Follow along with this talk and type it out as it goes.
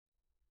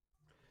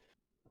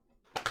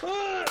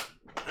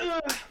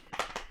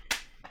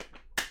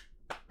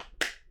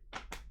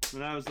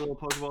When I was little,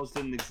 Pokeballs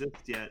didn't exist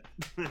yet.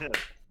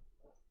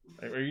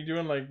 Are you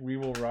doing like We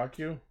Will Rock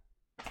You?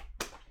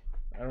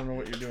 I don't know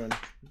what you're doing.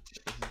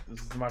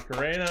 This is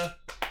Macarena.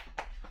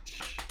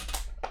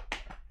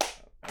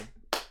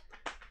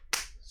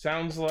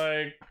 Sounds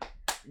like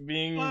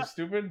being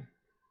stupid.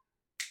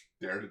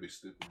 Dare to be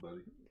stupid,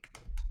 buddy.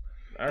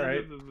 All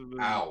right.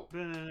 Ow.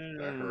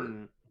 That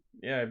hurt.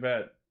 Yeah, I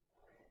bet.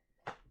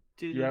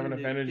 Do you have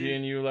enough energy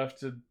in you left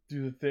to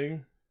do the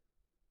thing?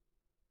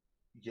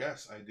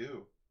 Yes, I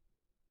do.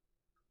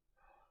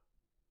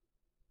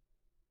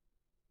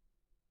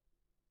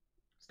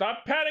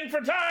 Stop padding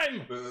for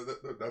time!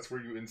 That's where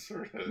you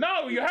insert it.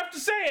 No, you have to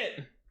say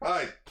it!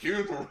 Fine,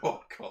 cue the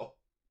roll call.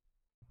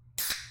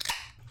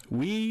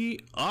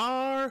 We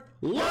are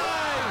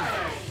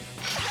live!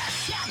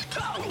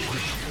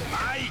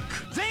 Mike!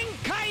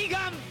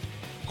 Zenkaigan!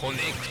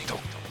 Connect.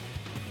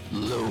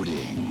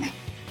 Loading.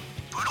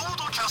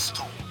 Broadcast.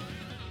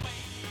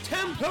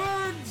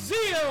 Tempered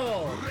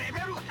Zeal!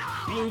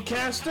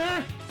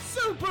 Bluecaster,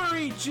 Super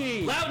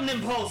Ichi! Loud and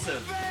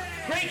impulsive.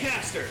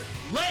 Greycaster.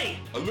 Late.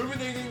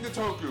 Illuminating the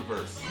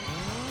Tokuverse.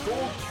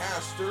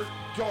 Goldcaster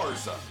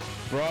Garza.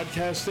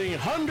 Broadcasting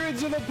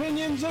hundreds of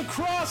opinions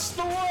across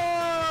the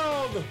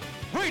world!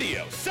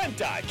 Radio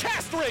Sentai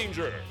Cast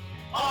Ranger!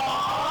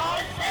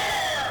 On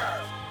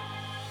air.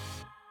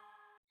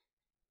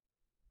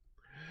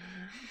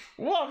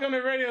 Welcome to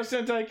Radio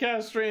Sentai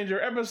Cast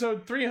Ranger,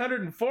 episode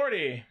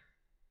 340.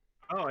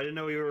 Oh, I didn't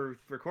know we were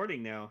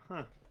recording now.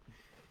 Huh.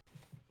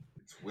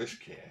 It's Wish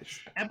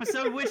Cash.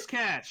 Episode Wish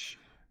Cash.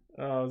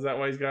 Oh, is that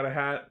why he's got a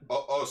hat?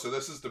 Oh, so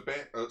this is the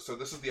so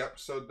this is the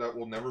episode that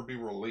will never be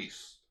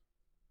released.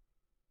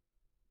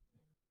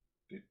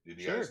 Did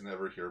you guys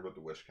never hear about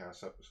the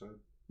Wishcast episode?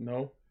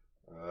 No.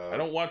 I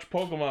don't watch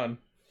Pokemon.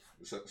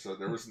 So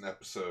there was an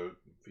episode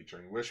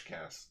featuring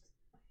Wishcast.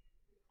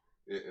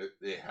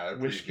 It had a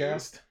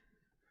Wishcast?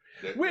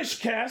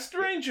 Wishcast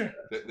Ranger!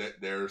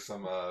 There's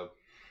some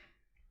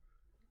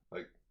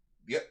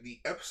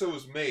the episode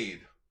was made,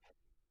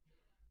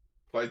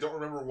 but I don't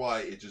remember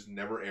why it just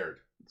never aired.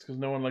 It's because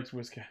no one likes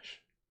Whiscash.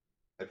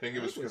 I think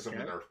it was because of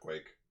an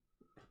earthquake.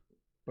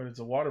 But it's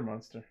a water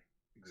monster.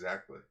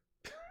 Exactly.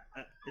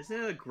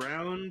 Isn't it a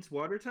ground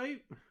water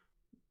type?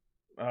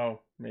 Oh,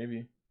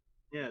 maybe.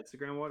 Yeah, it's a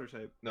ground water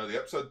type. No, the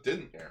episode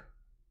didn't air.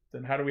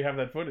 Then how do we have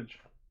that footage?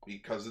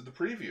 Because of the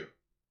preview.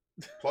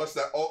 Plus,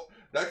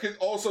 that could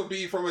also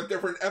be from a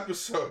different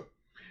episode.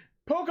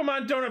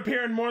 Pokemon don't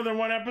appear in more than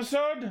one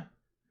episode.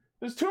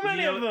 There's too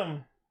many of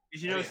them.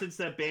 Did you know since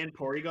that banned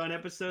Porygon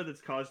episode that's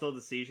caused all the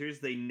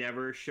seizures, they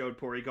never showed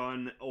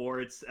Porygon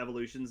or its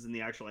evolutions in the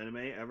actual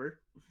anime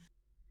ever?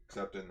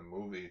 Except in the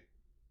movie,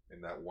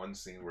 in that one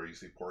scene where you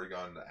see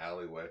Porygon in the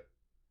alleyway.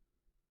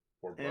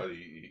 Poor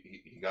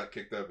buddy, he got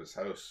kicked out of his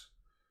house.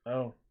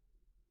 Oh.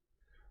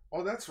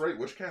 Oh, that's right.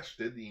 Wishcash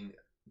did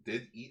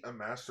eat a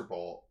Master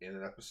Ball in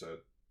an episode.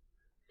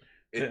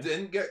 It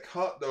didn't get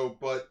caught, though,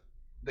 but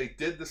they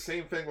did the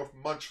same thing with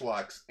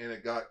Munchlax, and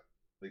it got...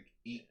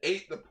 he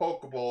ate the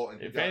Pokeball,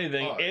 and if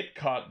anything, it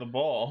caught the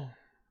ball.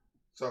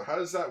 So how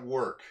does that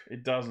work?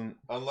 It doesn't.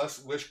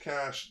 Unless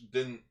Wishcash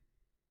didn't...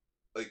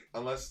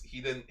 unless he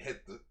didn't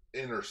hit the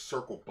inner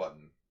circle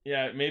button.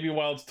 Yeah, maybe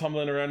while it's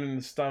tumbling around in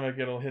the stomach,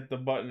 it'll hit the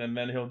button, and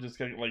then he'll just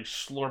get,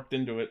 slurped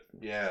into it.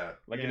 Yeah.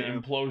 Like an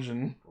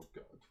implosion. Oh,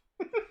 God.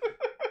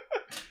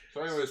 So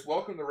anyways,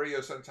 welcome to Radio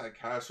Sentai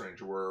Cast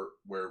Ranger,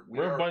 where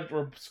we're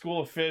a school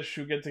of fish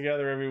who get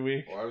together every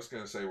week. Well, I was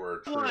going to say we're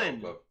a trio of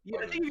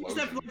I think you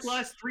said for the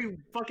last 3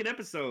 fucking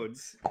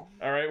episodes.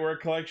 Alright, we're a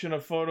collection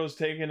of photos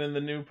taken in the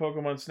new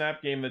Pokemon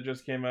Snap game that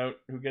just came out,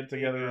 who get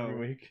together every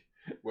week.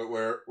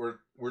 We're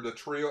the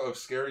trio of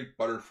scary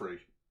Butterfree.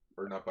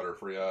 Or not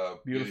Butterfree,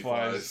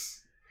 Beautiflies.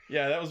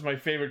 Yeah, that was my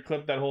favorite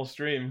clip that whole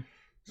stream.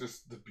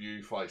 Just the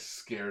Beautiflies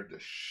scared the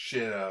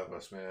shit out of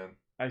us, man.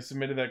 I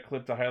submitted that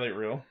clip to Highlight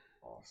Reel.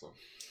 Awesome.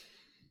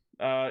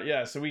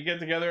 Yeah, so we get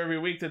together every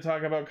week to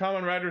talk about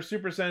Kamen Rider,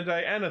 Super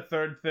Sentai, and a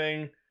third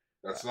thing.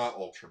 That's not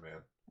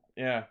Ultraman.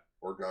 Yeah.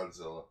 Or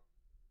Godzilla.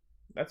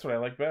 That's what I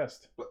like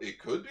best. But it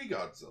could be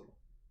Godzilla.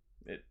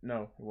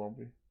 No, it won't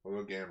be. What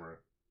about Gamera?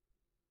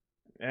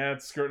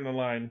 It's skirting the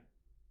line.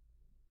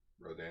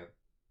 Rodan?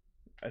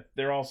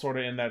 They're all sort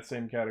of in that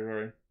same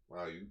category.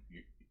 Wow,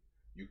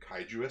 you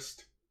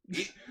kaijuist?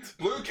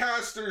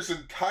 Bluecasters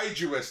and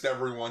kaijuist,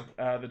 everyone.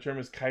 The term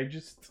is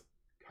kaijist.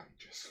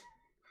 Kaijist.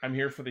 I'm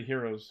here for the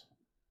heroes.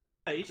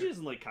 Ichi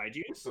doesn't like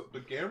kaijus.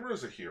 But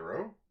Gamera's a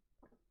hero.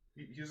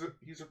 He's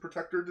a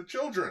protector of the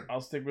children.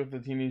 I'll stick with the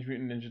Teenage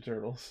Mutant Ninja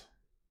Turtles.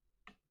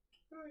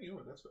 You know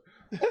what? That's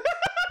fair.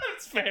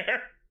 That's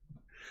fair.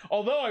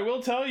 Although I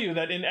will tell you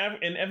that in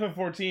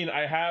FF14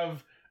 I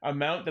have a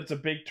mount that's a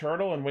big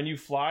turtle, and when you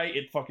fly,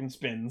 it fucking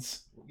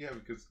spins. Yeah,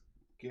 because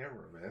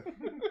Gamera, man.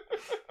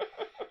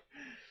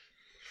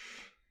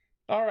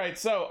 Alright,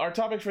 so our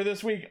topics for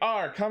this week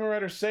are Kamen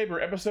Rider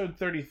Saber, episode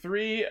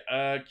 33,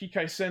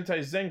 Kikai Sentai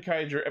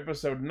Zenkaiger,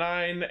 episode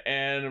 9,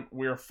 and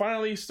we're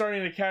finally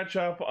starting to catch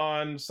up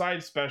on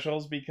side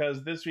specials,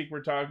 because this week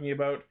we're talking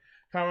about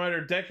Kamen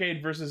Rider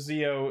Decade versus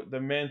Zeo, the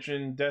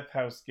Mansion Death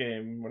House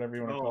game, whatever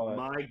you want to call Oh it.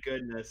 my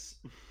goodness.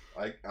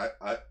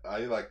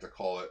 I like to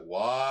call it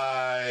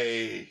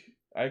why.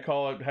 I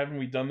call it, haven't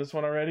we done this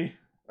one already?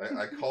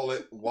 I call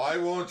it why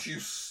won't you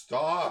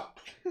stop?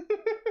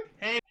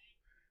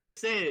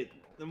 Say it.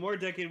 The more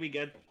decade we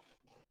get,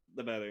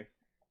 the better.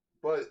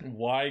 But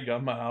Why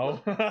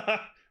Gamao?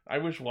 I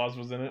wish Waz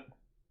was in it.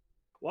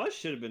 Waz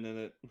should have been in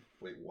it.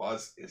 wait,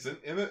 Waz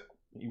isn't in it?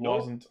 He Nope.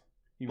 wasn't.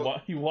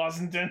 He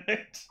wasn't in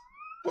it.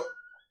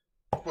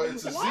 But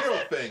it's a Zero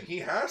thing. He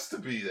has to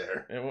be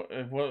there.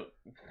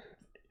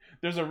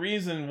 There's a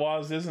reason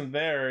Waz isn't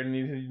there, and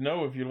you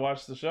know if you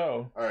watch the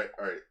show. All right.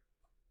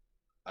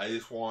 I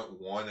just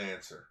want one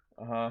answer.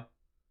 Uh-huh.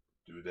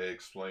 Do they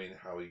explain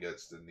how he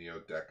gets the Neo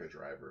Deca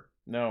driver?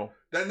 No.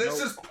 Then this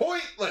Nope. is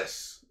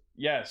pointless.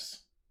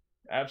 Yes.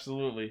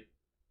 Absolutely.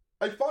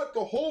 I thought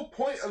the whole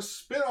point of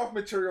spin-off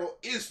material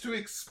is to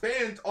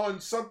expand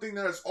on something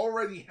that has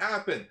already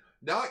happened,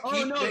 not Oh,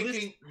 keep no,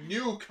 making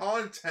new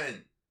content.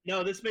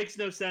 No, this makes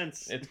no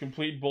sense. It's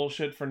complete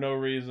bullshit for no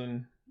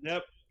reason.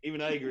 Yep, even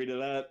I agree to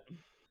that.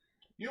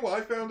 You know what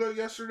I found out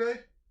yesterday?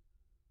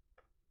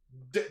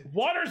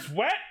 Water's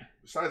wet?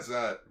 Besides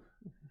that,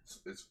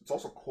 it's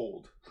also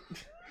cold.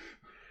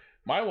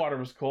 My water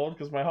was cold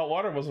because my hot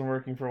water wasn't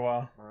working for a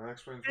while. That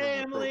explains where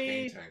the Family.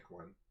 propane tank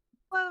went.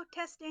 Hello,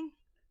 testing.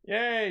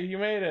 Yay, you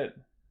made it.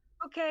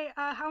 Okay,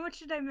 how much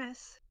did I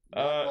miss?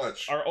 Not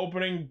much. Our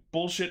opening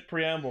bullshit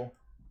preamble.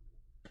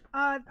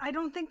 I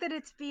don't think that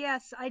it's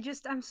BS.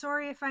 I'm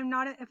sorry if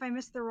I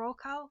missed the roll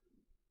call.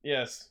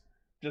 Yes.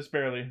 Just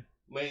barely.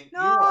 Lane, you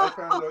know what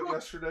I No! found out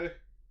yesterday?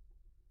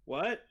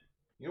 What?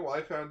 You know what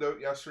I found out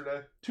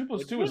yesterday? 2 plus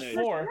What'd 2 you is say?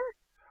 4.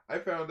 I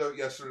found out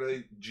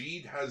yesterday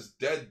Jeed has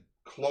dead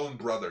clone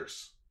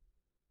brothers.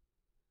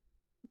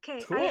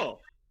 Okay, Cool.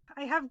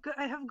 I have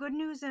good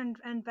news and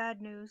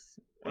bad news.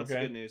 What's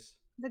Okay. the good news?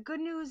 The good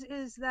news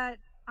is that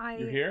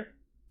You're here?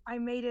 I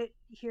made it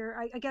here.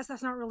 I guess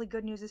that's not really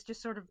good news. It's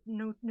just sort of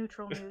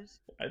neutral news.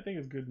 I think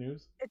it's good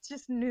news. It's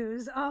just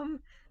news.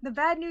 The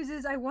bad news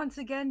is I once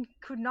again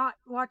did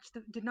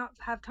not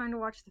have time to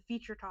watch the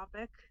feature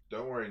topic.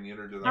 Don't worry,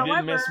 neither did You I.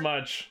 didn't miss However-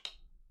 much.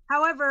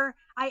 However,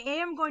 I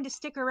am going to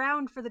stick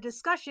around for the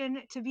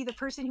discussion to be the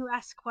person who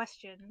asks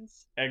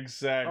questions.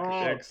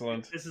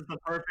 Excellent. This is the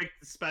perfect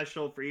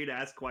special for you to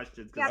ask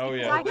questions. 'cause- Yeah, Oh,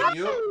 because yeah. I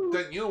have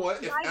Then you know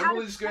what? If I had-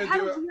 Emily's I gonna had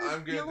do a it, weird I'm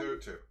gonna do feeling-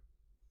 it too.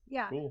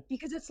 Yeah, Cool.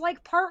 because it's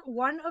like part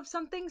one of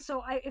something.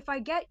 So if I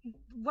get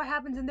what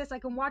happens in this, I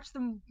can watch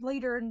them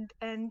later.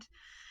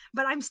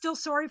 But I'm still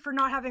sorry for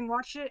not having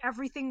watched it.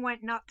 Everything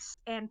went nuts,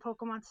 and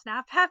Pokemon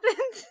Snap happened.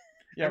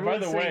 Yeah, by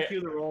Everyone's the saying way,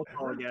 cue the roll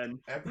call again.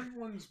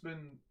 Everyone's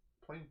been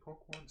playing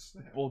Pokemon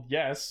Snap. well,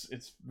 yes,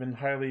 it's been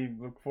highly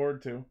looked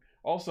forward to.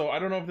 Also, I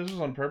don't know if this was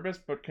on purpose,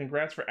 but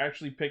congrats for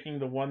actually picking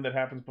the one that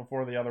happens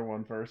before the other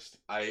one first.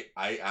 I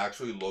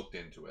actually looked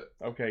into it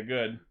Okay,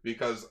 good.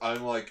 because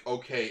I'm like,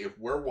 okay, if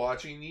we're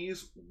watching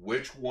these,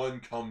 which one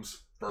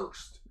comes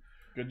first?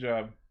 Good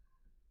job.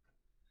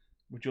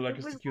 Would you like It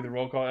us to was- cue the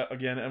roll call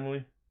again,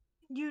 Emily?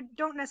 You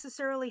don't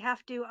necessarily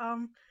have to.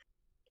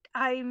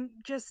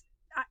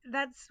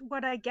 That's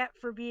what I get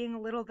for being a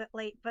little bit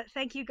late. But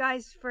thank you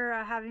guys for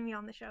having me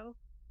on the show.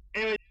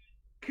 Anyway,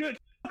 cue the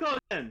roll call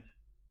again.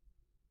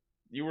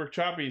 You were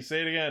choppy.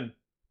 Say it again.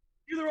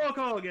 Cue the roll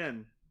call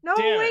again. No,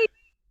 Damn it. wait.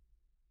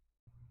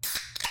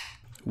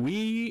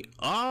 We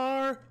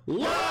are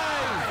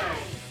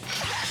live!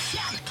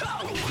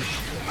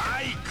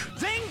 マイク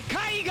全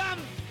海岸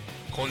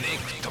コネ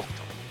クト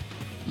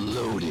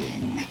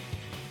Loading.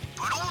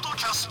 ブロード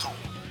キャスト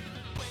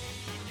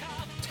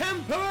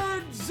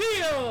Tempered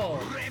Zeal!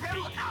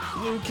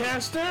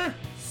 Bluecaster,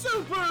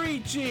 Super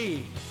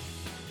Ichi!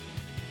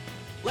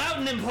 Loud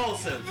and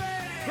impulsive.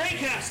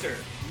 Greycaster.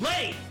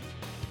 Late.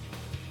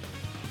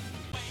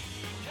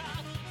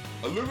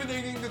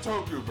 Illuminating the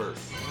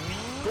Tokuverse.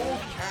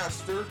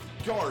 Goldcaster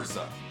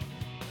Garza.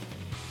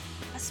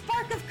 A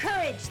spark of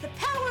courage, the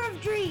power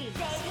of dreams.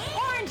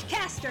 Orange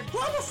Caster,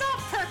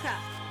 Global-Soft Perka.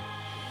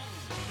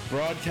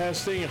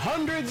 Broadcasting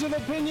hundreds of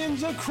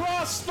opinions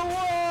across the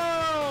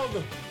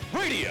world!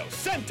 Radio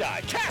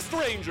Sentai Cast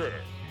Ranger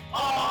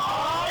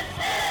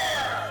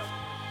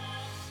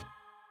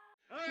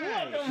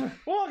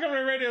Welcome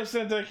to Radio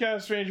Sentai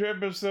Cast Ranger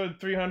episode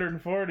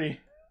 340.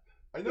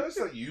 I noticed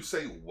that you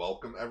say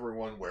welcome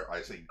everyone where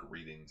I say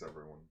greetings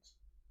everyone's.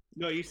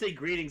 No, you say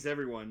greetings,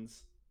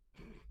 everyone's.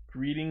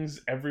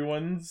 Greetings,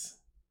 everyone's.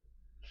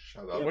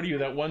 Shut up. What are you,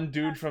 that one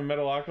dude from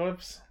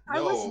Metalocalypse?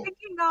 I was No.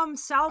 thinking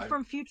Sal I'm-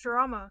 from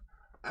Futurama.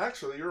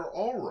 Actually, you're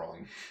all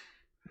wrong.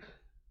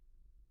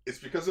 It's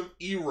because of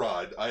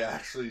Erod I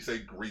actually say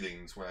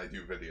greetings when I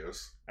do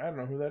videos. I don't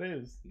know who that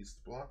is. He's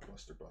the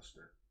Blockbuster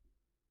Buster.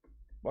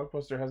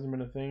 Blockbuster hasn't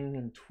been a thing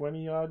in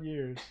 20 odd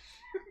years.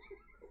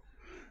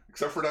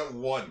 Except for that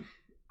one.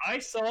 I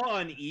saw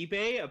on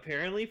eBay,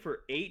 apparently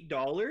for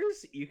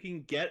 $8, you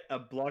can get a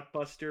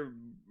Blockbuster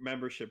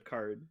membership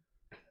card.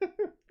 I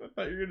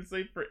thought you were going to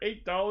say for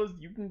 $8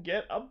 you can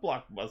get a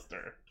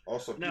Blockbuster.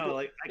 Also, No, people,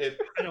 like, I if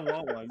kind of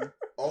want one.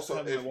 Also,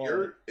 have my if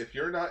wallet.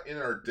 you're not in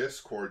our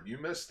Discord, you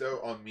missed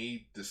out on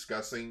me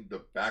discussing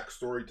the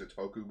backstory to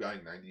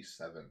Tokugai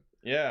 97.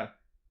 Yeah.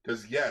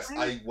 Because yes,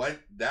 I went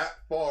that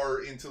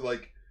far into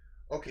like,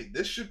 okay,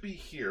 this should be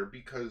here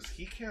because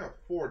he can't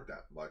afford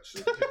that much,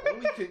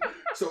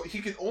 so he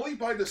can only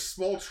buy the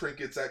small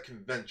trinkets at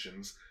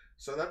conventions.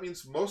 So that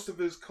means most of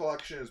his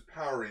collection is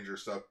Power Ranger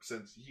stuff,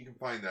 since he can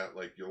find that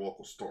like your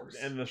local stores.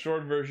 And the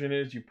short version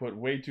is you put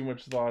way too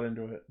much thought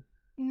into it.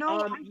 No,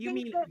 I you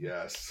think mean- that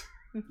Yes.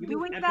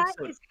 doing that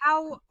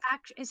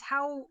is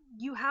how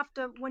you have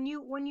to when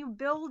you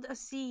build a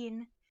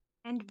scene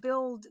and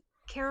build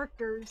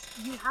characters,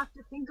 you have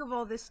to think of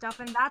all this stuff,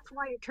 and that's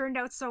why it turned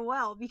out so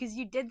well, because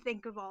you did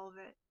think of all of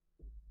it.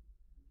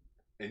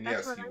 And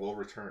That's yes, what he will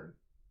return.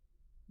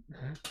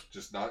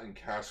 Just not in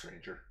Cast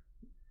Ranger.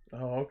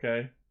 Oh,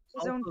 okay.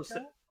 His own Also,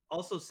 show.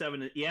 also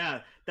 7.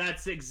 Yeah,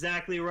 that's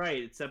exactly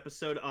right. It's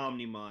episode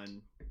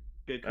Omnimon.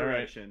 Good All right.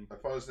 correction. I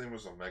thought his name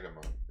was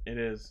Omegamon. It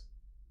is.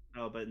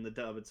 Oh, but in the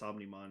dub, it's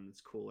Omnimon.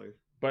 It's cooler.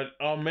 But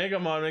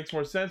Omegamon makes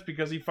more sense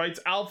because he fights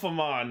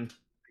Alphamon.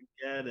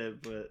 Get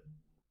it, but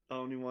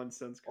Omnimon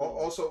sounds cool.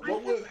 Also,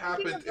 what would have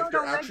happened if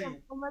they're actually...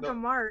 Omega no,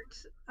 Mart?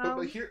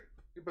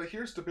 but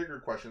here's the bigger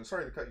question.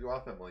 Sorry to cut you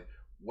off, Emily.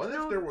 What if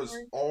No, there was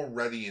sorry.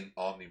 already an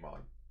Omnimon?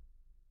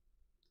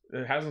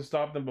 It hasn't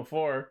stopped them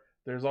before.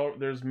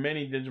 There's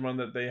many Digimon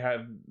that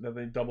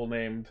they double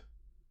named.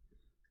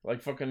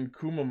 Like fucking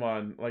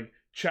Kumamon. Like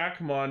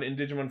Chakmon in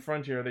Digimon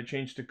Frontier, they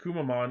changed to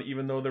Kumamon,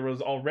 even though there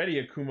was already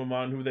a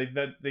Kumamon who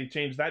they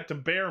changed that to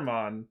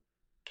Bearmon.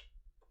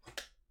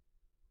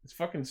 It's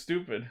fucking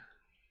stupid.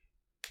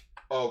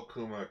 Oh,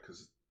 Kuma,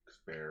 because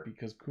bear.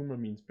 Because Kuma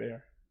means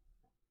bear.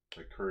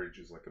 Like courage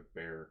is like a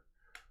bear.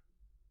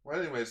 Well,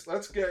 anyways,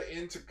 let's get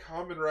into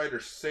Kamen Rider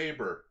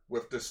Saber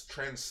with this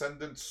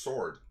transcendent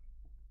sword.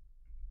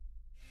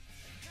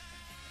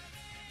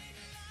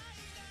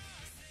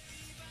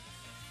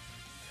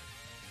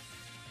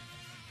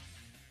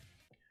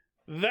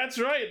 That's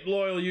right,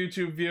 loyal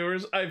YouTube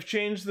viewers. I've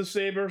changed the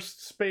Saber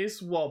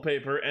space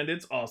wallpaper, and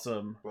it's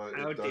awesome. But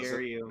How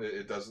dare you.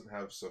 It doesn't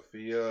have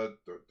Sophia,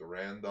 the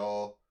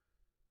Randall.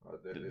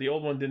 The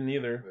old one didn't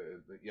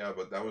either. Yeah,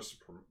 but that was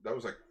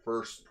like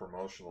first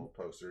promotional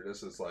poster.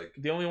 This is like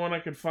The only one I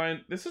could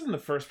find. This isn't the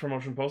first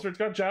promotion poster. It's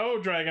got Jao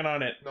Dragon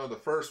on it. no, the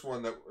first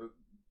one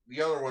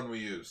the other one we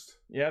used.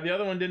 Yeah, the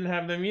other one didn't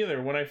have them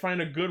either. When I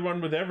find a good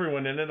one with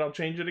everyone in it, I'll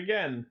change it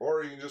again.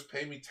 Or you can just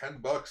pay me $10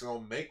 and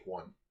I'll make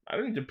one. I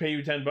don't need to pay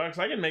you $10.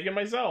 I can make it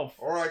myself.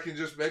 Or I can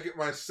just make it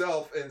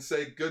myself and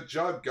say, "Good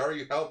job, Gar.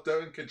 You helped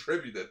out and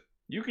contributed."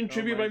 You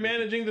contribute my by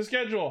managing the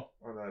schedule.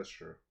 Oh, that is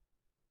true.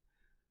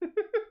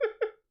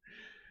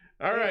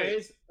 All right.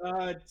 Anyways,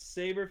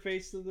 Saber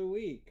Face of the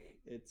Week.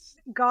 It's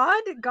God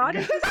is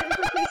the Saber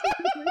Face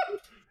of the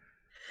Week?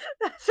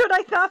 That's what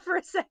I thought for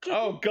a second.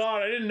 Oh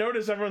God, I didn't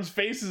notice everyone's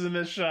faces in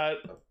this shot.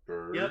 A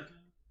bird. Yep.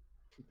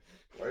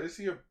 Why is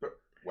he a bird?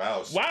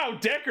 Wow. Wow,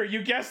 Decker,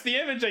 you guessed the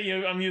image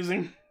I'm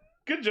using.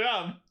 Good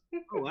job.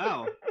 oh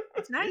wow,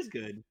 that's Nice.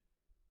 good.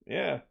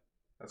 Yeah.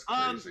 That's crazy.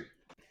 Oh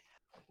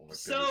my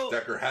goodness. so-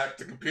 Decker hacked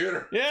the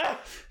computer. Yeah.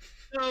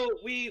 So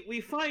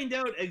we find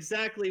out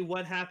exactly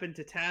what happened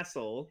to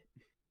Tassel.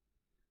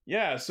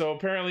 Yeah, so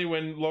apparently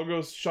when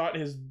Logos shot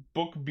his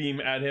book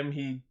beam at him,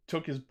 he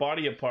took his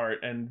body apart,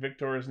 and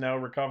Victor is now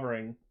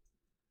recovering.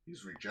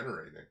 He's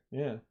regenerating.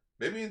 Yeah.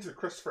 Maybe into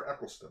Christopher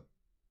Eccleston.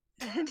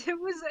 And it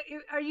was.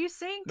 Are you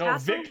saying No,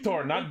 Tassel Victor,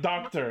 was not a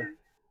Doctor.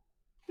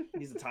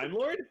 He's a Time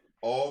Lord.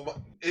 Oh,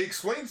 it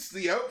explains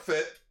the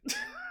outfit.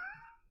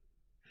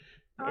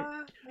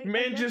 I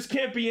Man guess just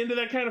can't be into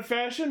that kind of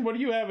fashion? What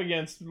do you have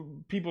against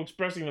people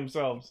expressing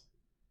themselves?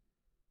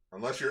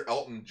 Unless you're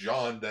Elton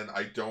John, then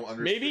I don't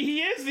understand. Maybe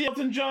he is the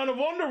Elton John of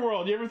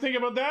Wonderworld. You ever think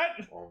about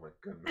that? Oh my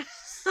goodness.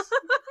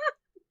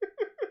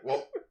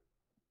 Well,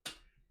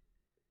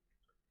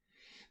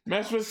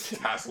 Mess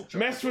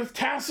with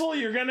Tassel,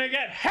 you're gonna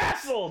get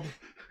hassled.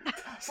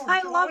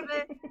 I love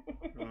it.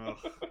 Ugh.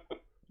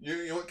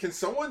 You know what? Can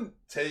someone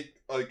take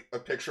like a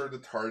picture of the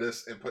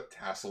TARDIS and put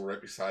Tassel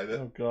right beside it?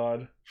 Oh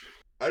God.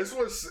 I just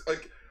want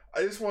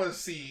to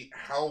see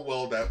how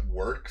well that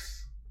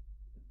works.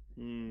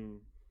 Hmm.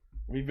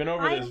 We've been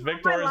over I this. am on my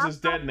Victor is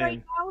his laptop dead right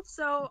name. now,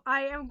 so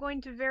I am going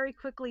to very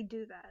quickly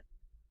do that.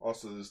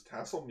 Also, does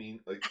Tassel mean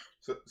like?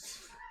 So,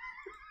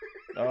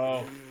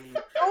 Oh,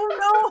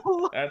 Oh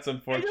no! that's I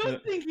unfortunate.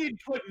 don't think you'd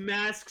put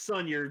masks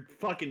on your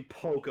fucking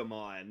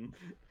Pokemon.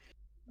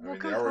 I Well, mean,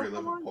 can they already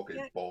live Pokemon in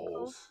get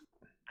Pokeballs.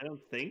 I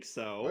don't think Why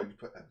so. do you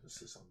put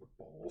emphasis on the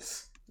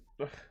balls?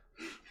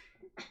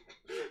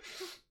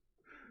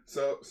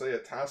 So yeah,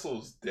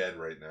 Tassel's dead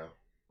right now.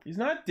 He's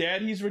not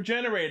dead. He's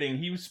regenerating.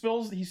 He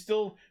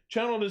still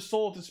channeled his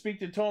soul to speak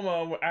to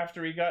Toma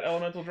after he got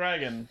Elemental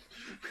Dragon.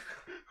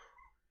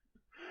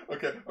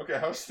 Okay.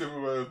 How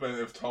stupid would it have been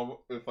if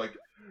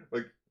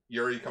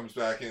Yuri comes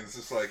back and it's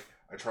just like,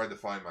 I tried to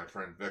find my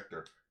friend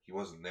Victor. He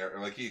wasn't there.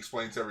 And, like, he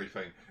explains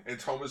everything, and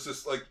Toma's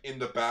just like in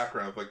the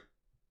background, like,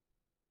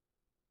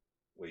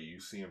 wait, you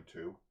see him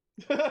too?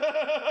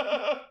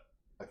 I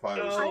thought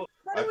it was. No.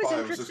 I thought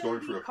I was just going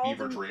through a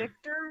fever dream.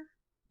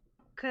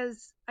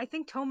 because I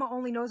think Toma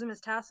only knows him as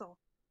Tassel.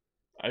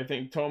 I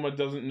think Toma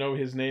doesn't know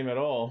his name at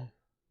all.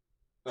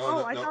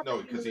 No, I thought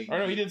that because he Or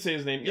no, he did say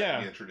his name.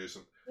 Yeah. he introduced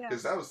him. Yeah.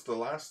 Because that was the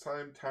last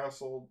time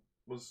Tassel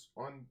was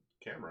on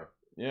camera.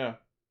 Yeah.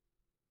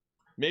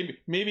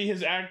 Maybe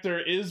his actor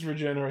is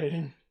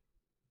regenerating.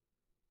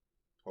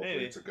 Hopefully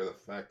Maybe. it's a good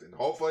effect, and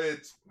hopefully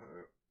it's.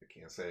 I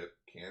can't say it.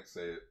 Can't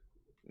say it.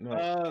 No.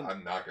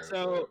 I'm not gonna.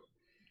 say it.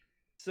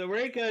 So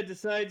Reika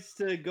decides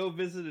to go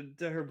visit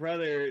to her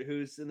brother,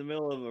 who's in the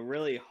middle of a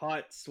really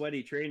hot,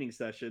 sweaty training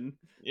session.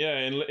 Yeah,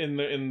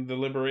 in the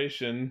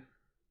liberation.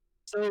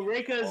 So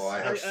Reika's. Oh, I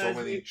have so as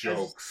many we-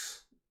 jokes.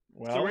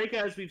 Well, So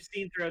Reika, as we've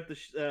seen throughout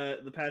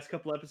the past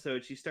couple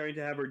episodes, she's starting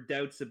to have her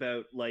doubts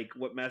about like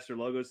what Master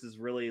Logos is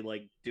really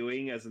like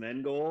doing as an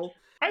end goal.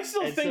 I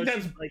still And think so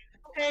that's she's like,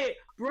 "Hey,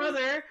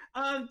 brother,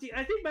 I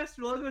think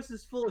Master Logos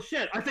is full of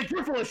shit. I think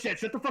you're full of shit.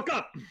 Shut the fuck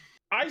up."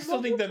 I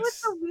still think What was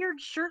that's the weird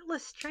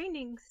shirtless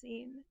training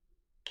scene?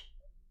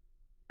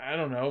 I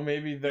don't know,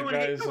 maybe the You wanna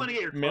get- guy's you wanna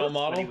get your a male clothes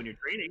sweaty model. when you're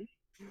training.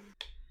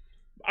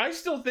 I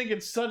still think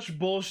it's such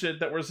bullshit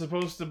that we're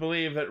supposed to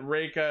believe that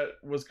Reika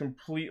was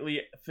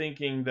completely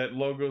thinking that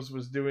Logos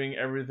was doing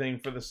everything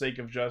for the sake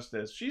of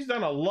justice. She's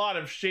done a lot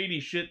of shady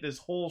shit this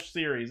whole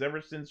series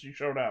ever since she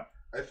showed up.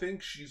 I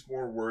think she's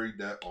more worried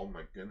that, oh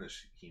my goodness,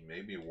 he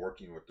may be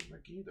working with the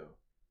Megiddo.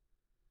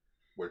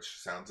 Which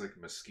sounds like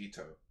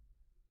mosquito.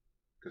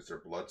 Because they're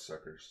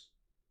bloodsuckers.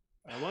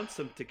 I want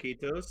some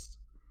taquitos.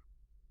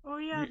 Oh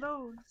yeah, You-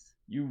 those.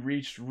 You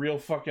reached real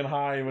fucking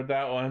high with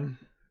that one.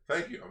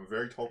 Thank you, I'm a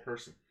very tall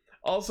person.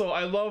 Also,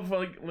 I love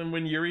like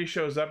when Yuri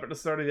shows up at the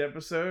start of the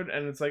episode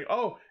and it's like,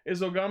 "Oh, is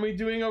Ogami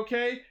doing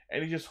okay?"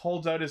 And he just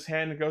holds out his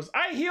hand and goes,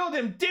 "I healed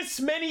him this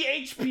many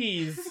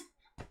HPs."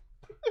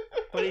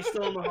 But he's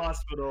still in the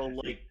hospital,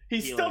 like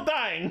He's healing. still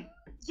dying.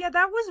 Yeah,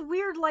 that was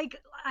weird. Like,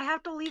 I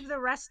have to leave the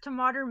rest to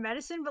modern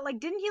medicine, but like,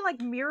 didn't he like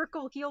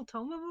miracle heal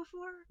Toma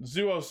before?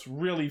 Zuos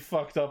really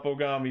fucked up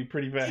Ogami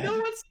pretty Do bad.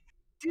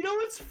 you know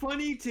what's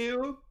funny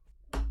too?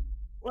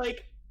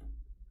 Like,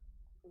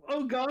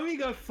 Ogami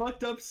got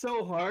fucked up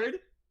so hard.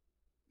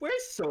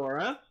 Where's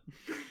Sora?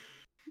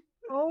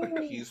 Oh,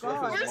 He's with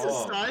God. his Where's his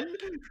mom. son?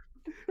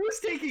 Who's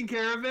taking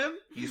care of him?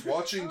 He's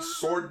watching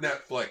Sword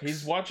Netflix.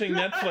 He's watching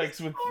Netflix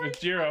with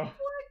Jiro.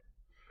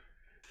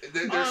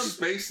 Then there's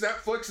Space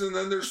Netflix, and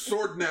then there's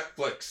Sword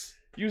Netflix.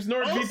 Use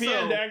NordVPN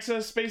Also- to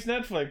access Space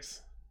Netflix.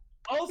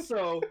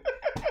 Also,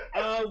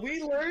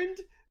 we learned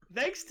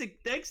thanks to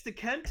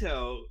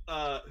Kento,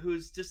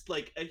 who's just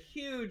like a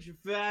huge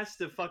vast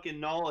of fucking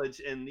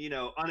knowledge and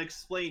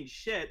unexplained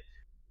shit.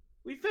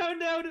 We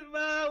found out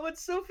what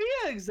Sophia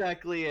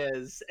exactly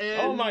is.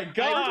 And Oh my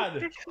god!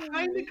 I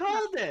kind of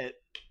called it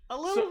a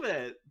little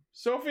bit,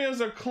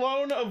 Sophia's a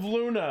clone of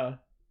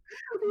Luna.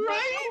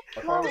 right?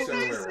 I thought it was Did the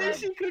I other way say around.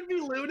 she could be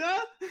Luna?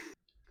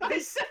 I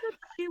said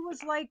She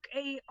was like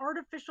a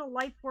artificial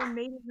life form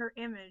made in her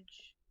image.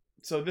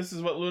 So this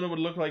is what Luna would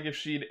look like if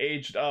she'd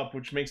aged up,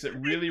 which makes it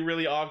really,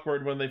 really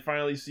awkward when they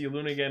finally see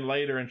Luna again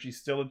later and she's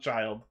still a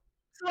child.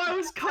 so. I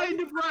was kind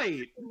of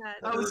right. In that.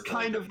 I was We're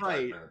going kind to of 5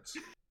 right. minutes.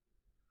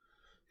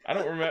 I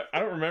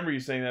don't remember you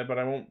saying that, but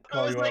I won't I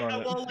call was you like, out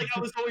on well, like I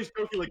was always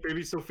joking, like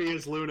maybe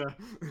Sophia's Luna.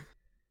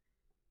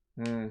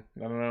 it. I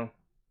don't know.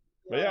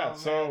 But yeah, Oh,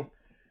 so man.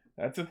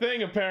 that's a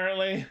thing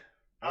apparently.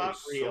 I Not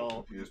was real. so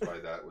confused by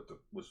that with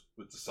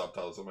the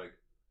subtitles. I'm like,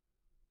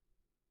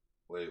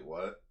 wait,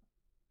 what?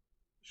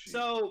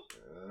 So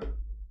uh,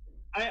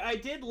 I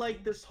did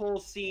like this whole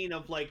scene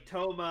of like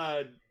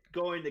Toma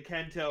going to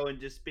Kento and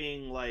just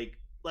being like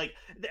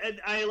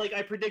and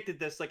I predicted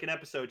this like an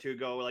episode or two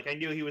ago. Like I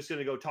knew he was going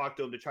to go talk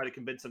to him to try to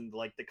convince him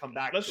to come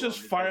back. Let's to him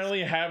just because-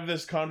 finally have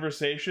this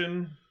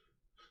conversation,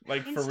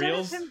 like for Instead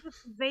reals. of him just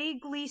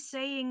vaguely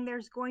saying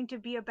there's going to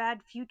be a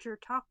bad future,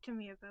 talk to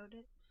me about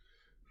it.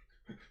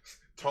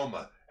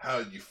 Toma, how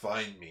did you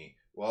find me?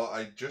 Well,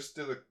 I just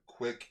did a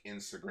quick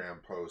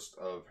Instagram post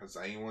of, has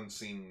anyone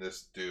seen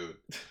this dude?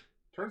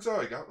 Turns out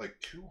I got like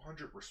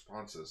 200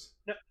 responses.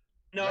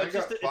 No, I it's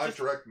got just 5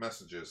 direct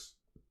messages.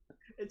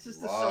 it's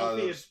just a a lot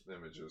selfie of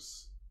of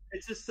images.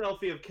 it's a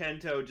selfie of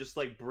Kento just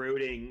like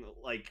brooding,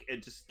 like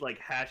it just like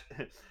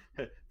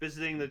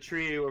visiting the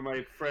tree where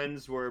my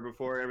friends were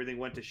before everything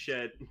went to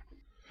shit.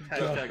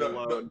 Hashtag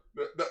alone.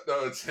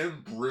 No, it's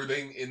him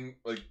brooding in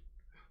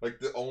like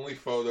the only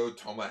photo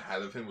Toma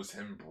had of him was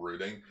him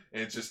brooding,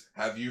 and it's just,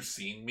 have you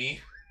seen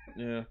me?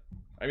 Yeah.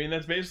 I mean,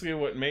 that's basically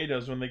what May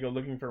does when they go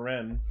looking for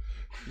Ren.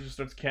 She just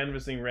starts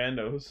canvassing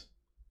randos.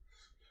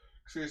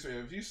 Excuse me,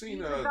 have you seen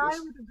He's the guy this?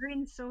 with the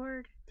green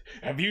sword.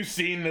 Have you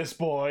seen this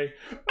boy?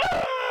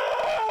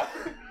 Ah!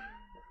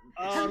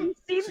 Have you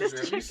seen Excuse this me,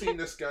 have you chicken? seen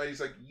this guy?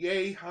 He's like,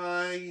 yay,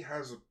 hi, he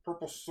has a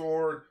purple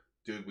sword.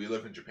 Dude, we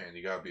live in Japan.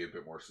 You gotta be a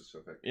bit more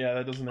specific. Yeah,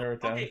 that doesn't narrow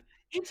it down. Okay,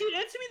 answer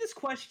me this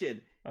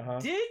question: Uh-huh.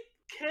 did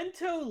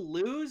Kento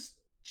lose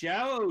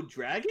Jao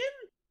Dragon?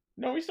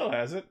 No, he still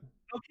has it.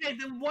 Okay,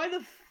 then why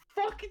the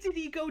fuck did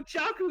he go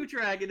Jaku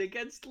Dragon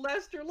against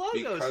Lester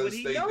Logos when Because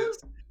he they knows?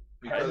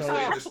 Because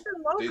I know.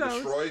 they Logos.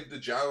 destroyed the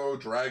Jao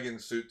Dragon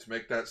suit to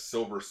make that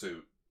silver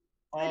suit.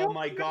 I Oh don't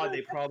my god, remember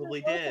they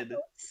probably Logos. did.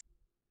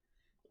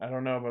 I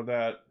don't know about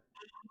that.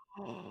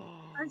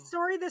 I'm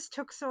sorry this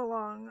took so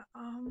long.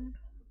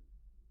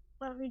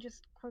 Let me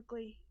just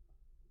quickly.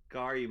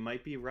 Gar, you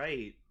might be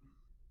right.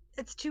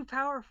 It's too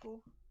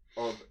powerful.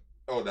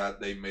 Oh, that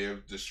they may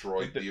have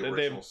destroyed the That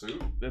original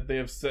suit. That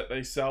they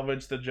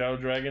salvaged the Zhao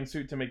Dragon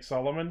suit to make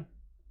Solomon.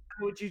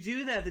 How would you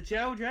do that? The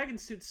Zhao Dragon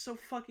suit's so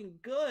fucking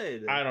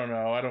good. I don't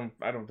know.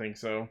 I don't think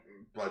so.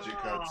 Budget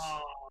cuts.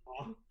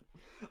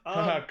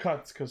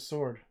 Cuts, cause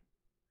sword.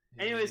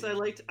 Anyways, I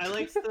liked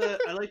the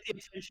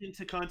attention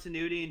to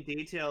continuity and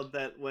detail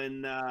that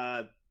when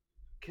Ren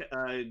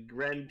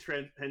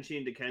transitioned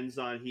into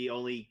Kenzan, he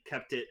only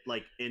kept it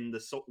like in the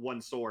one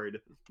sword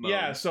mode.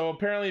 Yeah, so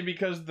apparently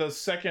because the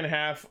second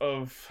half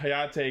of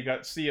Hayate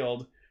got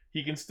sealed,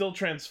 he can still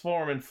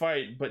transform and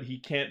fight, but he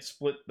can't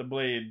split the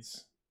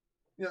blades.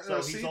 Yeah,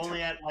 So he's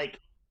only at like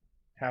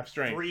half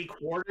strength,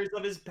 3/4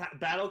 of his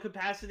battle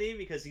capacity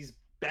because he's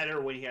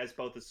better when he has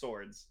both the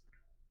swords.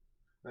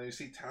 Now you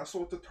see Tassel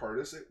with the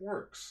TARDIS, it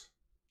works.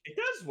 It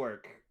does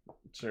work.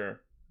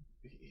 Sure.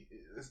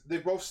 They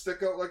both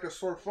stick out like a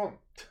sore thumb.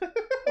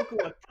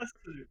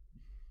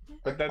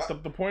 But that's the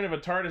point of a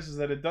TARDIS is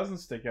that it doesn't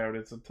stick out.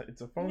 It's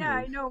a phone Yeah,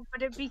 booth. I know,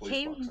 but it It's a police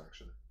became box,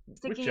 actually.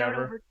 sticking Whichever.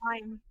 out over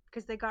time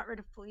because they got rid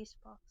of police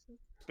boxes.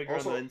 It's bigger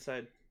on the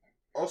inside.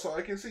 Also,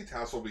 I can see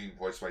Tassel being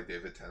voiced by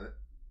David Tennant.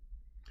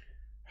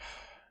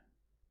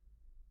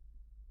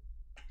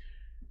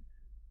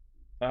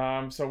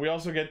 So we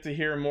also get to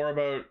hear more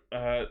about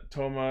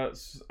Toma,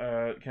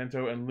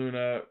 Kento, and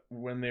Luna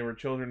when they were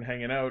children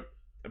hanging out.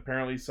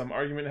 Apparently some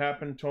argument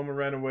happened, Toma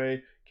ran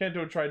away,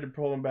 Kento tried to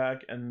pull him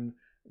back, and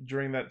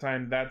during that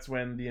time, that's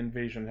when the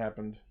invasion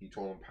happened. He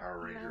told him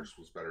Power Rangers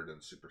was better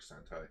than Super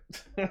Sentai.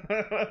 No,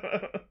 you're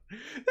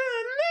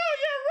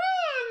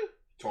wrong!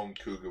 He told him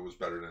Kuga was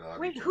better than Agito.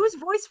 Wait, whose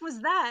voice was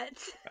that?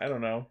 I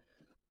don't know.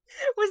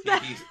 Was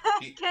that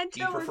He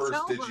Kento or prefers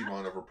Toma?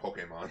 Digimon over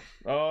Pokemon.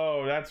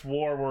 Oh, that's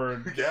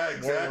Warword. Yeah,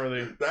 exactly.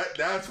 Warworthy.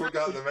 That's what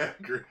got them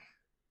angry.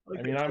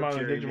 I mean, I'm on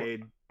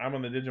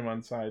the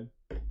Digimon side.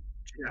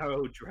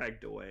 Zhao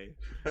dragged away.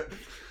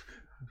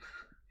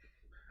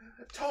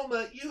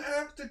 Toma, you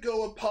have to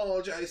go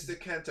apologize to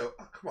Kento.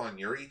 Oh, come on,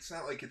 Yuri. It's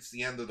not like it's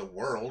the end of the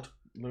world.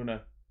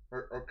 Luna.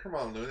 Or come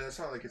on, Luna. It's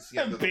not like it's the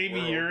end of the Baby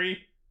world.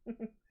 Yuri.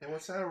 Hey,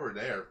 what's that over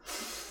there?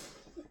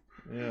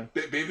 Yeah.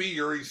 Baby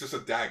Yuri's just a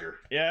dagger.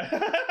 Yeah.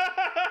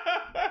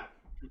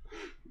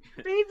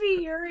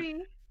 Baby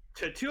Yuri.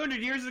 200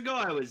 years ago,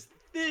 I was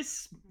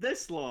this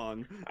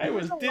long. I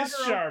was this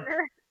sharp.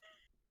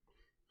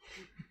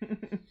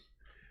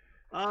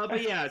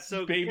 But yeah,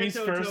 so Baby's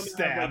Kento and first Toma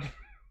stab. have,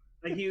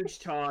 like, a huge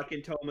talk,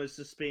 and Toma's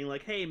just being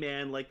like, "Hey,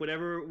 man, like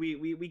whatever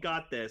we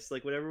got this.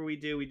 Like whatever we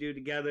do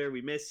together.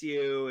 We miss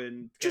you."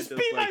 And Just Kento's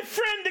be like, my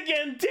friend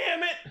again,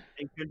 damn it!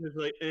 And Kento's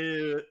like,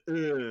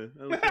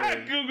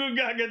 okay. Goo Goo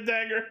Gaga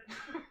dagger.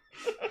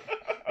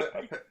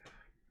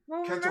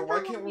 Well, Kento, remember why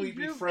when can't we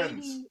be drew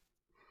friends? Baby-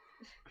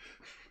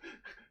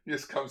 He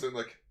just comes in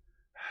like,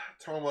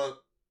 Toma,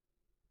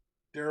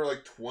 there are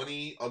like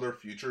 20 other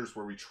futures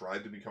where we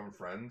tried to become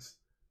friends,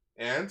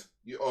 and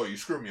you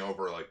screwed me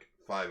over like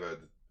 5 out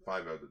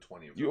of the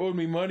 20 of them. You owed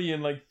me money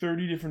in like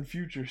 30 different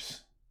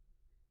futures.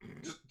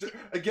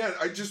 Again,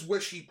 I just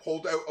wish he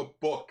pulled out a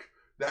book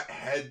that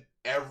had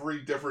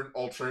every different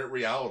alternate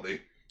reality.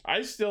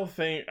 I still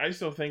think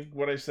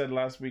what I said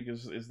last week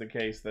is the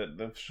case, that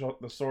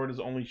the sword is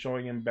only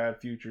showing him bad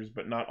futures,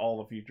 but not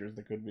all the futures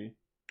that could be.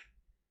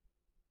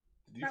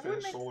 Did you That would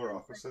finish make Solar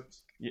sense.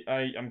 Opposites?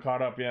 Yeah, I'm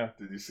caught up. Yeah.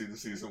 Did you see the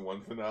season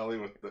 1 finale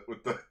with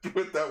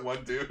that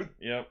one dude?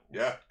 Yep.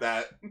 Yeah,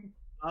 that.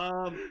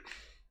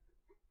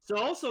 So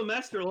also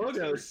Master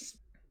Logos.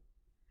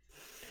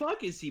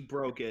 Fuck, is he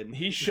broken?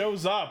 He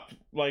shows up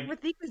like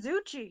with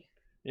Ikuzuchi.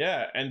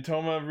 yeah, and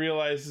Toma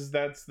realizes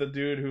that's the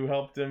dude who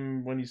helped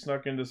him when he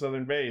snuck into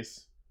Southern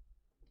Base.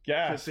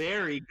 Gas.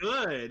 Very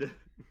good.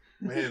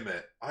 Wait a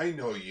minute, I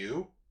know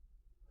you.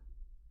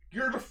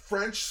 You're the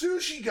French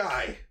sushi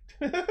guy.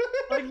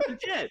 Like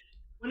legit.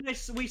 When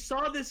we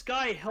saw this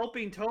guy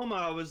helping Toma,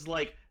 I was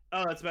like,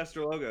 "Oh, that's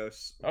Master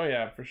Logos." Oh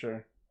yeah, for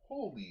sure.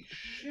 Holy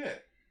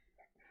shit.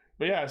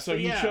 But yeah, so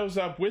he Yeah. shows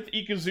up with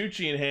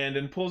Ikuzuchi in hand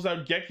and pulls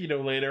out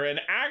Gekido later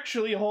and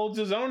actually holds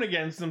his own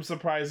against him,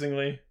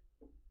 surprisingly.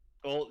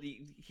 Well,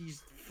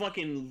 he's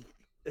fucking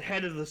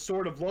head of the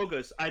Sword of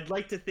Logos. I'd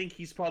like to think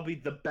he's probably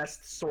the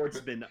best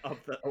swordsman of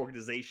the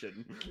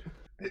organization.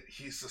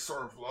 He's the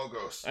sort of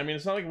Logos. I mean,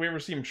 it's not like we ever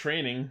see him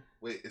training.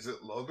 Wait, is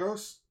it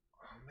Logos?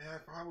 Oh man, I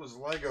thought it was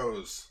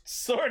Legos.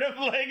 Sort of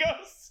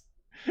Legos.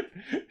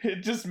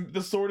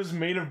 The sword is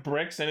made of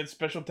bricks and its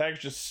special attacks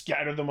just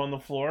scatter them on the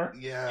floor.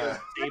 Yeah.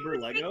 Saber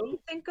That makes Lego? me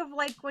think of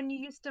like when you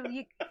used to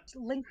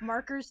link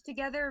markers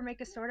together and make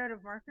a sword out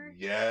of markers.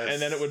 Yes.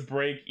 And then it would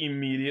break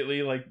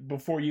immediately, like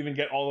before you even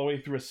get all the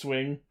way through a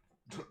swing.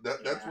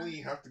 That's Yeah. when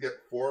you have to get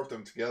 4 of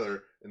them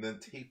together and then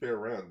tape it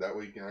around. That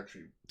way you can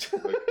actually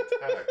like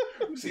attack.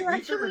 See, You we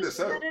actually figured this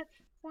do out. that at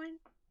point?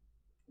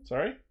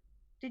 Sorry?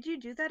 Did you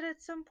do that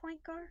at some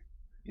point, Gar?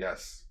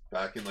 Yes,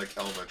 back in like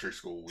elementary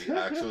school, we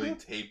actually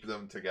taped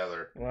them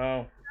together.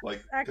 Wow.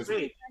 Like, because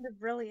Actually, kind of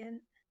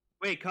brilliant.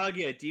 Wait,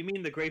 Kaguya, do you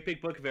mean the great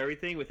big book of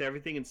everything with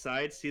everything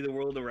inside? See the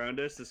world around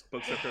us. This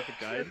book's a perfect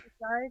guide.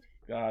 Side.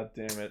 God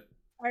damn it.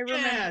 I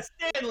remember. Yeah,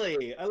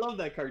 Stanley. I love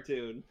that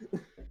cartoon.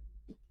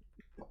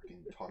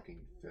 Fucking talking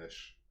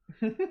fish.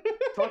 Talking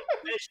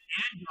fish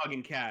and dog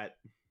and cat.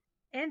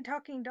 And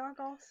talking dog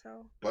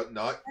also. But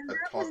not And a that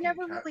talking was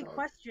never cat really dog.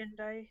 questioned.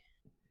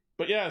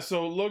 But yeah,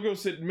 so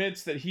Logos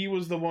admits that he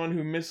was the one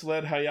who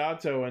misled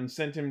Hayato and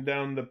sent him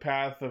down the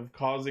path of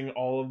causing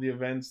all of the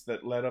events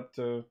that led up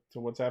to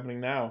what's happening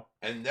now.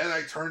 And then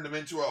I turned him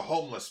into a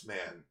homeless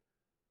man.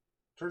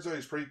 Turns out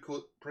he's pretty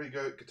cool, pretty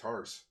good at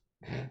guitars.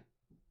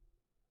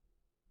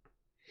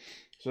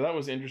 So that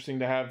was interesting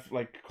to have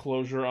like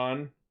closure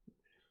on.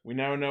 We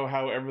now know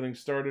how everything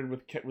started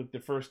with the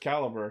first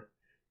Caliber.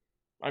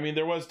 I mean,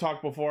 there was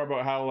talk before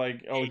about how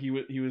like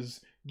he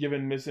was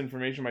given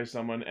misinformation by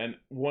someone, and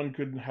one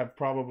could have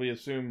probably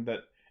assumed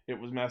that it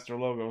was Master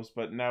Logos,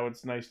 but now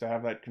it's nice to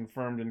have that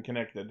confirmed and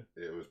connected.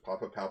 It was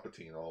Papa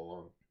Palpatine all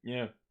along.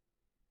 Yeah.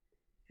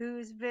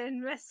 Who's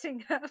been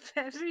messing up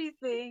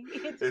everything?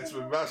 It's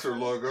been Master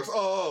Logos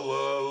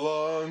all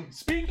along.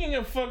 Speaking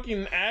of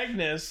fucking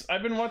Agnes,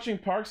 I've been watching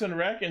Parks and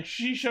Rec, and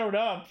she showed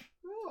up.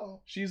 Oh.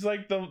 She's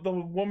like the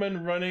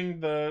woman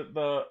running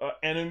the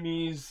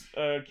enemies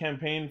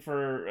campaign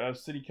for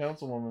city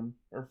councilwoman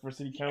or for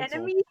city council.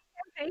 Enemy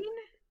campaign?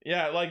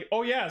 Yeah, like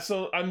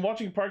so I'm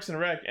watching Parks and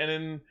Rec,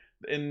 and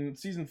in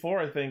season 4,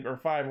 I think, or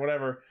 5,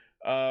 whatever,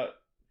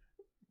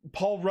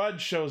 Paul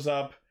Rudd shows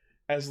up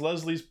as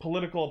Leslie's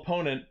political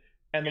opponent,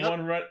 and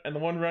the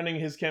one running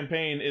his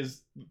campaign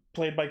is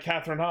played by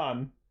Catherine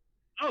Hahn.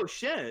 Oh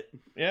shit!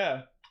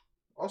 Yeah.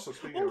 Also,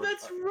 speaking Oh, of,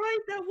 that's right.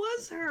 That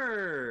was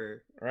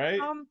her. Right.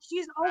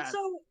 She's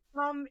also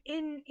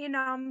in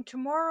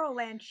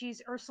Tomorrowland.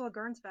 She's Ursula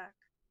Gernsback.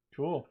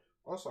 Cool.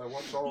 Also, I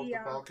watched all of the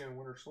Falcon and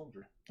Winter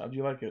Soldier. How'd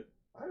you like it?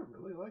 I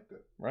really liked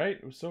it. Right?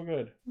 It was so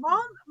good.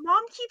 Mom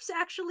keeps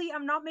actually.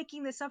 I'm not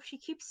making this up. She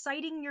keeps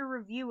citing your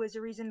review as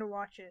a reason to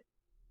watch it.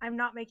 I'm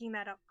not making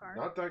that up, Gar.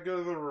 Not that good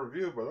of a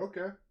review, but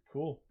okay.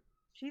 Cool.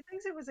 She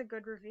thinks it was a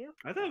good review.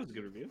 I thought it was a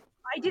good review.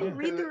 I didn't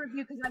read the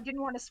review because I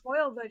didn't want to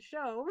spoil the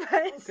show.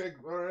 But... Okay,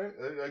 all right.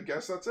 I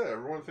guess that's it.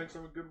 Everyone thinks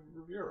I'm a good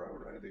reviewer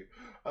already.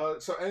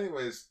 So,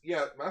 anyways,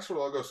 yeah, Master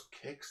Logos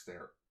kicks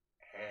their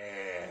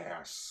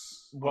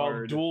ass.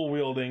 While dual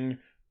wielding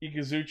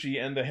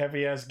Ikazuchi and the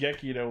heavy ass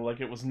Gekido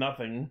like it was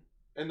nothing.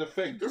 And the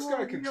thing, this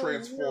guy can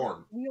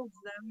transform. Wields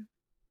them.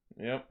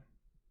 Yep.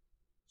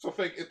 So,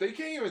 Fink, if they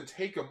can't even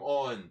take him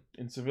on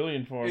in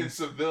civilian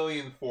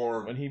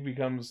form, when he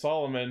becomes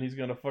Solomon, he's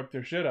gonna fuck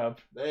their shit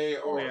up. They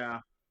are. Oh, yeah.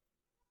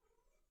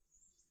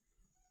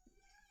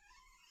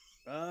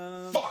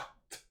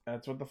 Fucked.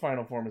 That's what the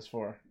final form is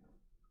for.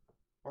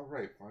 All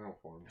right, final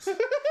forms.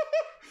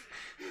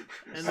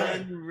 And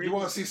then you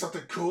want to see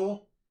something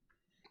cool?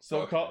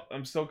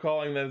 I'm still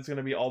calling that it's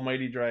gonna be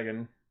Almighty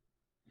Dragon.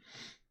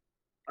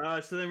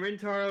 So then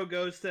Rintaro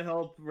goes to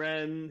help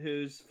Ren,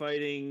 who's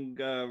fighting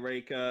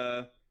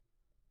Reika,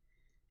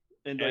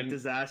 and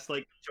Disaster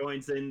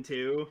joins in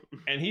too.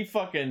 And he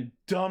fucking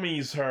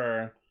dummies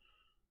her.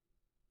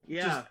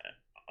 Yeah. Just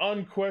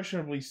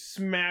unquestionably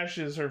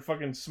smashes her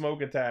fucking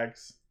smoke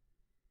attacks.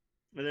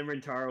 And then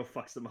Rintaro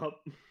fucks them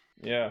up.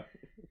 Yeah.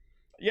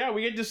 Yeah,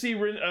 we get to see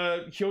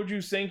Kyoju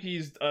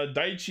Senki's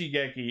Daichi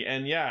Geki,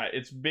 and yeah,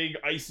 it's big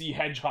icy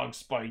hedgehog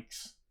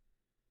spikes.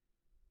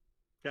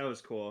 That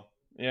was cool.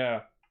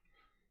 Yeah.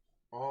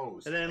 Oh,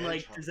 and then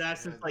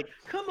Disaster's like,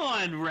 "Come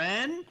on,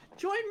 Ren,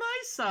 join my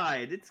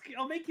side.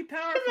 I'll make you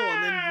powerful."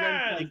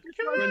 And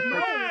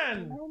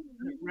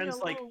then Ren's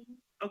like,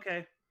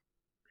 "Okay."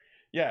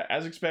 Yeah,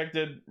 as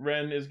expected,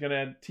 Ren is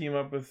gonna team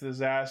up with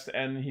Disaster,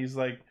 and he's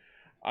like,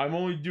 "I'm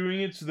only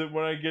doing it so that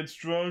when I get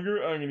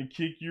stronger, I'm gonna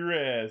kick your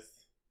ass."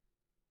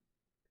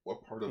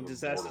 What part of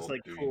Disaster's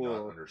Immortal do you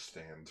not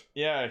understand?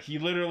 Yeah, he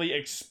literally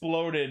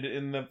exploded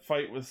in the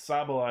fight with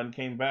Sabala and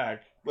came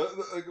back. But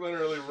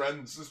literally,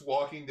 Ren's just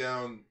walking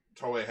down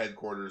Toei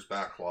headquarters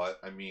back lot.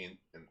 I mean,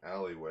 an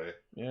alleyway.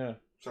 Yeah. I'm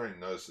starting to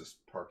notice this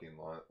parking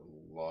lot a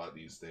lot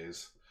these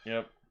days.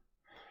 Yep.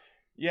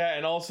 Yeah,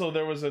 and also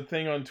there was a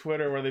thing on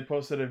Twitter where they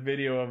posted a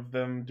video of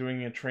them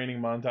doing a training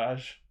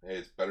montage. Hey,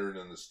 it's better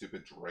than the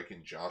stupid Drake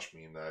and Josh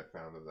meme that I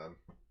found of them.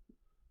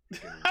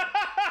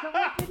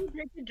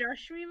 Drake and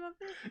Josh meme of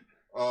it?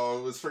 Oh,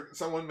 it was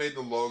someone made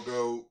the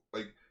logo,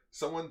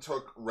 someone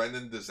took Ren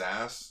and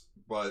Disaster,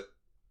 but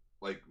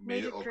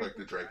made it look like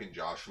the Drake and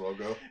Josh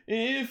logo.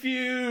 If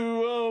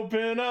you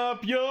open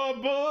up your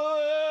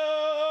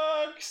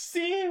book,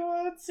 see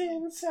what's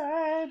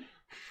inside.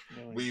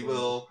 We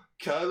will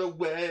cut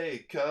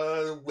away.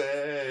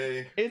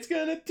 It's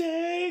gonna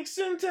take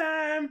some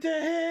time to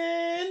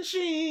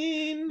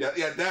henshin.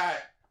 Yeah,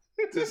 that.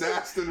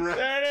 Disaster and Ren.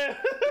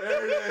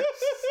 There it is.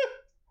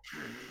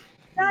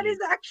 That is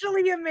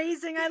actually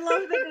amazing. I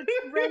love that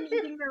it's Ren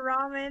eating the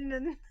ramen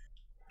and.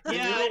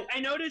 Yeah,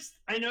 I noticed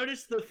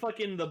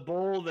the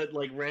bowl that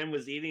Ren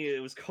was eating. It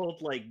was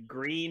called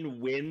green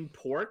wind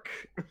pork.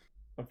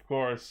 Of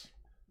course.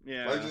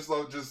 Yeah. I just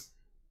love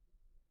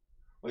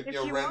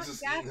Ren's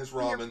just eating his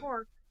ramen.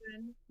 Pork,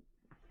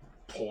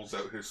 pulls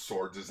out his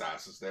sword. His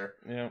ass is there.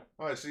 Yeah.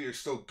 Oh, I see you're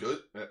still good.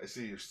 I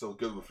see you're still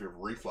good with your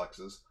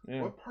reflexes.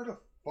 Yeah. What part of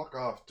fuck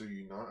off do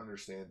you not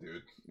understand,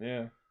 dude?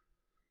 Yeah.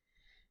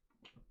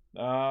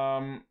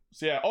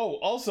 So yeah. Oh,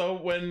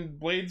 also when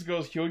Blades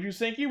goes Kyoju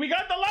Senki, we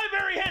got the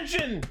library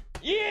henshin.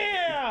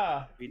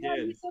 Yeah. We Yeah,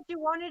 you did. said you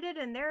wanted it,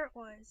 and there it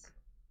was.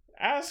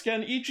 Ask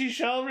and Ichi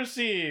shall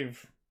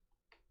receive.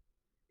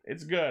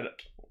 It's good.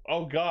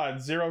 Oh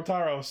God, Zero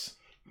Taros.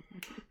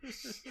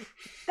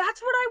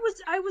 That's what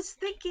I was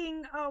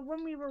thinking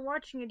when we were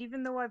watching it,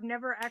 even though I've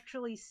never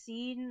actually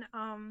seen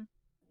Deno.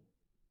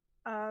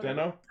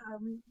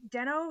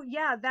 Deno.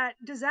 Yeah, that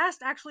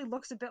Disaster actually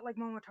looks a bit like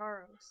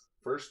Momotaro's.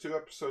 First 2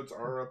 episodes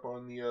are up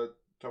on the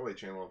Toei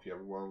channel if you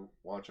ever want to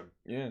watch them.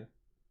 Yeah.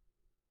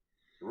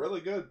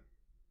 Really good.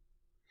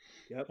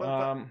 Yep.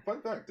 Fun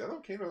fact,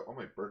 Deno came out on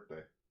my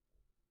birthday.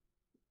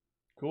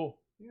 Cool.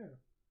 Yeah.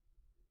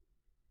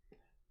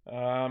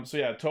 So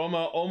yeah,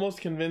 Toma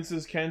almost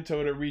convinces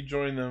Kento to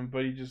rejoin them,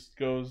 but he just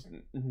goes,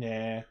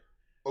 nah.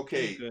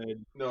 Okay,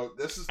 Good. no,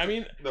 this is... I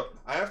mean, No,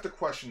 I have to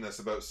question this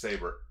about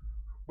Saber.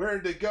 Where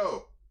did they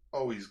go?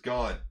 Oh, he's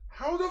gone.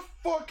 How the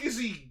fuck is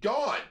he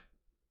gone?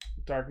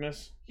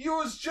 darkness. He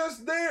was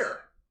just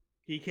there.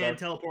 He can't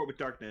teleport with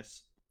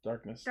darkness.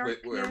 Darkness. Wait,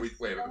 who are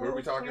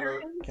we talking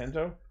about?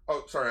 Kento?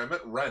 Oh, sorry, I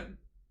meant Ren.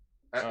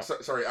 Oh.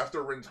 Sorry,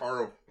 after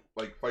Rintaro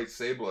fights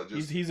Sabla,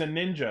 He's a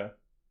ninja.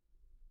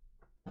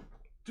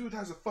 Dude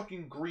has a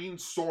fucking green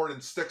sword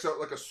and sticks out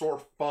like a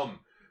sore thumb.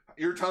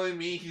 You're telling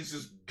me he's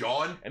just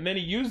gone? And then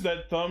he used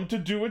that thumb to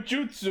do a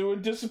jutsu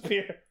and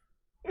disappear.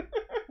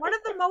 One of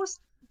the most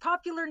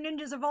popular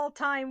ninjas of all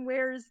time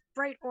wears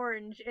bright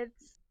orange.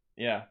 It's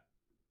Yeah.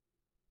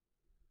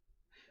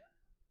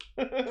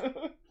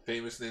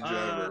 Famous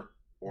ninja ever.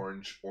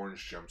 Orange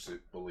jumpsuit.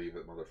 Believe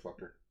it,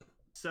 motherfucker.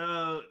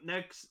 So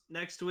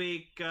next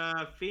week,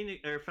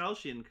 Phoenix or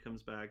Falchion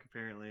comes back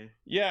apparently.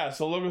 Yeah,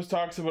 so Logos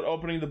talks about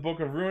opening the Book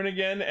of Ruin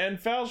again, and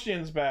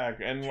Falchion's back,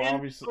 and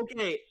obviously.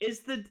 Okay,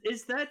 is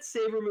that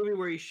Saber movie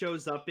where he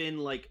shows up in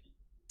like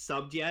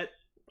subbed yet?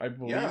 I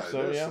believe Yeah,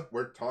 so. Yeah.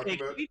 we're talking Hey,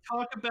 can about. we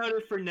talk about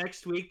it for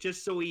next week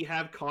just so we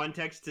have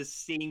context to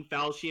seeing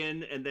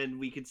Falchion, and then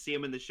we can see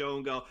him in the show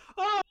and go,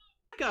 oh,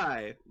 that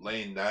guy.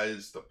 Lane, that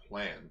is the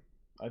plan.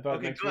 I thought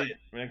Okay, next good.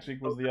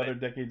 week was the Okay. other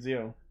Decade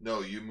Zio.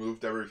 No, you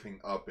moved everything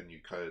up and you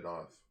cut it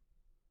off.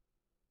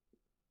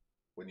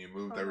 When you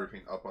moved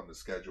everything up on the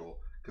schedule.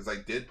 Because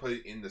I did put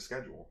it in the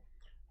schedule.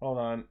 Hold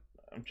on,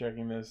 I'm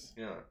checking this.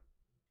 Yeah.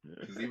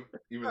 Because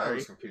even I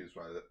was confused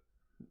by it.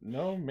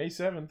 No, May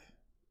 7th.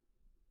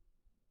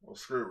 Well,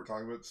 screw it. We're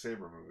talking about the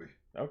Saber movie.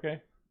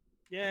 Okay.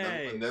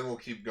 Yay! And then we'll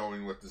keep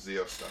going with the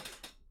Zio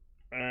stuff.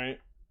 All right.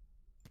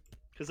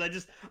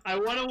 Because I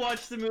want to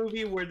watch the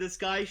movie where this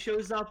guy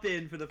shows up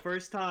in for the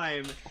first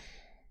time,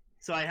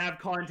 so I have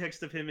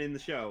context of him in the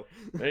show.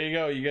 There you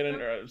go. You get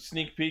a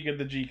sneak peek at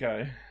the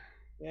Jikai.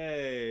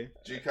 Yay!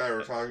 G-Kai,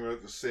 we're talking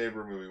about the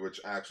Saber movie, which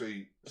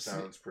actually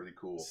sounds pretty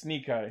cool.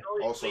 Sneak eye.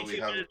 Also, Only we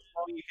 2 have- minutes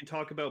long, you can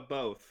talk about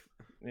both.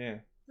 Yeah.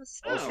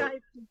 Also-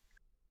 Skype.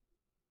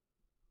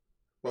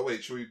 But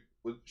wait,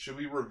 should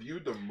we review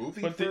the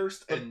movie But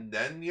first and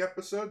then the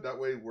episode? That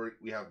way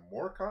we have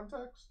more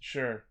context?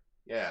 Sure.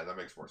 Yeah, that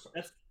makes more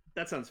sense.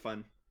 That sounds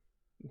fun.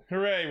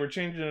 Hooray! We're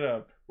changing it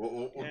up.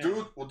 We'll Yeah.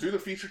 do the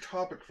feature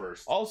topic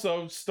first.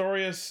 Also,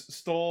 Storius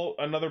stole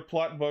another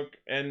plot book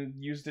and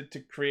used it to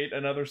create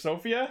another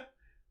Sophia.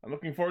 I'm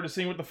looking forward to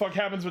seeing what the fuck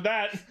happens with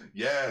that.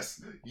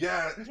 Yes.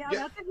 Yeah. Yeah,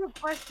 that's a good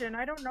question.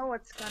 I don't know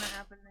what's gonna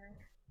happen there.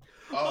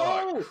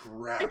 Oh, I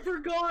crap.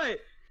 forgot.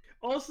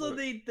 Also, What?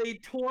 they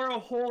tore a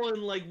hole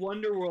in like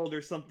Wonderworld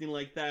or something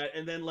like that,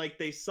 and then like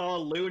they saw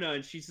Luna,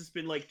 and she's just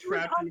been like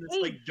trapped in this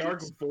like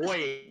dark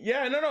void.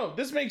 Yeah, no.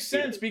 This makes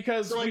sense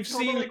because So like we've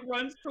Toma, seen. like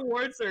runs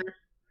towards her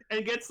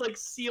and gets like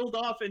sealed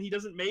off, and he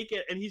doesn't make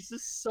it, and he's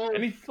just so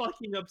And he-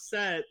 fucking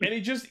upset. And he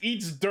just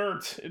eats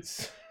dirt.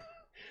 It's.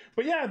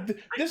 But yeah,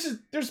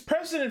 there's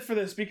precedent for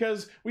this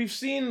because we've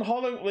seen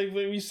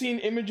we've seen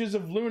images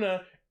of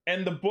Luna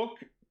and the book,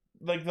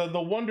 like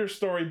the Wonder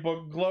Story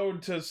book,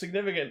 glowed to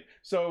significant.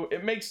 So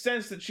it makes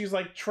sense that she's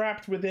like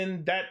trapped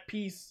within that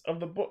piece of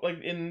the book, like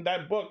in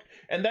that book,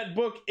 and that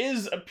book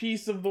is a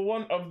piece of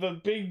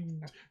the big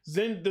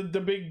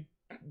the big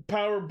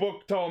power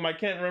book tome. I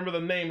can't remember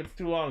the name; it's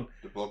too long.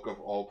 The book of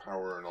all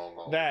power and all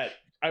knowledge. That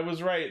I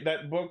was right.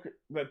 That book,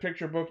 that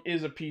picture book,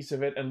 is a piece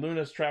of it, and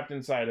Luna's trapped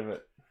inside of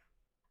it.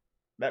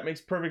 That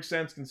makes perfect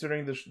sense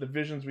considering the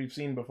visions we've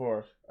seen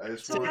before. I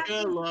just So want-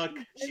 Good luck.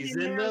 She's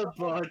in the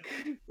book.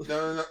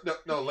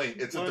 No, Lane.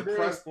 It's a Wonder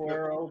depressed.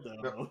 World.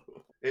 no.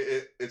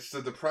 It's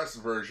the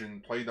depressed version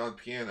played on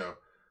piano.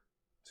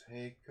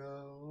 Take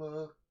a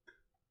look,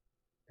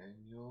 and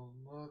you'll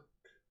look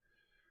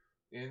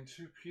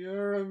into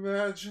pure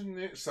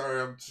imagination.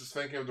 Sorry, I'm just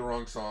thinking of the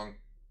wrong song.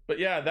 But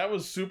yeah, that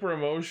was super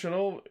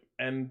emotional,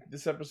 and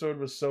this episode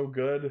was so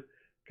good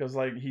because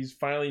like he's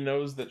finally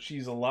knows that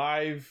she's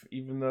alive,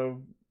 even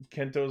though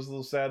Kento's a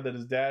little sad that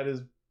his dad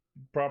is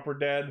proper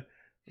dead.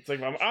 It's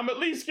like I'm at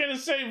least gonna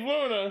save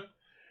Luna,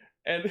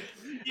 and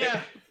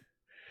Yeah.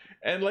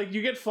 And like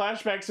you get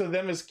flashbacks of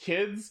them as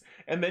kids,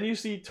 and then you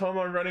see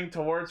Toma running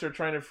towards her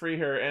trying to free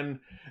her, and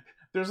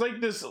there's like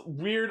this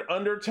weird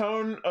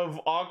undertone of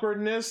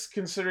awkwardness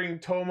considering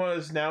Toma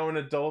is now an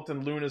adult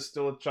and Luna's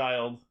still a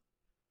child.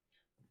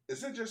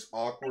 Is it just I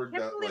awkward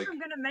can't that believe like I'm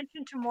gonna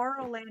mention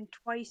Tomorrowland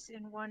twice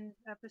in one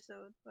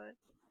episode, but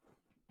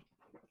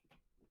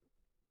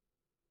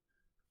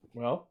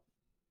Well,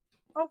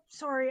 oh,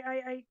 sorry,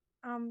 I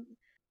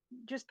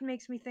just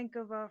makes me think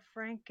of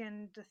Frank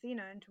and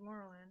Athena in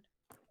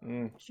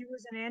Tomorrowland. She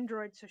was an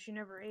android, so she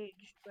never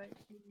aged, but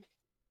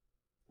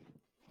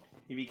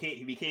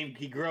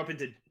He grew up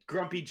into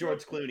grumpy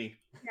George Clooney.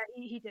 yeah,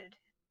 he did.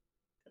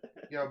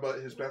 yeah, but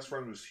his best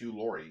friend was Hugh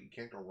Laurie. You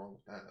can't go wrong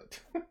with that.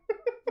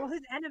 Well,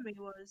 his enemy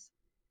was.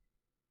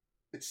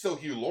 It's still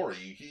Hugh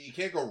Laurie. You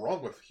can't go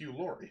wrong with Hugh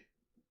Laurie.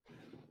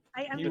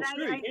 I He mean, was I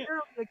true, yeah.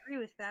 thoroughly agree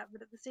with that,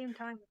 but at the same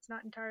time, it's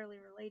not entirely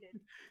related.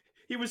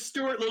 He was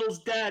Stuart Little's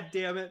dad,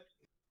 damn it.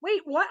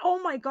 Wait, what? Oh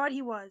my god,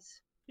 he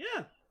was. Yeah,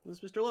 it was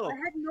Mr. Little. I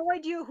had no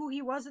idea who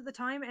he was at the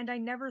time, and I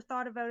never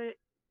thought about it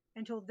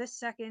until this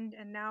second,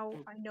 and now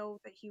I know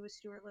that he was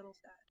Stuart Little's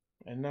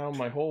dad. and now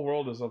my whole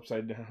world is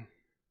upside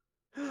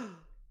down.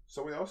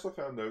 So we also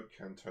found out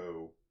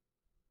Kento,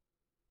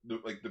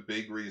 the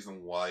big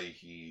reason why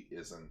he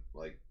isn't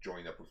like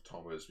joined up with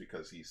Toma is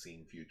because he's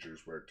seen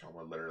futures where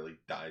Toma literally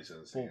dies in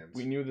his Well, hands.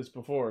 we knew this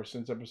before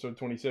since episode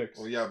 26.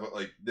 Well, yeah, but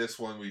like this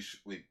one,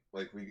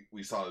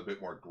 we saw it a bit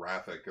more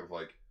graphic of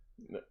like.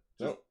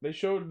 No, they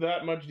showed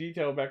that much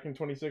detail back in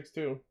 26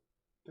 too.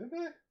 Did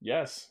they?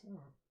 Yes.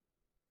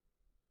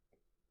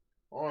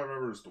 All I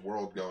remember is the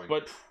world going.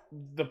 But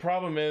the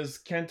problem is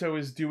Kento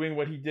is doing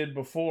what he did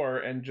before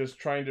and just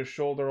trying to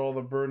shoulder all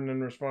the burden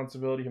and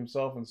responsibility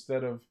himself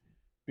instead of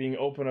being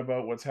open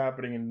about what's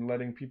happening and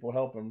letting people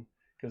help him,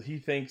 because he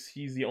thinks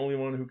he's the only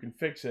one who can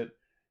fix it.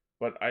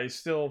 But I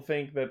still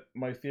think that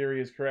my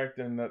theory is correct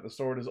and that the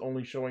sword is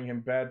only showing him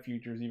bad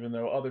futures even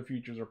though other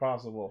futures are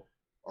possible.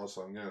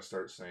 Also, I'm gonna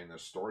start saying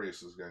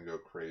Nestorius is gonna go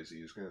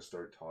crazy. He's gonna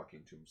start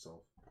talking to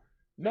himself.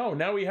 No,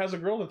 now he has a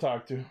girl to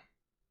talk to.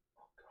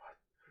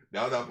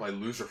 Now that my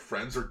loser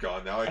friends are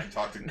gone, now I can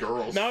talk to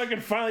girls. Now I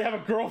can finally have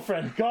a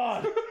girlfriend.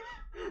 God.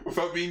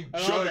 Without being I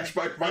don't judged have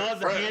by I my don't have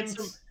the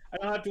friends. I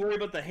don't have to worry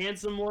about the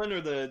handsome one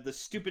or the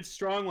stupid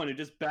strong one who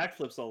just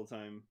backflips all the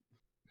time.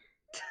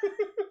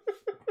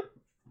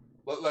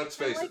 Let's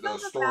face I it, like how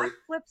the the story.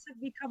 backflips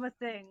have become a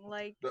thing,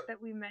 like The- that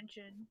we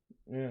mentioned.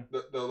 Yeah.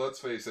 No, let's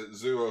face it,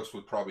 Zeus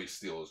would probably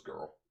steal his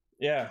girl.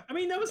 Yeah. I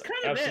mean, that was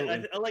kind of Absolutely.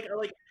 it. I like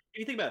if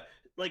you think about it,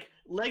 like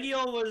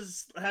Legiel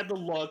had the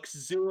looks,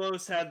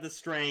 Zuos had the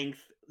strength,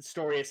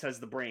 Storius has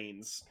the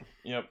brains.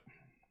 Yep.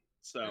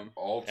 So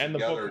All And the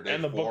together, book- they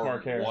and the form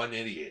bookmark hair. one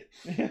idiot.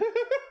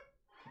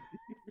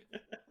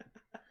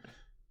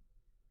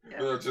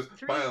 Just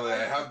Three finally, I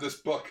times. have this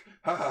book.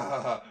 Ha ha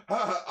ha ha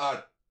ha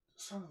ha.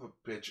 Son of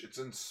a bitch! It's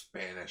in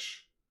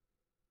Spanish.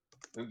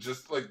 And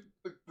just like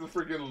the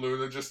freaking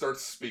Luna just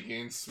starts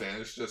speaking in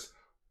Spanish. Just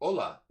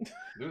hola,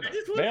 Luna. I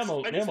just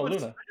Mamo want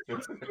Luna.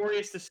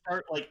 Storius to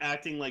start like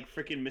acting like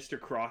freaking Mr.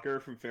 Crocker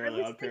from I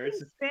Fairly was Odd Parents.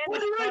 thinking Spanish, What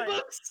do I but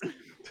books?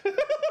 you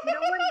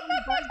know when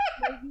Buzz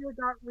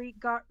Lightyear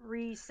got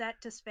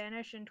reset to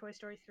Spanish in Toy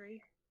Story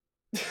 3?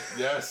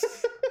 Yes.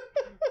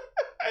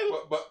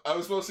 But I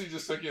was mostly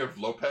just thinking of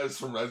Lopez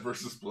from Red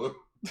vs. Blue.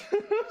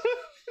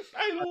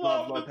 I Love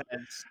love the,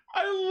 Lopez.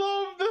 I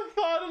love the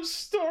thought of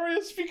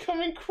Storius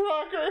becoming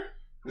Crocker.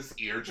 His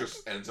ear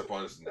just ends up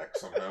on his neck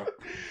somehow.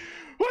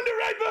 Wonder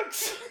Right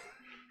Books!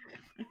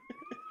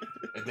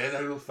 And then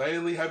I will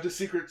finally have the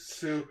secrets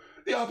to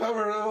the all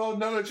power, all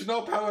knowledge, and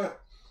all power.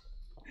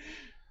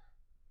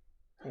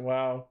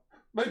 Wow.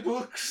 My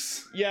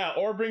books. Yeah,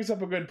 Or brings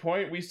up a good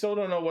point. We still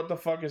don't know what the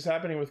fuck is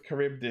happening with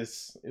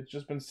Charybdis. It's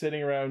just been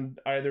sitting around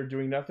either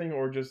doing nothing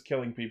or just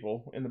killing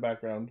people in the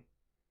background.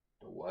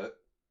 The what?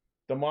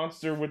 The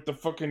monster with the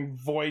fucking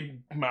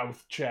void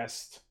mouth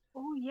chest.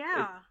 Oh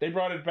yeah. They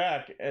brought it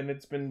back, and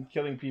it's been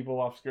killing people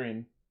off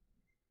screen.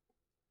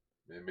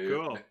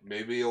 Cool.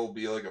 Maybe it'll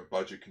be like a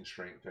budget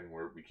constraint thing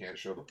where we can't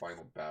show the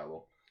final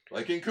battle.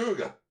 Like in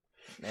Kuga.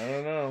 I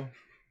don't know.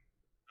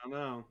 I don't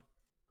know.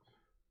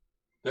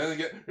 Then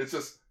again, it's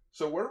just,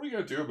 so what are we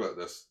going to do about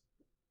this?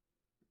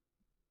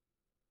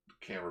 The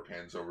camera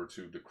pans over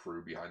to the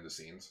crew behind the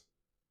scenes.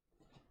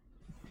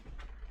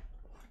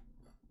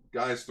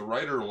 Guys, the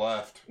writer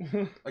left.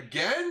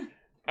 Again?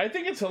 I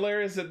think it's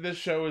hilarious that this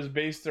show is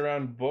based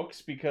around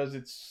books because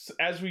it's,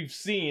 as we've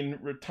seen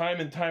time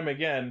and time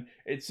again,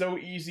 it's so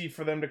easy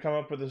for them to come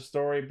up with a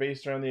story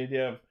based around the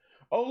idea of,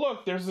 oh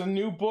look, there's a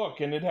new book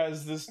and it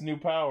has this new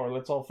power.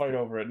 Let's all fight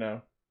over it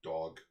now.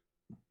 Dog.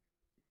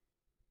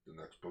 The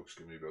next book's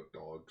going to be about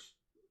dogs.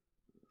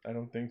 I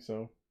don't think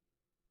so.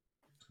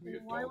 It's going to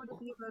be a Why dog would book.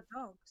 it be about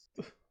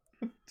dogs?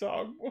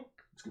 Dog book.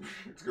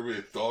 It's gonna be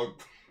a dog.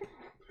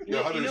 You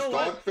know how You there's know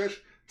what? dogfish?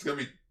 It's gonna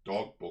be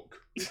dog book.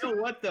 You know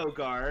what though,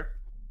 Gar?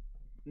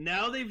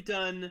 Now they've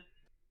done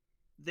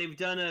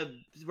a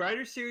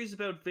writer series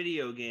about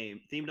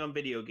themed on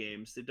video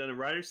games. They've done a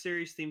writer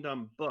series themed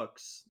on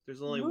books.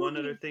 There's only one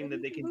other Movies. thing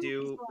that they can Movies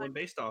do one. one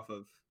based off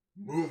of.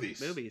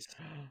 Movies.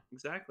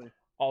 Exactly.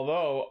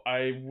 Although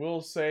I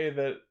will say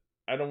that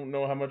I don't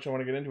know how much I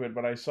want to get into it,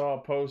 but I saw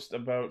a post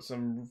about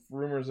some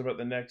rumors about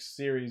the next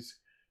series.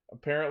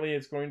 Apparently,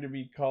 it's going to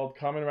be called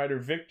Kamen Rider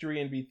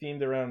Victory and be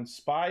themed around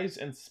spies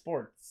and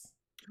sports.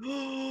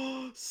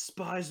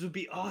 Spies would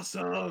be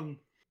awesome.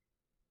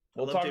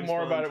 We'll love talk James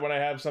more about Bond. it when I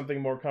have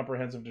something more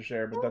comprehensive to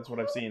share, but that's what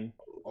I've seen.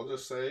 I'll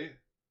just say,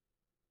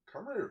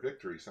 Kamen Rider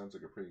Victory sounds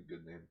like a pretty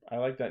good name. I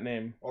like that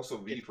name. Also,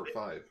 V for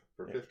 5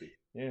 for 50.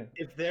 Yeah.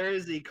 If there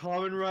is a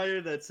Kamen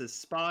Rider that's a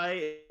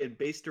spy and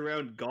based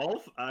around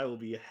golf, I will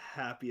be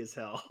happy as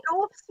hell.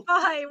 Golf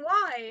spy.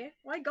 Why?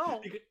 Why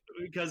golf?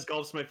 Because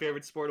golf's my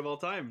favorite sport of all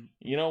time.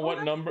 You know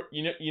what number?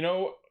 You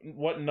know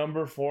what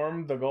number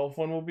form the golf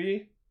one will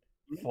be?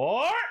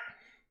 4.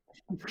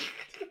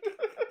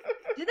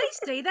 Did they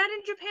say that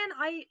in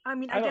Japan? I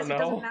mean, I I guess don't it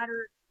doesn't know.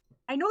 matter.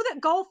 I know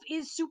that golf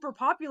is super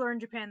popular in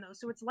Japan though,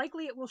 so it's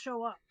likely it will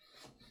show up.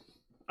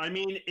 I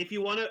mean, if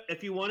you want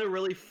a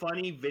really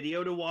funny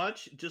video to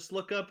watch, just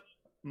look up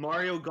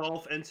Mario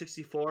Golf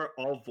N64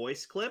 all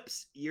voice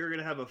clips. You're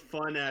gonna have a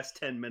fun ass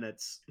 10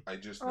 minutes. I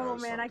just Oh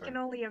noticed man, I something. can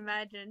only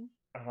imagine.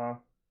 Uh-huh.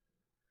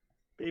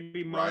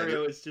 Baby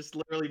Mario is just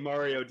literally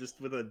Mario, just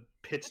with a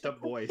pitched up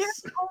voice.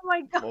 Oh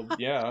my god. Well,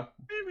 yeah.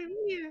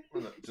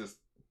 Just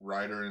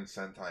Ryder and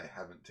Sentai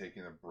haven't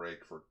taken a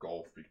break for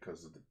golf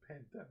because of the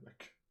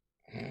pandemic.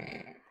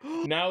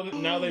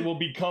 Now they will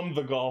become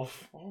the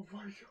golf. Oh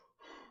my god.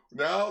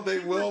 Now they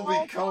will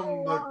become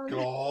the Long.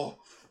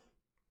 golf.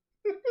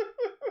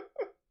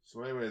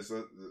 So anyways,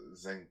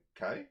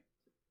 Zenkai?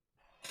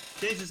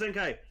 Danger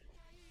Senkai.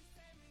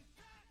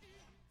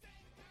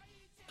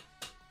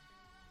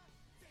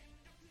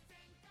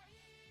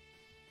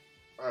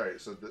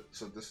 Alright, so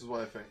this is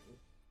what I think.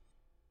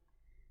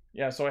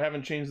 Yeah, so I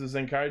haven't changed the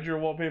Zenkaiger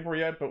wallpaper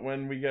yet, but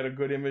when we get a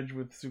good image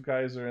with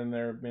Tsukaiser in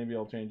there, maybe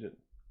I'll change it.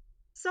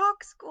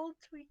 Socks, Gold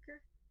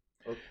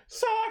Tweaker.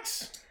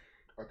 Socks!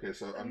 Okay,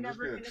 so I'm I'm just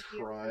never gonna gonna be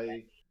able to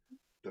try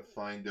to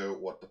find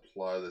out what the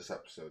plot of this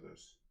episode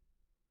is.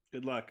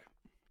 Good luck.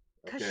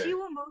 Okay,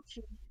 Kashiwa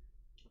Mochi.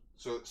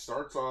 so it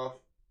starts off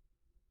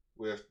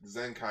with the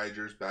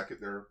Zenkaigers back at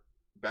their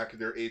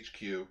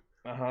HQ.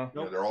 Uh-huh.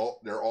 You know,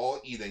 they're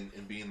all eating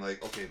and being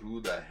like, okay,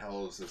 who the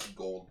hell is this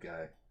gold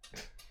guy?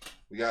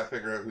 We gotta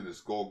figure out who this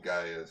gold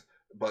guy is.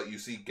 But you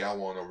see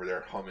Gowon over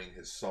there humming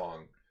his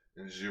song,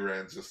 and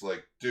Jiran's just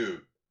like,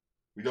 dude,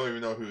 we don't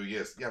even know who he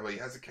is. Yeah, but he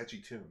has a catchy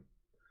tune.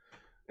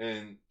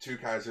 And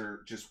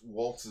Tsukaiser just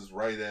waltzes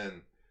right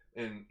in,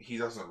 and he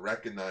doesn't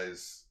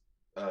recognize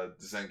the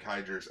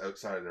Zenkaigers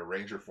outside of their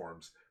ranger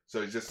forms.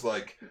 So he's just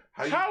like,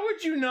 How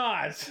would you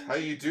not? how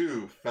you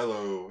do,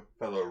 fellow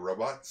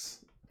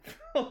robots?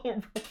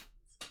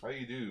 How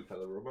you do,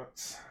 fellow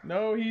robots?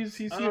 No, he's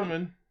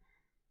human.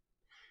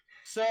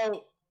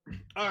 So,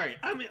 all right,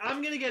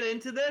 I'm gonna get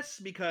into this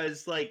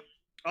because, like,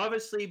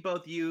 obviously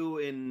both you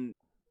and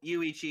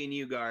Yuichi and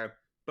Yugar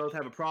both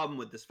have a problem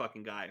with this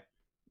fucking guy.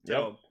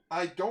 So,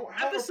 I don't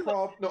have Episode- a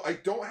problem. No, I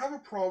don't have a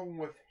problem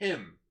with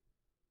him.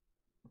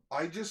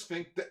 I just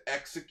think the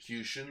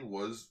execution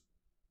was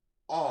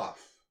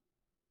off.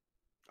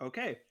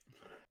 okay.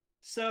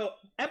 So,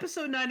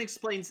 episode 9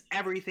 explains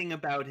everything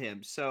about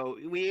him. So,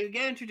 we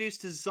get introduced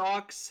to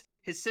Zox,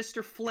 his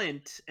sister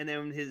Flint, and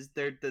then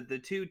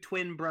the two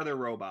twin brother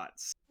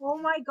robots. Oh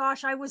my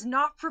gosh, I was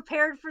not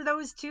prepared for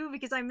those two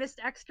because I missed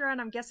Extra,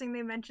 and I'm guessing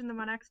they mentioned them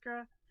on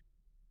Extra.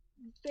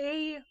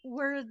 They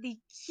were the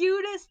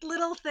cutest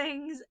little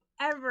things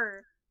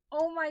ever.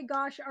 Oh my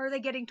gosh, are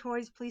they getting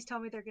toys? Please tell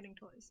me they're getting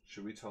toys.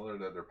 Should we tell her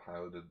that they're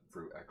piloted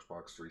through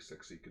Xbox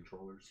 360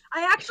 controllers?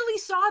 I actually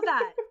saw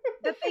that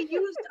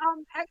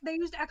they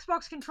used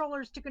Xbox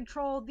controllers to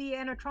control the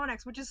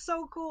animatronics, which is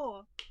so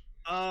cool.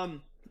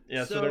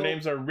 Yeah, so their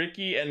names are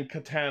Ricky and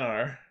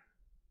Katanar.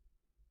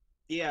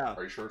 Yeah.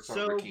 Are you sure it's not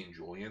So- Ricky and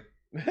Julian?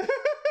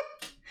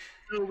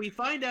 So we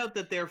find out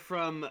that they're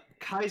from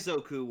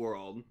Kaizoku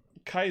world.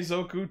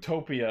 Kaizoku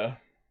Topia.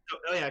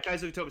 Oh yeah,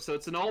 Kaizoku Topia. So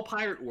it's an all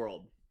pirate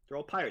world. They're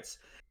all pirates.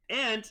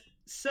 And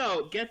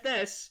so get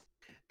this,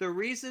 the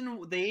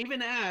reason they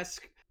even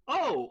ask,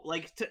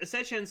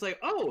 Sechen's like,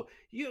 oh,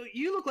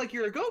 you look like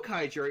you're a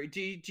Gokaiger.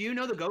 Do you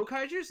know the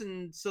Gokaigers?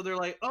 And so they're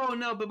like, oh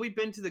no, but we've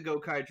been to the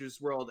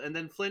Gokaigers world. And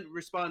then Flint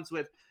responds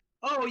with,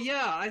 oh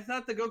yeah, I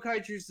thought the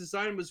Gokaigers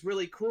design was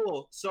really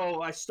cool,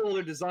 so I stole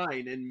their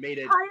design and made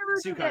it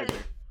Pirated Tsukaiger.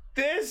 it.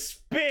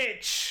 This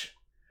bitch!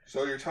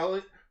 So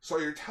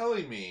you're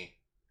telling me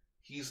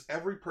he's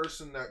every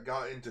person that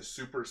got into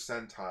Super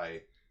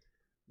Sentai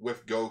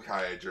with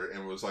Gokaiger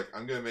and was like,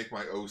 I'm gonna make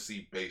my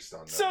OC based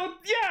on that. So,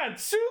 yeah,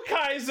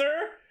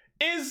 Tsukaiser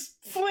is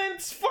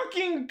Flint's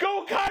fucking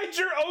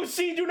Gokaiger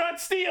OC Do Not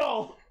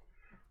Steal!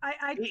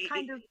 I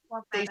kind of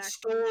love They that.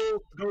 Actually.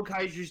 stole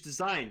Gokaiger's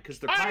design because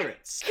they're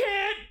pirates. I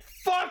can't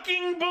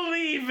fucking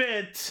believe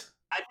it!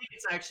 I think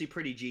it's actually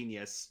pretty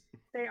genius.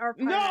 They are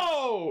pirates.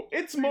 No!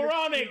 It's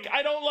moronic!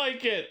 I don't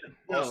like it!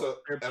 Also,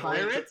 they're Emily-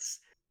 pirates.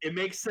 It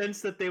makes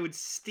sense that they would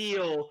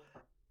steal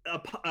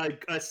a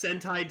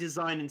Sentai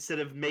design instead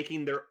of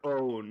making their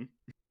own.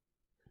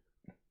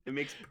 It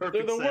makes perfect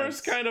They're the sense.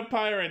 worst kind of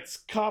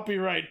pirates.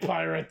 Copyright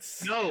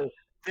pirates. No,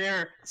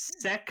 they're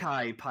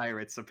Sekai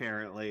pirates,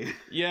 apparently.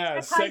 Yeah,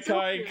 Sekai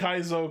Sekai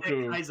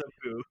Kaizoku.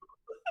 Kaizoku.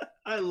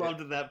 I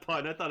loved that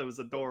pun. I thought it was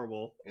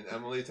adorable. And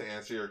Emily, to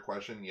answer your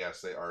question,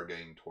 yes, they are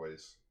getting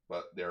toys,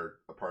 but they're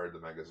a part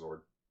of the Megazord.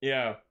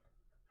 Yeah.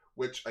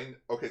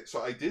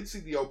 So I did see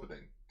the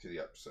opening to the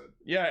episode.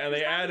 Yeah, and they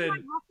Does that mean added... I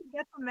have to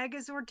get the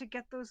Megazord to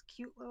get those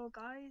cute little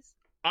guys?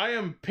 I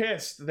am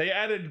pissed. They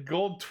added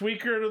Gold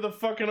Tweaker to the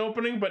fucking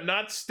opening, but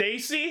not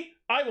Stacy?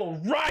 I will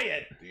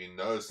riot! Do you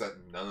notice that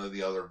none of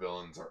the other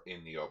villains are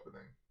in the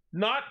opening?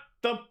 Not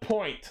the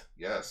point.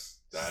 Yes.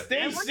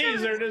 Stacy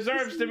Caesar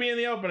deserves to be in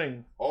the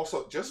opening.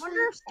 Also, I just wonder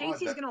if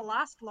Stacy's gonna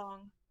last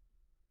long.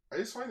 I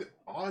just find it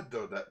odd,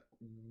 though, that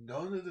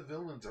none of the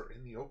villains are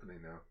in the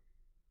opening now.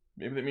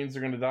 Maybe that means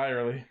they're gonna die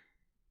early.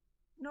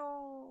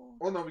 No.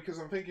 Well, no, because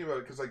I'm thinking about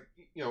it, because,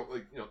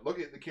 look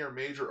at the Kira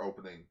Major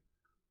opening.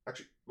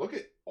 Actually, look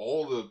at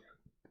all the... I'm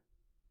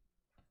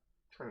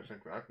trying to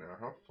think back now.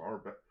 How far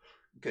back?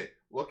 Okay,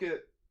 look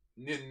at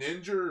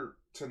Ninja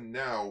to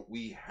now.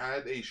 We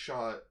had a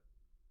shot,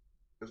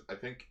 I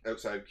think,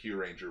 outside of Q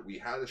Ranger. We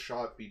had a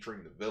shot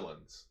featuring the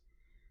villains.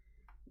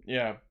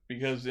 Yeah,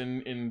 because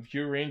in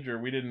Q Ranger,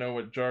 we didn't know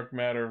what Dark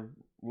Matter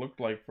looked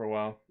like for a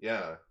while.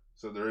 Yeah,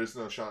 so there is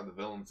no shot of the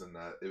villains in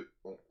that.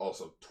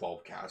 Also,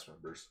 12 cast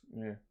members.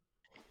 Yeah.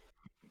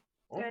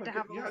 Oh my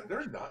God, yeah,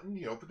 they're not in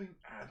the opening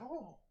at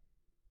all.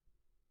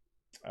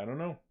 I don't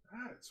know.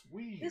 That's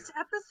weird. This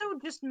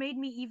episode just made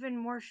me even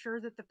more sure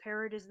that the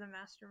parrot is the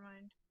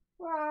mastermind.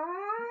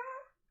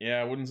 Yeah,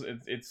 I wouldn't.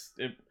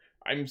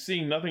 I'm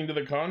seeing nothing to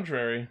the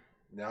contrary.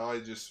 Now I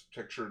just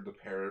pictured the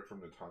parrot from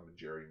the Tom and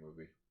Jerry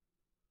movie.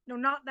 No,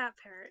 not that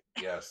parrot.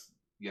 Yes,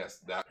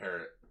 that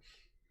parrot.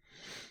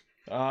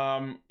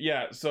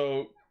 Yeah.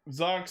 So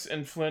Zox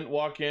and Flint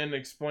walk in,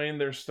 explain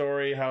their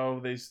story,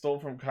 how they stole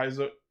from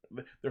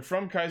They're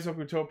from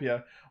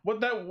Kaizokutopia. What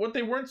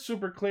they weren't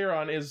super clear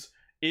on is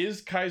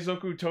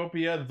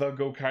Kaizokutopia the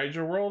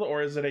Gokaiger world,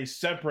 or is it a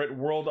separate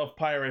world of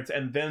pirates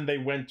and then they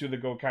went to the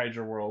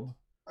Gokaiger world?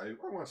 I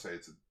want to say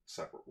it's a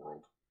separate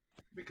world,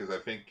 because I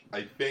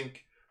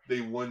think they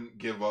wouldn't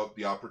give up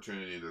the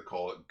opportunity to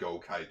call it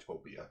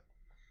Gokaitopia.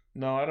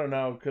 No, I don't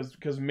know,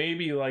 because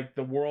maybe like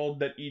the world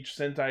that each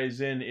Sentai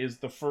is in is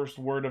the first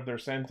word of their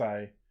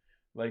Sentai.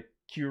 Like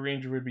Q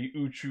Ranger would be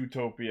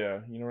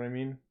Uchutopia. You know what I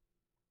mean?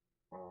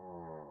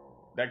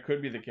 Oh, That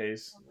could be the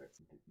case.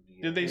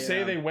 Did they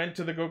say they went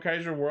to the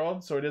Gokaiger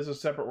world? So it is a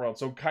separate world.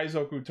 So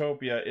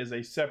Kaizokutopia is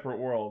a separate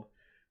world,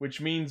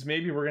 which means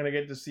maybe we're going to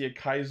get to see a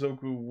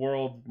Kaizoku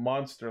world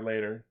monster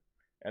later.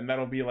 And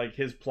that'll be like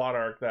his plot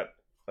arc,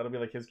 that'll be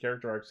like his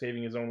character arc,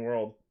 saving his own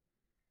world.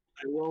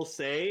 I will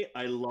say,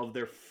 I love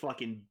their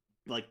fucking,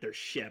 their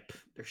ship.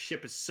 Their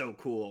ship is so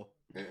cool.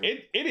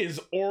 It is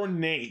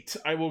ornate.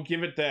 I will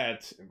give it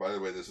that. And by the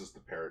way, this is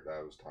the parrot that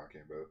I was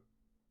talking about.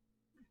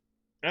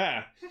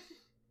 Ah.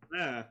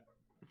 Yeah.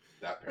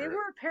 That They parrot.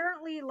 were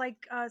apparently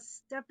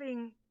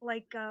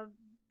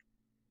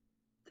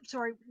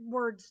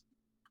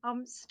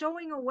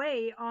stowing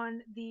away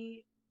on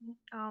the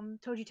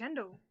Toji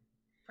Tendo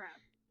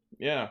crap.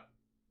 Yeah.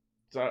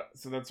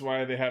 So that's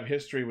why they have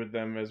history with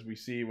them, as we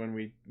see when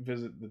we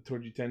visit the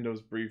Toji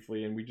Tendos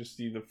briefly, and we just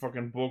see the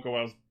fucking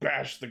Bokowaus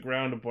bash the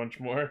ground a bunch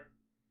more.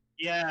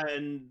 Yeah,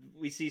 and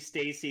we see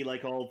Stacy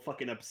all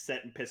fucking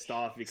upset and pissed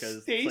off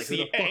because Stacy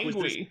who the fuck was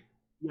this? angry.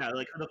 Yeah,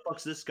 who the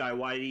fuck's this guy?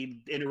 Why did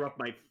he interrupt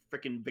my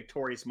freaking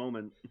victorious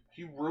moment?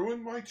 He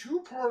ruined my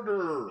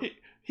two-parter.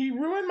 He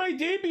ruined my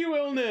debut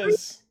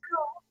illness.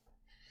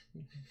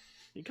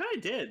 He kind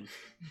of did.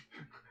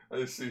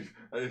 I see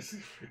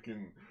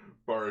freaking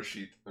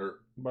Barashitara.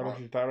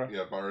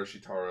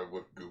 Barashitara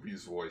with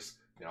Goofy's voice.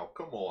 Now,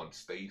 come on,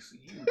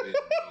 Stacy, you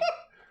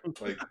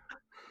didn't mean...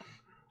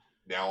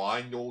 Now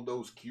I know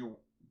those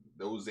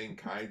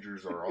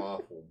Zenkaiges are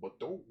awful, but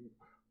don't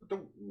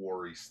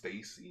worry,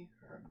 Stacy.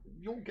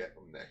 You'll get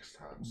them next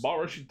time.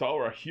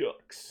 Barashitara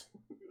Hux.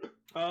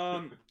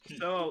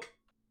 So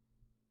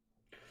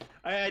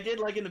I did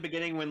like in the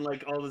beginning when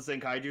all the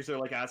Zenkaiges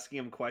are asking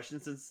him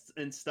questions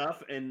and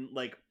stuff, and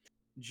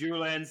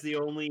Juran's the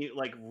only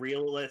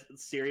real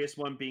serious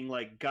one being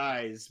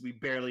guys, we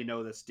barely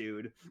know this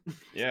dude.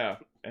 Yeah,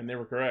 and they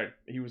were correct.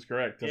 He was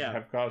correct to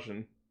have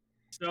caution.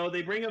 So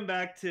they bring him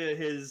back to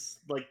his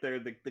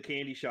the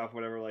candy shop,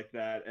 whatever like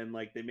that, and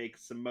they make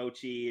some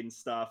mochi and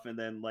stuff, and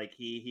then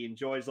he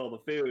enjoys all the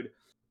food,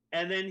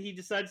 and then he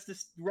decides to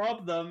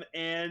rob them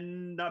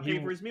and not pay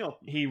for his meal.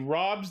 He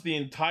robs the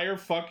entire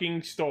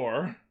fucking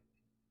store.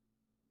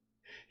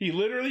 He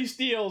literally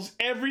steals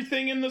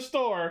everything in the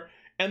store,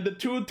 and the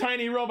two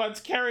tiny robots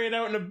carry it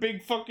out in a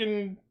big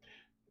fucking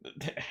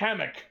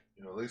hammock.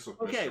 At least with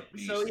Mr.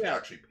 Beast, he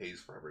actually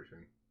pays for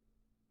everything.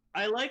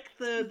 I like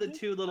the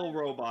two little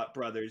robot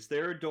brothers.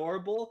 They're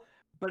adorable,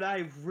 but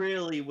I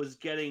really was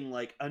getting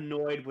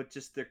annoyed with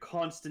just their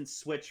constant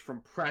switch from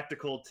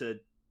practical to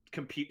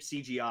compute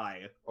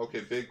CGI.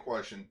 Okay, big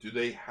question. Do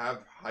they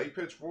have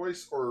high-pitched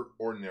voice or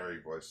ordinary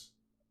voice?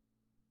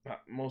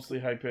 Mostly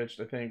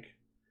high-pitched, I think.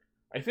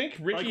 I think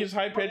Ricky is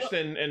high pitched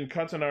and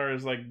Katanar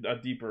is like a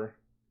deeper.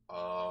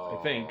 Oh.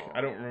 I think.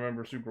 I don't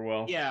remember super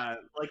well. Yeah,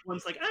 like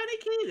one's like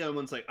Aniki, the other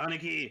one's like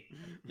Aniki.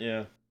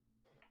 Yeah.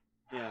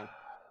 Yeah.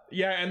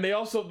 Yeah, and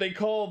they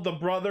call the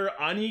brother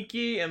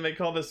Aniki and they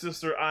call the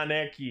sister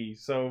Aneki,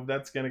 so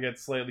that's gonna get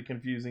slightly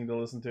confusing to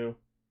listen to.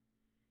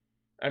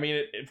 I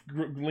mean,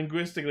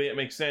 linguistically it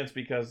makes sense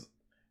because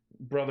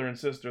brother and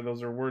sister,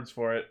 those are words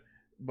for it,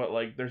 but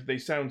like they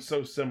sound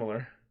so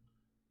similar.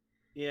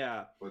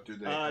 Yeah. But do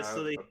they have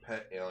so a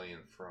pet alien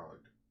frog?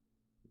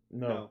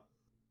 No.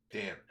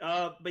 Damn.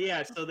 But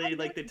yeah, so they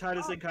tie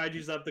the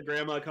Zenkaiju's up, the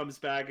grandma comes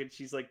back and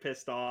she's like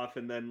pissed off,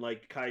 and then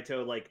like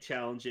Kaito like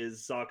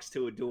challenges Zox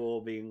to a duel,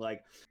 being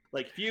like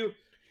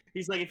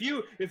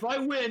if I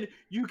win,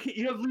 you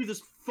have to leave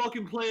this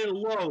fucking planet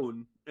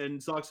alone. And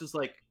Zox is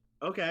like,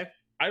 okay.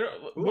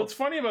 What's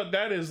funny about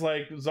that is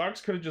like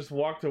Zox could have just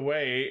walked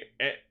away,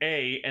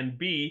 A, and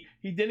B,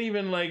 he didn't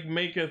even like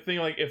make a thing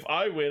like, if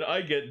I win, I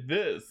get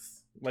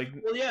this. Like,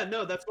 well, yeah,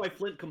 no, that's why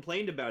Flint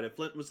complained about it.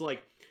 Flint was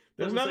like,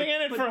 there's nothing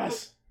in it for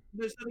us.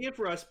 There's nothing in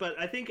for us, but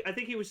I think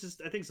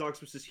Zox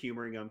was just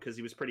humoring him because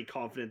he was pretty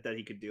confident that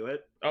he could do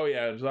it. Oh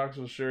yeah, Zox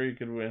was sure he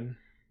could win.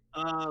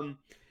 And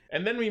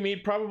then we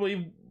meet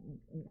probably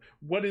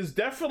what is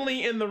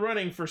definitely in the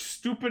running for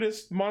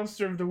stupidest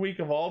monster of the week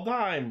of all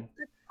time.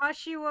 The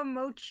Kashiwa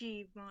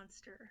Mochi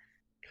monster.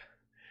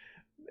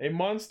 A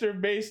monster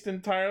based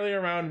entirely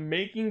around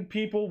making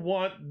people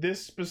want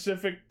this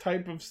specific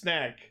type of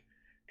snack.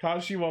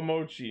 Kashiwa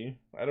Mochi.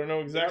 I don't know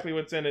exactly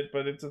what's in it,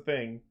 but it's a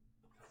thing.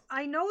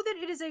 I know that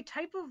it is a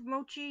type of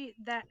mochi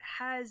that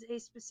has a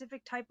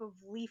specific type of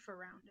leaf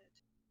around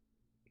it.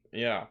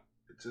 Yeah.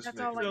 It just That's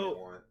makes all I me know.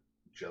 want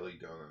jelly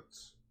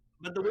donuts.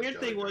 But the Like weird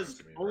jelly thing was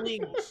donuts, I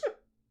mean,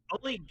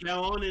 only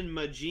Gaon and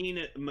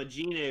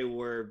Majine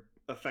were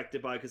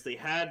affected by it because they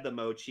had the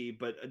mochi,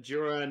 but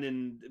Juran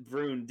and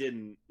Vroon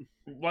didn't.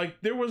 Like,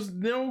 there was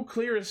no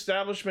clear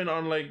establishment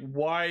on, like,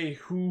 why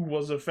who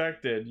was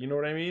affected. You know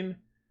what I mean?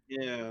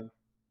 Yeah.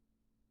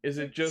 Is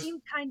it just...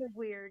 seemed kind of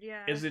weird,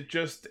 yeah. Is it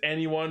just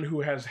anyone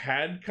who has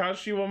had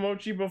Kashiwa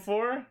Mochi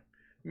before?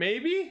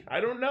 Maybe?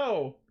 I don't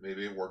know.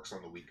 Maybe it works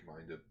on the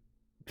weak-minded.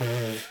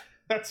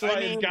 That's why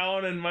it's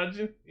Gaon and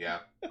Majin? Yeah.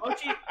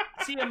 Mochi,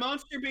 see, a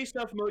monster based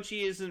off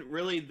mochi isn't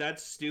really that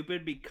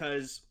stupid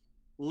because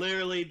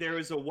literally there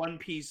was a One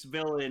Piece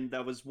villain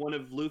that was one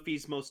of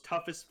Luffy's most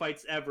toughest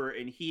fights ever,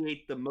 and he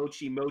ate the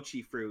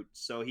mochi fruit,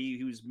 so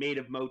he was made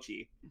of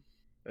mochi.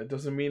 That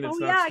doesn't mean it's oh,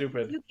 not yeah,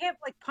 stupid. You can't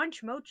like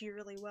punch mochi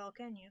really well,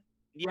 can you?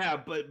 Yeah,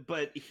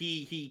 but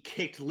he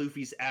kicked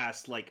Luffy's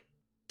ass like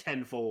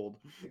tenfold.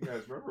 You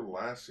guys remember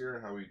last year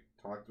how we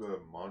talked about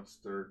a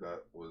monster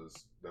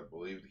that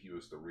believed he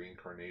was the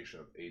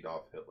reincarnation of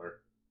Adolf Hitler?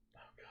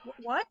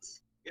 What?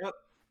 Yep.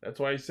 That's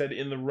why I said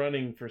in the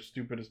running for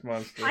stupidest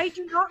monster. I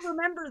do not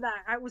remember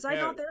that. Was I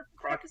not there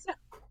for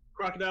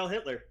Crocodile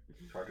Hitler.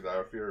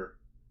 Crocodile Führer.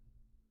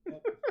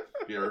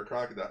 Führer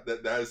Crocodile.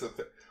 That is the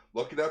thing.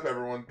 Look it up,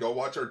 everyone. Go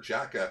watch our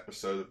Jack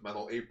episode of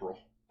Metal April.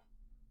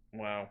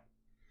 Wow.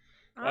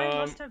 I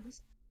must have.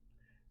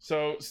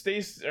 So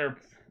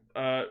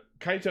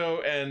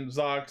Kaito and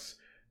Zox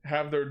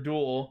have their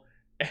duel,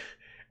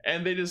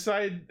 and they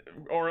decide,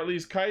 or at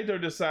least Kaito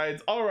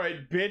decides, all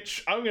right,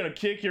 bitch, I'm gonna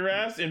kick your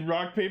ass in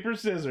rock paper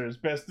scissors,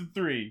 best of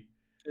 3.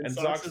 And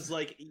Zox is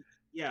like,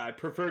 yeah, I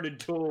prefer to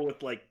duel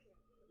with like.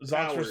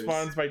 Zox powers.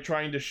 responds by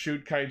trying to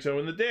shoot Kaito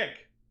in the dick.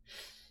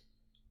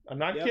 I'm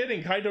not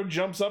kidding. Kaito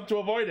jumps up to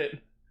avoid it.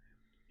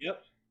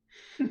 Yep.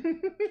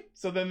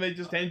 So then they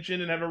just hench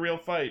in and have a real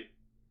fight.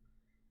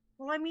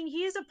 Well, I mean,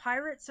 he is a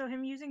pirate, so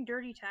him using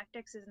dirty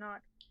tactics is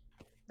not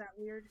that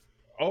weird.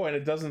 Oh, and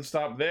it doesn't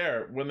stop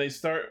there. When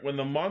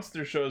the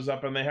monster shows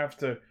up and they have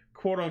to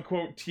quote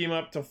unquote team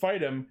up to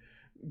fight him,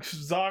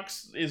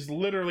 Zox is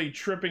literally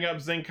tripping up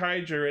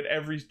Zenkaiju at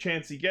every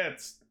chance he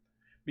gets.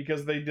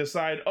 Because they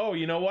decide, oh,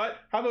 you know what?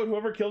 How about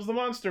whoever kills the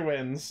monster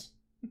wins?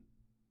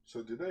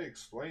 So did they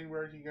explain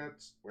where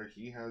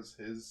he has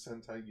his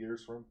Sentai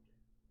gears from?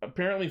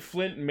 Apparently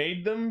Flint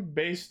made them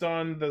based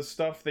on the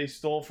stuff they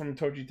stole from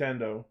Toji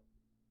Tendo.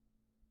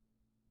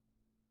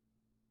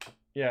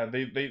 Yeah,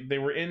 they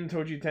were in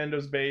Toji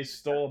Tendo's base,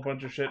 stole a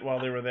bunch of shit while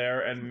they were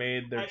there, and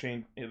made their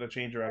the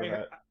changer out of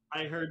that.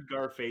 I heard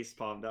Gar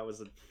facepalm. That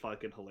was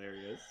fucking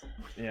hilarious.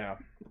 Yeah,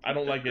 I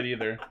don't like it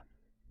either.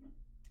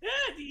 Yeah,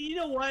 you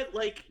know what?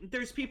 Like,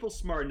 there's people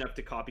smart enough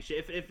to copy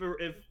shit. If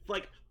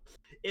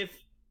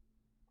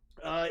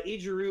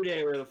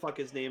Ijirude, or the fuck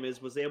his name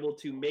is, was able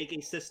to make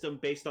a system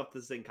based off the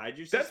Zenkaiju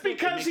system. That's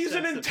because he's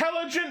an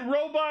intelligent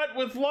robot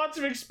with lots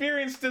of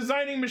experience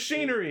designing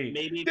machinery.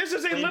 Maybe this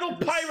is a little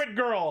pirate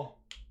girl.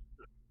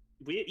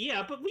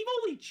 Yeah, but we've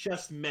only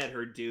just met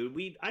her,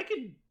 dude. I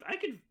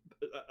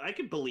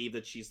could believe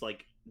that she's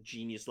like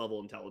genius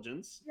level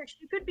intelligence. Yeah,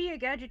 she could be a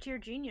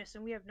gadgeteer genius,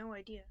 and we have no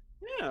idea.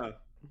 Yeah.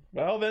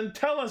 Well, then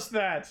tell us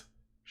that.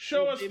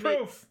 Show us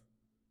proof.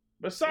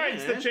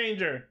 Besides the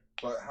changer.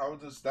 But how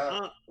does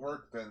that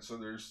work then? So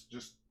there's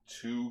just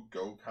 2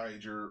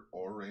 Gokaiger,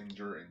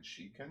 Oranger, and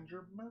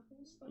Shikenger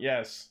methods?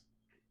 Yes.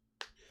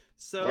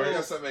 So well, I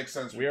guess that makes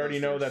sense. We already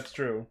know that's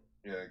true.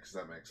 Yeah, because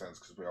that makes sense,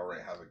 because we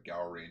already have a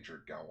Gal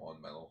Ranger Gal-On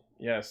medal.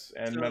 Yes,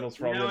 and So medals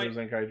for all the now other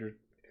Zenkaiger.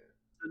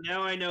 So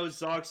now I know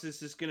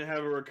Zoxus is gonna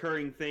have a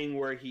recurring thing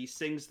where he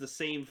sings the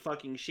same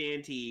fucking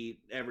shanty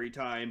every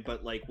time,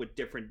 but like with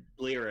different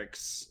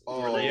lyrics.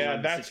 Oh, related Yeah, to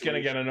the that's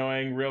gonna get situation.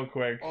 annoying real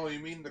quick. Oh, you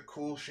mean the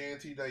cool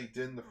shanty that he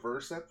did in the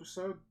first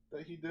episode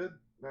that he did?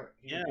 That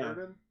he Yeah. appeared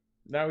in?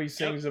 Now he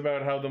sings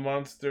about how the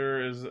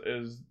monster is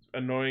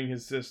annoying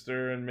his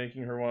sister and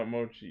making her want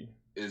mochi.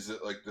 Is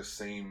it like the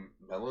same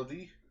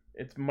melody?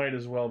 It might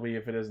as well be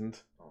if it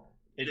isn't. Oh.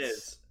 It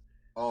is.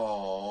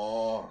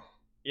 Oh.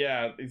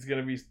 Yeah, he's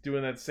gonna be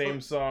doing that same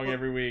song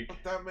every week.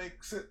 But that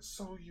makes it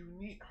so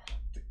unique.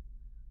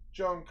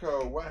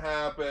 Junko, what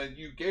happened?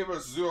 You gave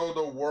us Zuo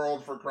the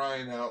world for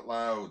crying out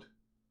loud.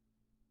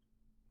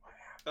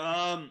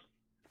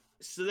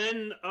 So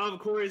then, of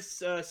course,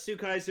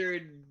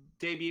 Tsukaiser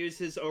debuts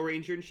his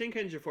O-Ranger and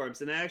Shinkenger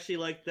forms, and I actually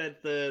like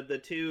that the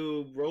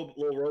two little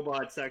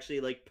robots actually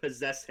like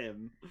possess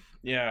him.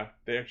 Yeah,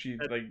 they actually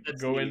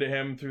That's go neat. into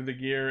him through the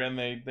gear and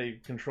they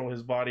control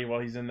his body while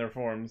he's in their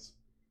forms.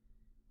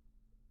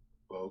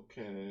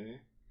 Okay.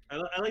 I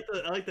like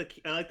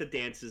the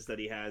dances that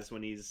he has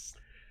when he's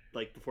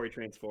like before he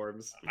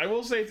transforms. I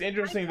will say it's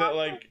interesting that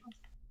like.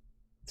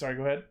 Sorry,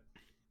 go ahead.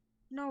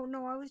 No,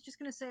 I was just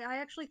gonna say I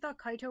actually thought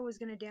Kaito was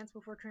gonna dance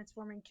before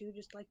transforming too,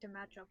 just like to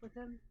match up with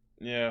him.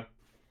 Yeah.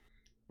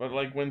 But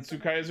like when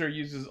Tsukaiser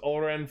uses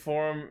Ulran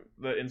form,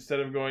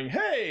 instead of going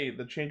hey,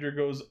 the changer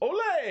goes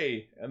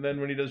ole, and then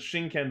when he does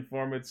Shinken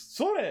form, it's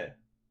sore.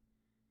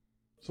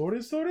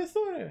 Sore, sore,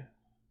 sore.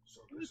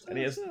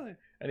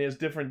 And he has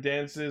different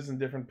dances and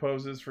different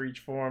poses for each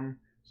form,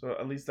 so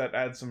at least that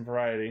adds some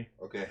variety.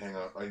 Okay, hang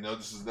on. I know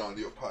this is an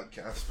audio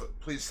podcast, but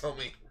please tell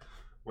me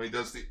when he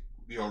does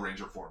the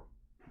O-Ranger form.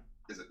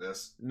 Is it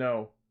this?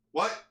 No.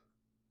 What?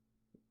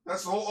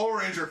 That's the whole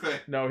O-Ranger thing.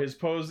 No, his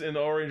pose in the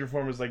O-Ranger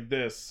form is like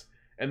this,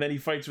 and then he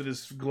fights with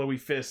his glowy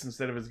fist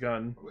instead of his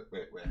gun. Wait,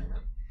 hang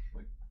on.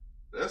 Like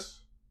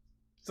this?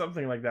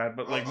 Something like that,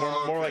 but like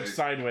Oh, more like okay.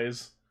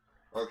 sideways.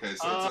 Okay,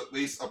 so it's at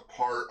least a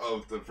part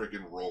of the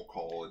freaking roll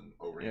call in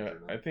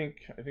O-Ranger. Yeah, I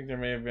think there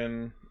may have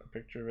been a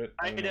picture of it.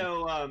 I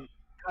know.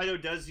 Kaido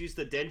does use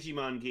the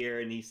Denjimon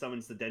gear, and he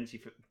summons the Denji.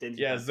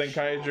 Yeah,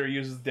 Zenkaiger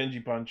uses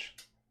Denji Punch.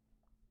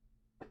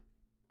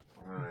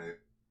 Alright.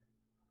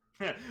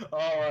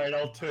 All right,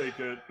 I'll take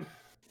it.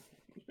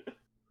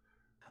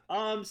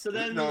 So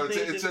then No,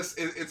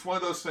 it's one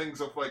of those things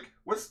of like,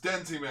 what's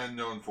Denzi Man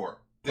known for?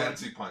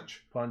 Denzi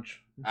Punch.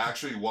 Punch.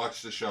 Actually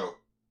watch the show.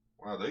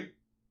 Wow, they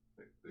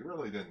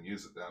really didn't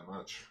use it that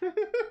much.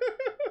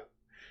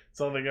 That's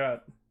all they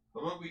got.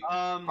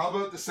 How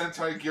about the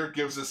Sentai gear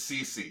gives us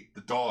Cece,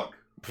 the dog?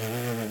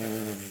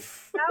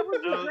 That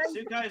would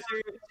be great.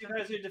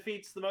 Tsukaiser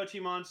defeats the Mochi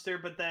monster,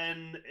 but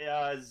then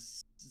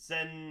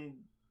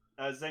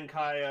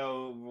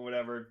Zenkaio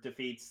whatever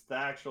defeats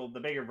the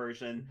bigger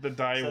version. The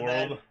Die So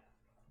World.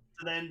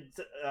 then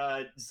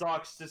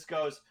Zox just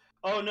goes,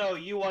 "Oh no,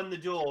 you won the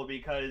duel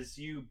because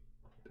you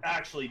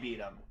actually beat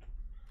him.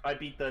 I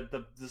beat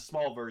the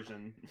small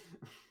version."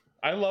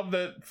 I love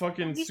that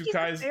fucking At least he's a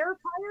Tsukaiser. fair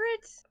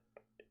pirate.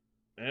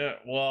 Yeah,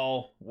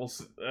 well,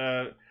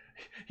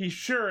 he's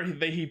sure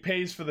that he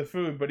pays for the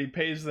food, but he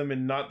pays them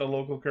in not the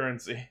local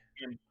currency.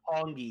 In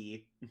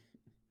Pongi.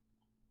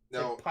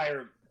 No, Like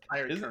pirate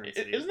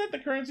currency. Isn't that the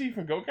currency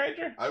from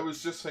Gokaiger? I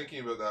was just thinking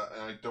about that,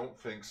 and I don't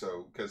think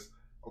so. Because,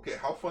 okay,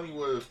 how funny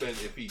would it have been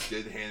if he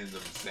did hand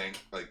them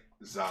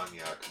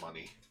Zanyak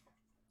money?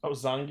 Oh,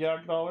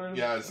 Zangyak dollars?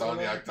 Yeah,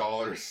 Zanyak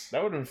dollars.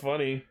 That would have been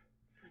funny.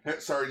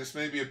 Sorry, this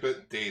may be a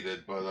bit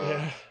dated, but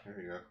Yeah.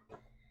 there you go.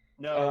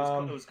 No,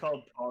 it was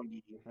called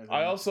Pongi.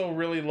 I also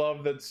really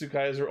love that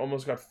Tsukaiser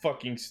almost got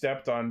fucking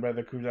stepped on by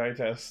the Kudai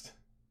test.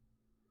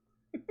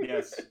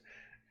 Yes.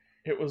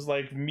 It was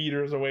like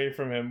meters away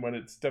from him when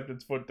it stepped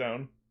its foot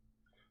down.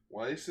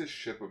 Why is this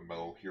ship a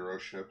Metal Hero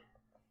ship?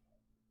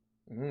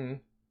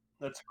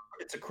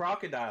 It's a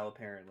crocodile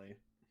apparently.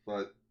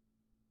 But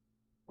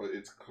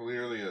it's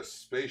clearly a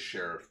space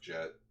sheriff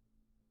jet.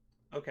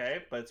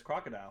 Okay, but it's a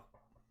crocodile.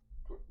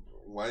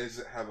 Why does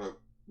it have a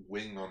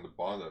wing on the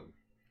bottom?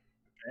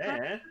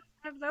 Eh?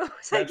 Have those,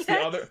 That's I the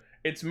guess. other.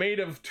 It's made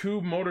of two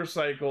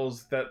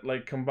motorcycles that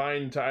like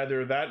combine to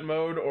either that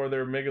mode or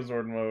their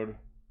Megazord mode.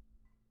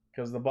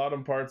 Because the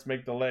bottom parts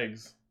make the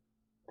legs.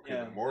 Okay,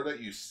 Yeah. the more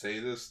that you say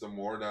this, the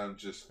more that I'm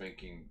just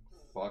thinking,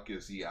 fuck,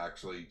 is he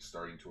actually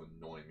starting to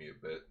annoy me a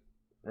bit?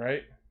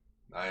 Right?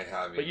 I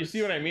haven't. But you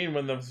see what I mean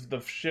when the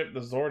ship, the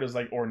Zord is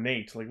like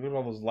ornate. Like look at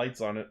all those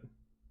lights on it.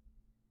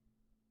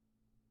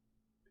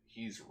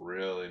 He's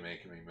really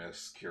making me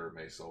miss Kira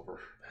May Silver.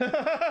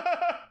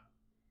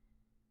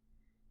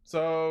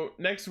 So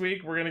next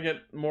week we're gonna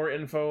get more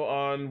info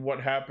on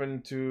what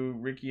happened to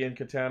Ricky and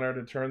Katana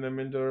to turn them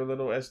into their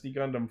little SD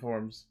Gundam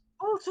forms.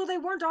 Oh, so they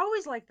weren't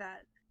always like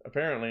that.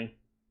 Apparently,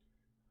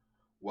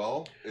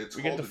 Well, it's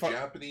We get called to the fu-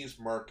 Japanese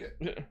market.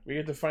 we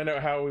get to find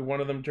out how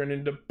one of them turned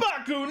into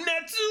Baku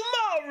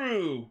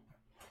Netsumaru.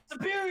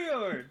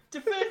 Superior!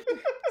 Defense!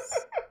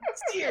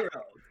 Zero!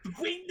 The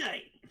Green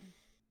Knight!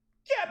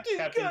 Captain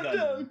Captain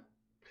Gundam.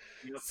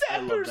 I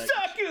love that.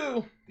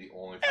 Saku! The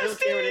only I don't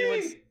care what anyone.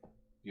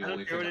 the I don't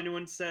only care what thing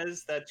anyone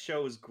says. That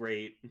show is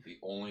great. the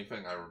only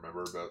thing I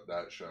remember about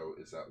that show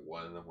is that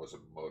one of them was a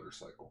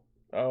motorcycle.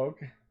 Oh,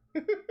 okay.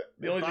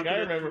 The only thing I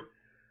remember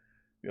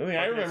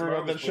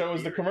about that show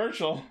is the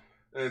commercial.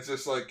 And it's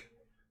just like,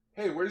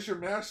 hey, where's your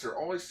master?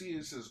 All I see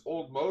is his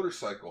old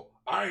motorcycle.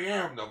 I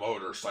am the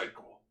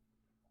motorcycle.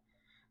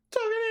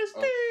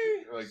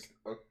 Like,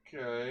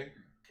 okay.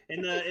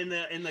 In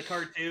the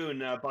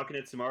cartoon,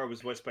 Buccaneer Samara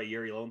was voiced by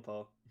Yuri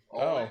Lowenthal.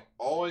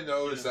 All I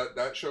know is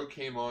that show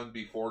came on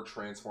before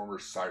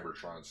Transformers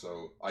Cybertron,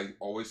 so I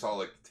always saw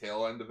like the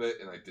tail end of it,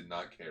 and I did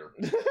not care.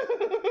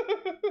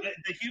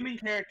 The human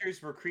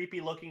characters were creepy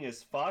looking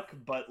as fuck,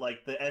 but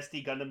like the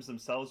SD Gundams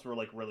themselves were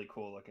like really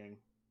cool looking.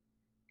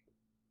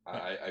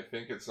 I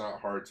think it's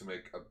not hard to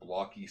make a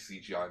blocky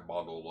CGI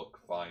model look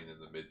fine in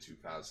the mid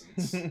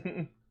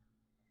 2000s.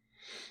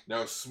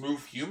 Now,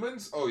 smooth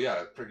humans? Oh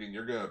yeah, freaking!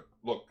 You're gonna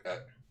look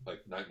at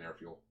like Nightmare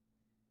Fuel.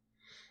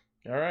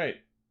 All right,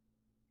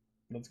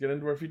 let's get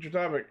into our feature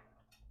topic.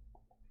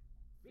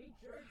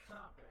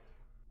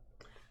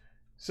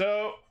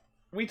 So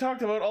we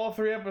talked about all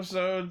 3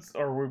 episodes,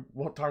 or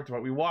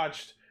we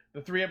watched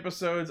the 3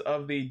 episodes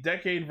of the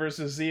Decade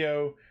vs.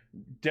 Zeo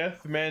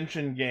Death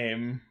Mansion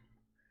game.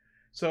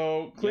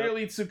 So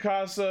clearly,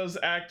 Tsukasa's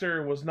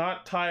actor was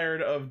not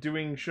tired of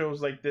doing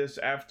shows like this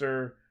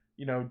after,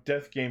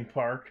 Death Game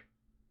Park.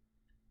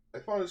 I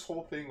thought his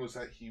whole thing was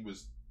that he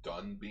was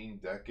done being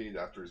Decade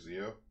after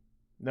Zeo.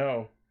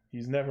 No,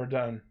 he's never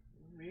done.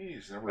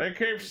 He's never. They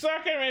keep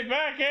sucking me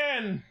back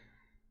in.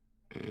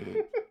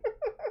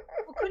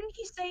 Well, couldn't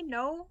he say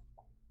no?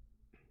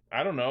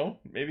 I don't know.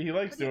 Maybe he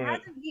likes doing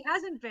it. He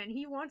hasn't been.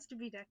 He wants to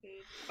be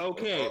Decade.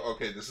 Okay.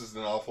 Okay, this is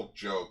an awful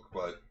joke,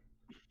 but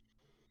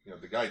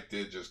the guy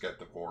did just get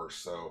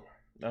divorced, so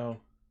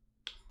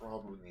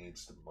probably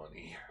needs the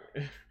money.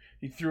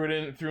 He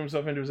threw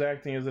himself into his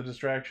acting as a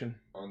distraction.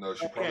 Oh no,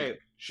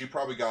 she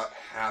probably got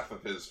half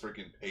of his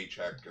freaking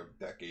paycheck of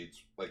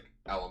Decades, like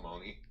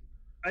alimony.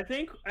 I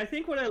think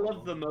what I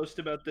loved the most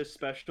about this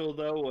special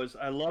though was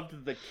I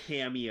loved the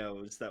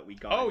cameos that we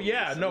got. Oh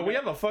yeah, we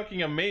have a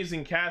fucking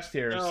amazing cast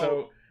here.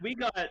 So we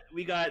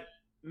got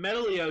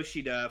Metal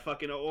Yoshida,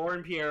 fucking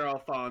Oren Pierre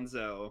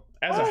Alfonso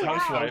as a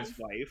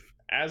housewife.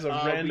 As a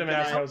random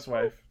ass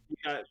housewife.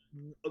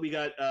 We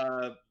got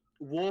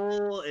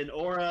Wool and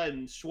Aura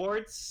and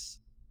Schwartz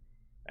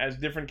as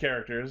different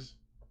characters.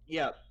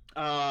 Yeah.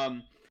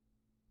 Then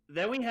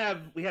we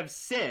have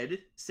Sid.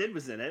 Sid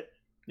was in it.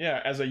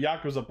 Yeah, as a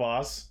Yakuza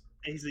boss.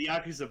 He's the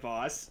Yakuza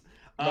boss.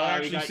 Not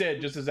actually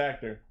Sid, just his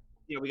actor.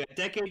 Yeah, we got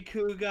Decade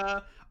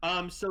Kuga.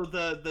 So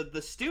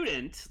the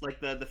student, like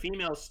the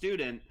female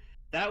student,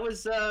 that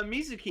was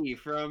Mizuki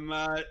from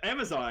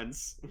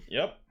Amazons.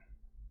 Yep.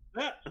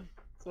 Yeah.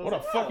 So what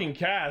a fucking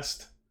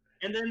cast.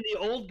 And then the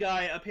old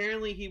guy,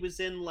 apparently he was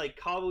in like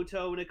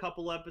Kabuto in a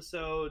couple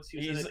episodes. He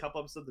was in a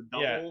couple episodes of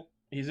Double. Yeah,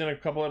 he's in a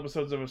couple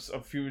episodes of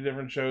a few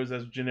different shows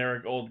as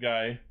generic old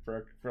guy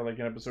for like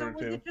an episode or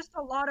two. Was it just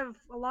a lot of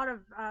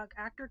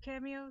actor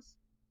cameos?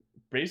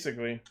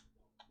 Basically,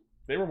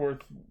 they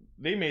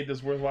made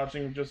this worth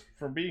watching just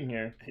for being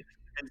here.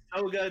 And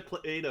Soga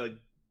played a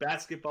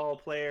basketball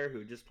player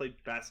who just played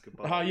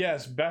basketball. Ah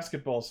yes,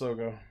 Basketball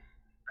Sogo.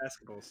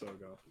 Basketball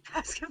Sogo.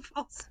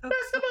 Basketball Sogo.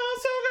 Basketball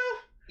Sogo.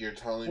 You're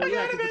telling me?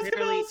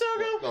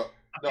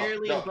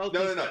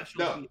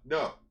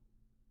 No.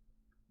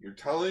 You're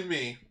telling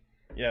me?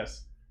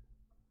 Yes.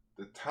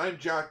 The Time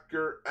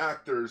Jacker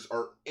actors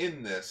are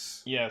in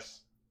this.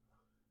 Yes.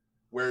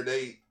 Where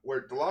the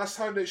last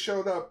time they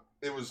showed up,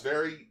 it was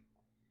very,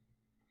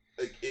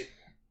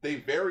 they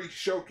very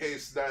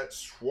showcased that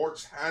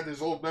Schwartz had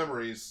his old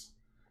memories.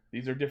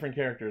 These are different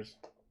characters.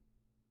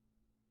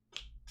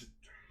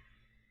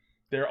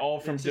 They're all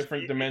from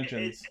different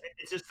dimensions.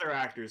 It's just their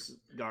actors,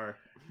 Gar.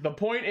 The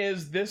point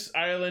is, this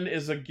island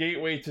is a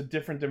gateway to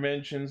different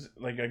dimensions,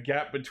 like a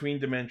gap between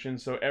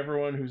dimensions, so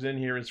everyone who's in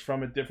here is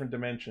from a different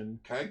dimension.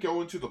 Can I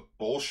go into the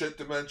bullshit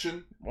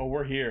dimension? Well,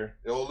 we're here.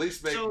 It'll at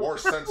least make more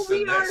sense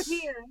than this. We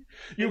are here.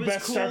 You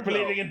best start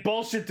believing in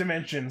bullshit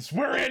dimensions.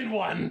 We're in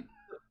one!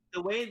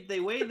 The way they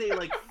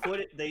like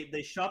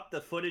they shot the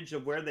footage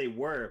of where they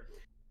were,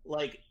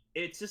 like,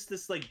 it's just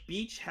this like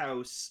beach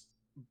house,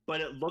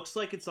 but it looks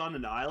like it's on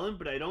an island,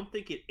 but I don't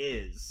think it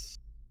is.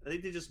 I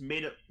think they just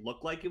made it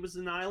look like it was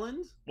an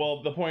island.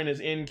 Well, the point is,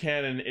 in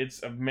canon,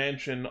 it's a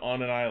mansion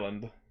on an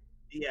island.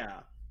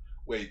 Yeah.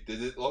 Wait,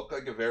 did it look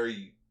like a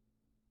very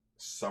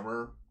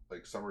summer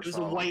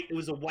It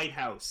was a white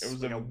house. It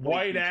was like a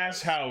white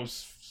ass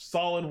house,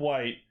 solid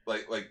white.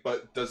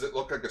 But does it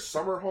look like a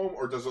summer home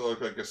or does it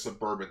look like a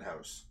suburban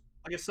house?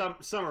 Like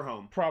a summer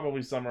home.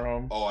 Probably summer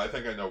home. Oh, I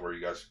think I know where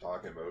you guys are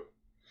talking about.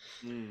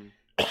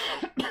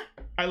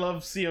 I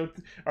love CO.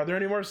 Are there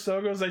any more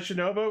Sogos I should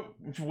know about?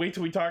 Wait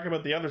till we talk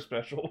about the other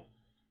special.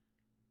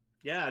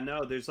 Yeah,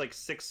 no, there's like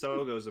 6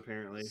 Sogos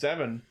apparently.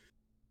 7.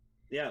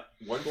 Yeah.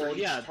 One for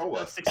each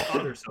Toa. 6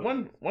 other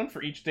Sogos. One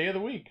for each day of the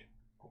week.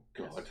 Oh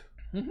God.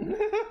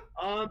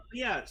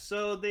 Yeah,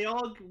 so they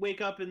all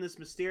wake up in this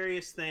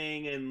mysterious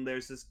thing, and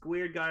there's this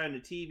weird guy on the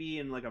TV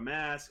in like a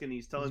mask, and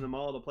he's telling them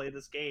all to play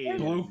this game.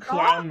 Blue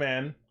Clown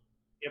Man.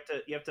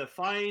 You have to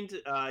find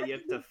you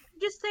have to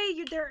Just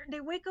say they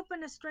wake up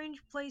in a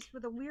strange place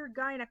with a weird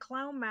guy in a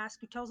clown mask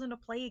who tells them to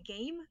play a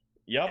game.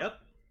 Yep.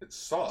 It's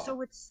Saw.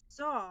 So it's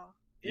Saw.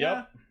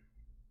 yeah.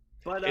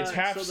 But It's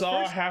half so the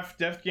Saw, first- half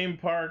Death Game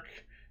Park,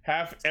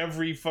 half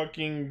every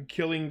fucking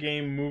killing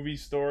game movie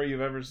story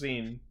you've ever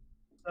seen.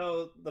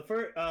 So the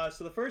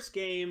first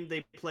game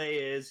they play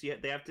is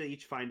they have to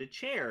each find a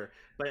chair,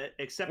 but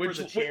except for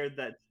the chair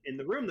that's in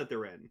the room that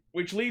they're in.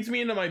 Which leads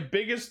me into my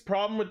biggest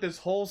problem with this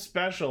whole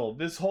special.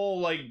 This whole,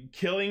 like,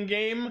 killing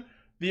game.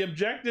 The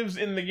objectives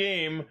in the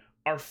game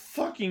are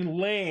fucking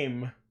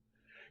lame.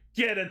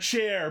 Get a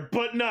chair,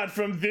 but not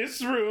from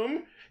this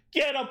room.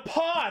 Get a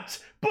pot,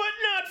 but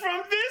not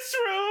from this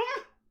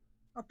room.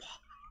 A pot.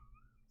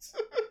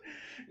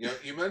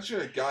 You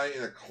mentioned a guy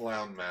in a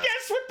clown mask.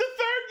 Guess what the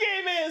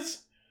third game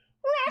is?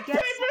 Rock, Guess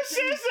paper,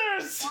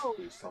 scissors! Oh,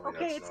 Please tell me okay,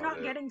 that's it's not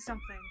it. getting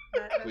something.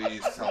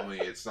 Please tell me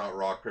it's not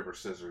rock, paper,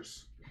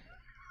 scissors.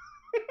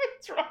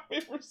 It's rock,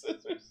 paper,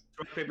 scissors.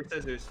 Rock, paper,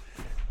 scissors.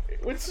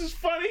 Which is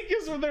funny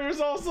because there was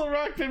also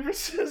rock, paper,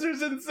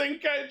 scissors in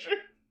Zenkaiger.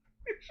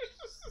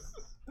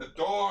 The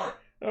door!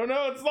 Oh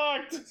no, it's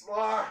locked. It's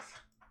locked!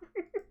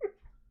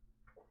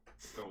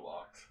 Still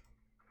locked.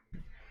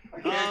 I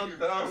can't do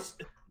those.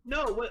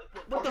 No,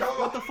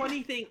 what the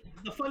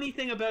funny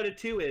thing about it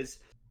too is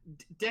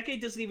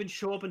Decade doesn't even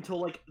show up until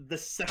like the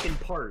second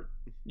part.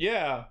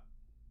 Yeah.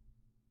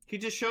 He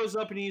just shows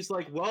up and he's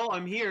like, "Well,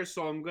 I'm here,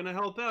 so I'm gonna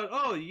help out."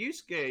 Oh,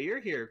 Yusuke, you're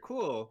here.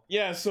 Cool.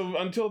 Yeah, so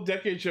until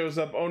Decade shows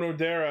up,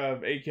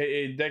 Onodera,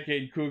 aka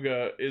Decade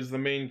Kuga, is the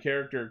main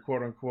character,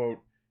 quote unquote,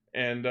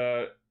 and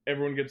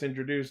everyone gets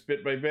introduced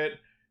bit by bit.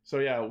 So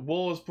yeah,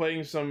 Wool is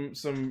playing some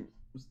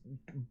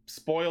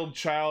spoiled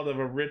child of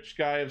a rich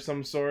guy of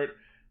some sort.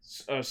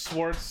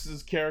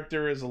 Swartz's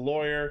character is a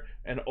lawyer,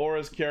 and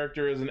Aura's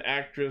character is an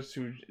actress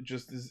who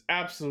just is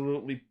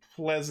absolutely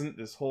pleasant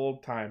this whole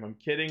time. I'm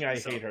kidding, I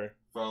hate her.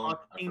 Phone. I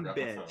Fucking forgot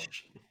my phone.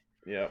 bitch.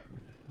 Yep.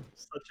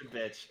 Such a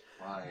bitch.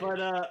 Fine.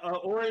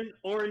 But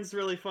Oren's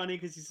really funny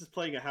because he's just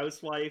playing a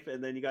housewife,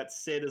 and then you got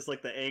Sid as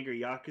like the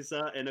angry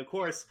yakuza, and of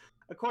course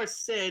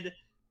Sid,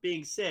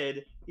 being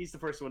Sid, he's the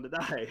first one to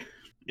die.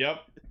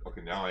 Yep.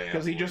 Okay, now I am.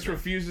 Because he just leaving.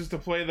 refuses to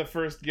play the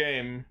first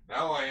game.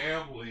 Now I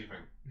am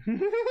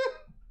leaving.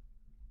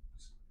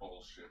 It's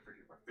bullshit.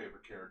 Freaking my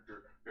favorite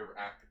character, favorite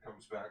actor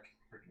comes back.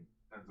 Freaking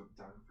ends up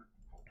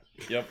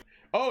dying. Yep.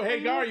 Oh,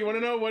 hey, Gar, you want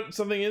to know what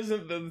something is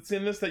that's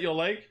in this that you'll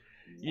like?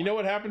 You know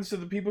what happens to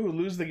the people who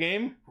lose the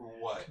game?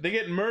 What? They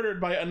get murdered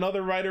by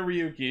another Rider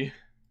Ryuki.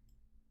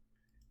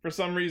 For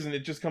some reason, it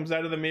just comes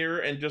out of the mirror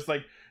and just,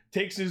 like,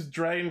 takes his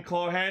dragon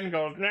claw hand and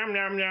goes, nom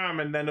nom nom,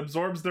 and then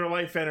absorbs their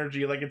life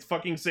energy like it's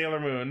fucking Sailor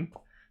Moon.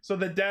 So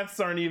the deaths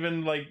aren't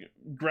even, like,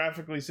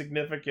 graphically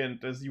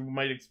significant as you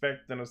might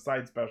expect in a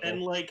side special.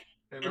 And like,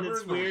 Hey, and remember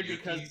it's in the weird Ryuki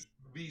because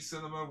V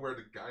cinema where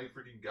the guy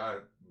freaking got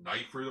a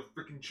knife through the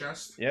freaking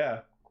chest?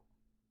 Yeah.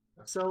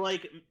 so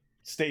like,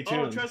 Stay oh,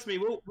 tuned. trust me,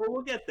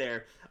 we'll get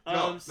there.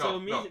 No, So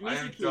no, I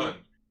am Mizuki, done.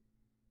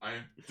 I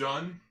am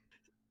done.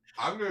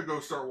 I'm gonna go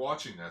start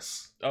watching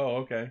this. Oh,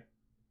 okay.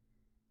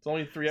 It's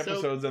only 3 So-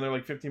 episodes and they're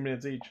like 15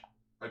 minutes each.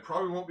 I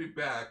probably won't be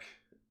back.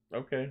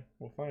 Okay,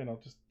 well fine, I'll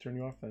just turn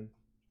you off then.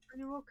 Are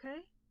you okay?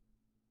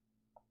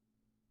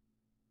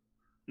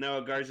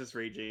 No, Gar's just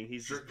raging.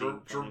 He's just being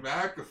funny.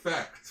 Dramatic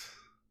effect.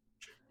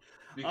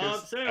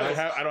 Because so I anyways,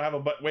 don't have a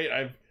button. Wait,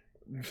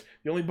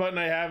 the only button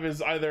I have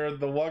is either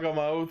the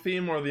Wagamao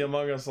theme or the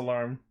Among Us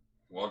alarm.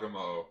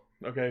 Wagamo.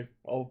 Okay,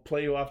 I'll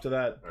play you off to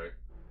that. Right.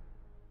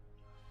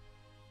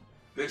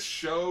 This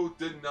show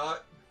did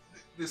not.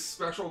 This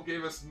special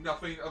gave us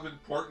nothing of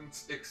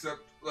importance except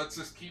let's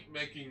just keep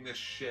making this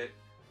shit.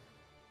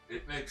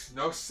 It makes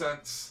no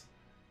sense.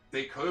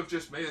 They could have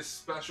just made a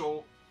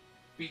special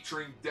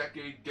featuring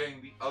Decade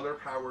getting the other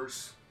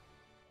powers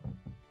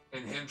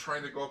and him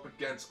trying to go up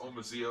against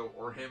Omazeo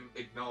or him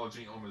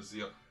acknowledging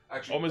Omazeo.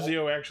 Actually,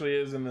 Omazeo actually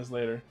is in this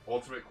later.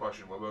 ultimate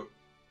question. What about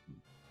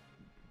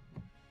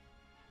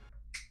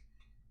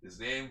his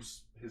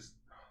name's his?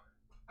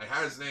 I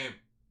had his name.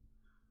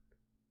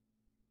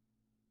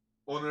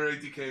 Honore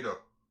Dikado.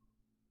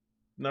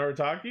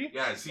 Narutaki?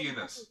 Yeah, is he in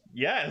this?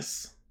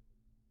 Yes.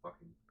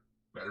 Fucking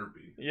better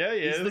be. Yeah,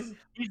 he is.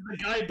 he's the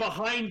guy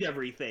behind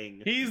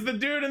everything. He's the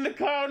dude in the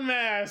clown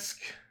mask.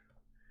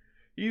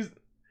 He's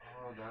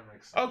Oh, that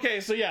makes sense. okay.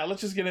 So yeah,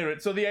 let's just get into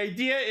it. So the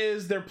idea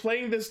is they're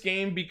playing this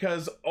game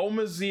because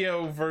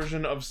Omazeo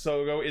version of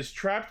Sogo is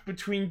trapped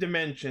between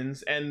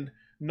dimensions, and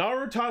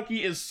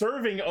Narutaki is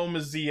serving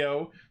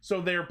Omazeo.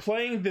 So they're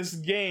playing this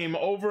game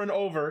over and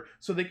over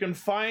so they can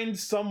find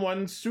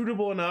someone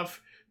suitable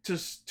enough to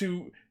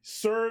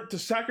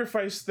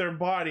sacrifice their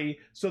body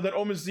so that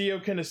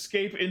Omazeo can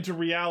escape into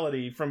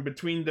reality from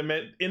between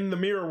in the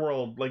mirror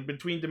world, like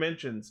between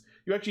dimensions.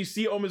 You actually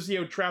see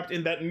Omazeo trapped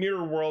in that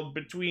mirror world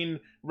between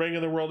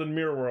regular world and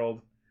mirror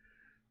world.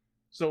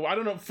 So I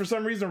don't know, for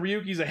some reason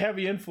Ryuki's a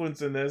heavy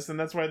influence in this, and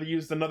that's why they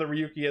used another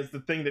Ryuki as the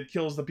thing that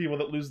kills the people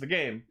that lose the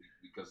game.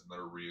 Because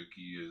another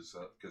Ryuki is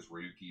because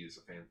Ryuki is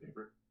a fan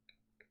favorite.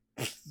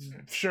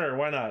 Sure,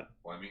 why not?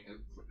 Well, I mean,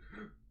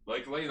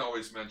 like Lane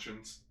always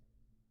mentions,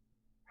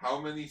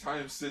 how many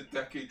times did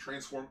Decade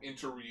transform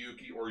into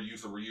Ryuki or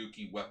use a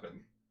Ryuki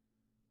weapon?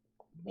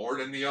 More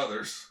than the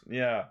others.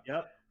 Yeah.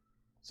 Yep.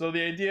 So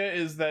the idea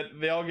is that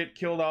they all get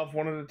killed off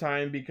one at a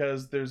time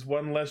because there's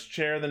one less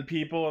chair than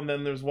people, and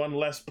then there's one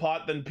less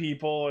pot than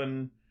people,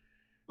 and...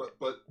 But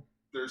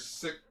there's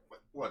six...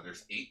 What,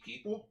 there's 8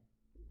 people?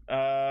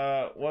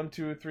 1,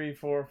 2, 3,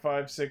 4,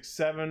 5, 6,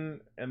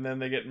 7, and then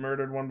they get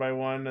murdered one by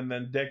one, and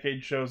then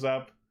Decade shows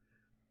up.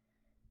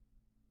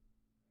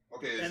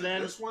 Okay, is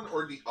it this one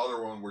or the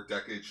other one where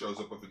Decade shows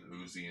up with an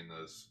Uzi and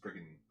a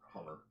freaking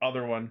Hummer?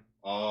 Other one.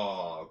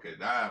 Oh, okay,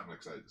 that I'm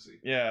excited to see.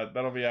 Yeah,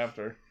 that'll be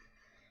after.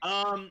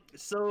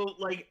 So,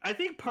 like, I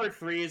think part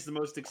 3 is the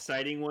most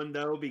exciting one,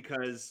 though,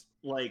 because,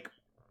 like,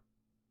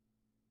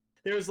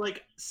 there's,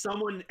 like,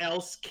 someone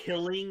else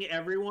killing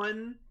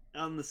everyone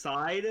on the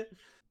side.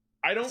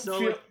 I don't So,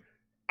 feel...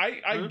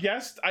 like,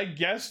 I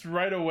guessed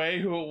right away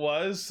who it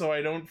was, so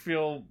I don't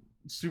feel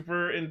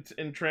super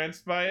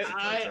entranced by it.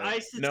 I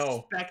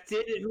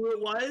suspected who it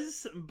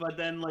was, but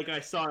then, like,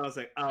 I saw it, I was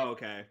like, oh,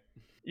 okay.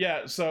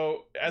 Yeah,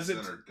 so, as it's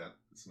another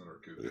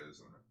Kuga, isn't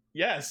it?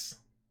 Yes.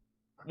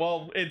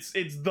 Well, it's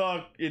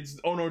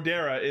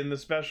Onodera in the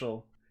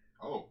special.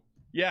 Oh.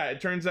 Yeah,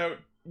 it turns out,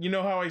 you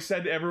know how I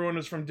said everyone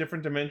is from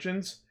different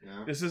dimensions?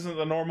 Yeah. This isn't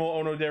the normal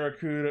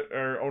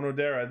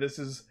Onodera. This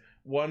is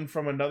one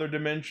from another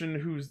dimension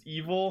who's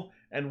evil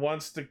and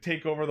wants to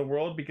take over the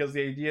world, because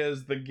the idea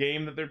is the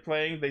game that they're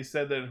playing, they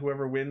said that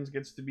whoever wins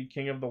gets to be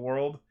king of the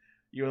world,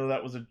 even though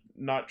that was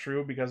not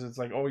true, because it's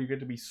like, oh, you get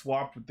to be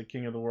swapped with the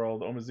king of the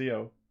world,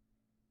 Omazeo.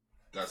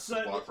 That's the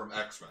plot from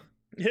X-Men.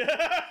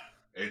 Yeah.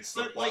 It's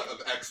the plot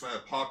of X-Men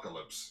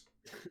Apocalypse.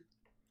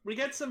 We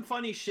get some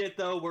funny shit,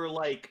 though, where,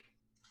 like...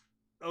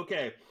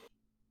 Okay.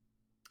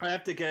 I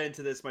have to get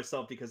into this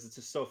myself because it's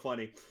just so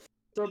funny.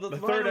 So the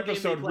third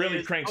episode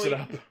really cranks it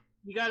up.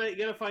 You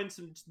gotta find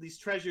these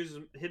treasures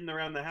hidden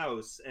around the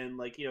house and,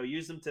 like, you know,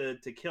 use them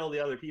to kill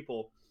the other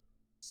people.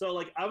 So,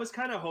 like, I was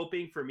kind of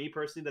hoping, for me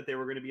personally, that they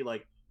were going to be,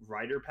 like,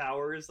 rider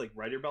powers, like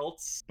rider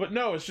belts. But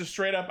no, it's just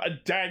straight up a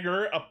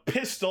dagger, a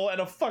pistol,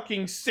 and a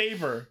fucking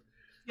saber.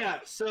 Yeah,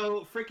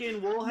 so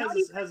freaking Wool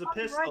has a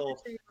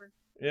pistol.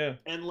 Yeah.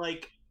 And,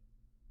 like,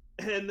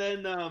 and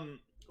then,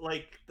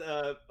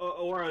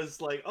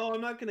 Aura's like, oh,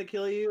 I'm not going to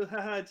kill you.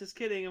 Haha, just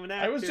kidding. I'm an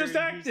actor. I was just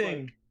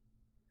acting. Like,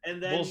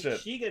 and then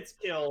she gets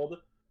killed.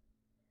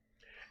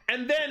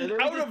 And then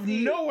out of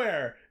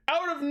nowhere,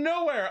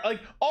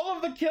 like, all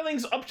of the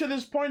killings up to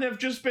this point have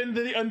just been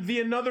the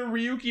another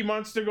Ryuki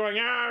monster going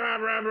rah,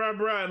 rah, rah,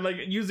 rah, and like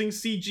using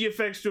CG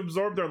effects to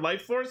absorb their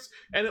life force,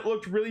 and it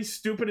looked really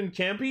stupid and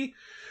campy.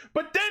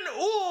 But then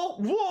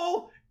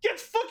Wool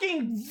gets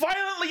fucking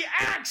violently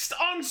axed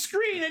on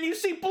screen, and you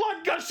see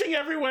blood gushing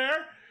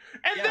everywhere.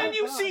 And then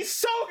you see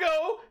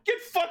Sogo get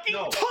fucking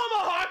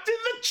tomahawked in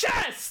the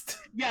chest!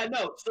 Yeah,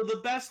 no. So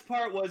the best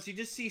part was you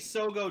just see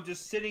Sogo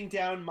just sitting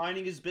down,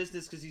 minding his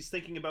business because he's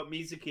thinking about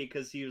Mizuki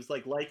because he was,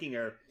 like, liking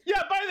her.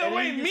 Yeah, by the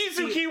way,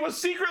 Mizuki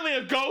was secretly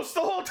a ghost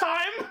the whole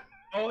time!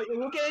 Oh,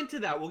 we'll get into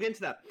that.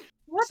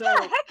 What the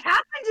heck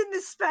happened in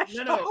this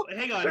special? No,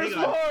 hang on. There's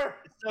more!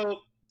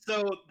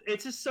 So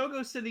it's just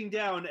Sogo sitting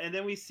down, and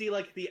then we see,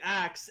 like, the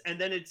axe, and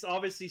then it's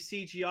obviously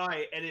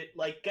CGI, and it,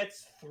 like,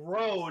 gets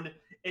thrown.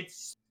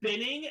 It's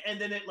spinning, and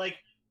then it, like,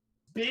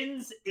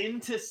 spins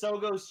into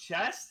Sogo's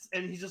chest,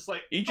 and he's just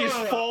like... He just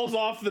falls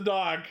off the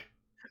dock.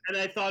 And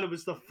I thought it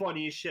was the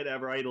funniest shit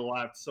ever. I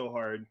laughed so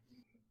hard.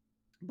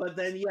 But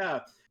then, yeah.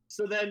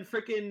 So then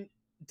frickin'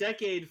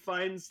 Decade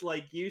finds,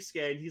 like,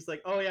 Yusuke, and he's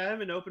like, oh, yeah, I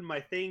haven't opened my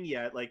thing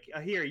yet. Like,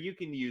 here, you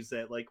can use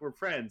it. Like, we're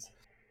friends.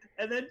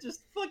 And then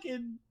just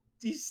fucking...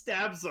 He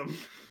stabs him.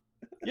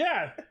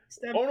 Yeah.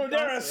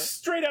 Onodera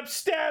straight up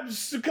stabs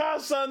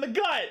Tsukasa in the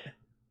gut.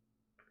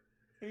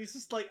 And he's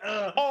just like,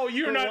 oh,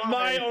 you're not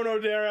my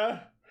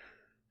Onodera.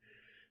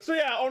 So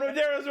yeah,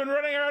 Onodera's been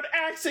running around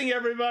axing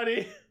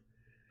everybody.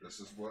 This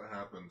is what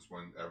happens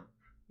when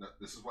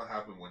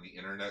the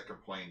internet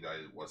complained that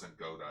it wasn't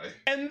Godai.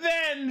 And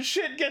then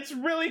shit gets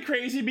really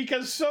crazy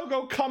because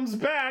Sogo comes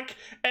back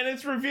and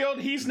it's revealed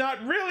he's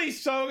not really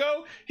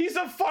Sogo. He's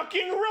a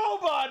fucking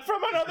robot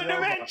from another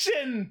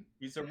dimension.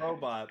 He's a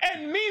robot.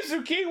 And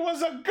Mizuki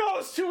was a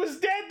ghost who was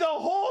dead the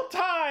whole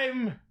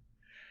time.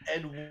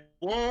 And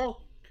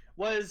Wool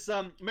was,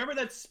 remember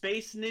that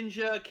Space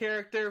Ninja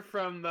character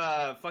from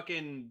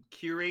fucking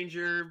Q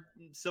Ranger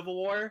Civil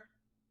War?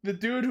 The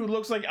dude who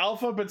looks like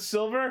Alpha but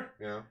silver?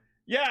 Yeah.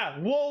 Yeah,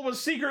 Wool was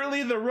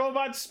secretly the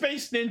robot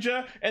space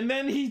ninja, and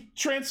then he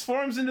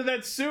transforms into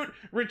that suit,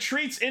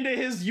 retreats into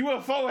his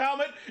UFO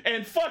helmet,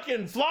 and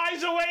fucking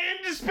flies away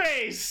into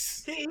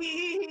space!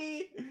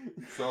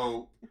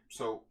 So,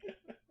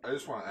 I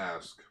just want to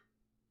ask.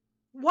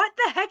 What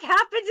the heck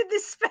happened in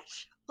this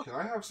special? Can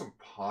I have some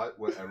pot,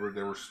 whatever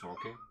they were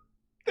smoking?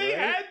 They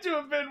had to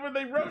have been when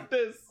they wrote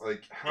this!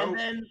 Like, how... And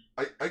then...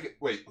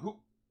 wait, who...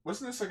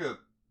 Wasn't this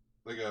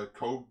like a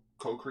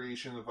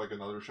co-creation of like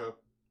another show?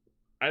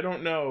 I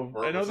don't know.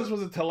 Or I know was this it-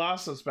 was a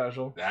Talassa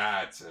special.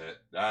 That's it.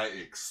 That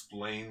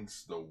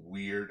explains the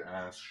weird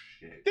ass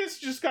shit. This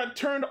just got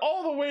turned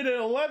all the way to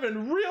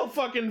 11 real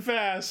fucking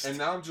fast. And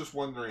now I'm just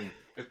wondering,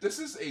 if this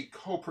is a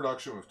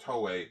co-production with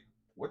Toei,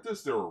 what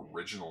does their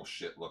original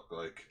shit look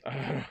like?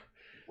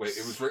 Wait,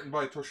 it was written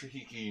by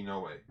Toshihiko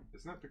Inoue.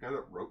 Isn't that the guy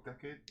that wrote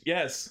Decade?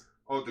 Yes.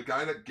 Oh, the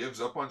guy that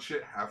gives up on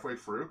shit halfway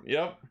through?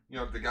 Yep. You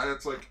know, the guy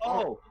that's like,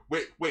 Oh.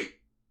 wait.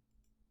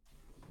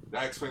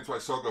 That explains why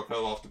Sogo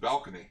fell off the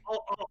balcony.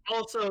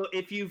 Also,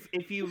 if you've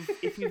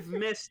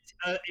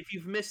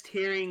missed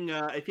hearing,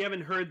 if you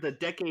haven't heard the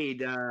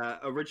Decade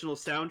original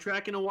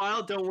soundtrack in a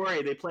while, don't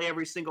worry. They play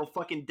every single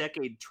fucking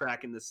Decade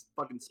track in this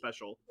fucking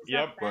special.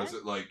 Yep. Was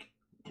it like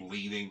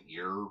bleeding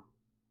ear?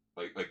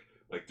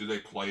 Like do they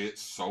play it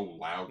so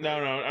loud? No,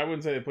 I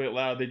wouldn't say they play it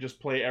loud. They just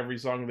play every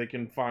song they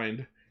can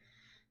find.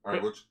 All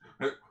right,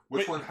 But-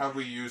 which one have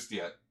we used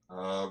yet?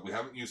 We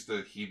haven't used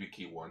the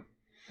Hibiki one.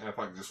 And if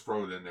I can just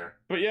throw it in there.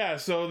 But yeah,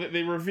 so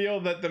they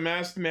reveal that the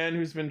masked man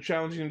who's been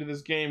challenging him to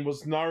this game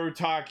was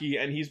Narutaki,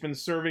 and he's been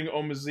serving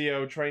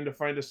Omazeo trying to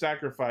find a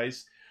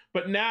sacrifice.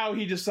 But now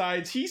he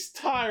decides he's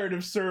tired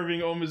of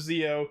serving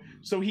Omazeo,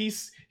 so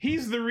he's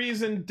the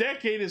reason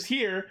Decade is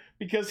here,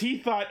 because he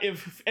thought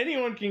if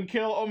anyone can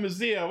kill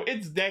Omazeo,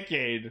 it's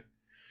Decade.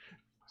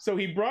 So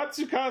he brought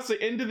Tsukasa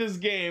into this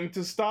game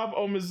to stop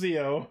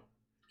Omazeo.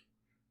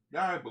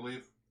 Yeah, I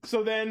believe.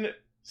 So then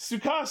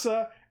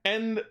Tsukasa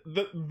and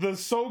the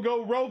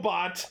Sogo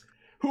robot,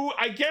 who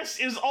I guess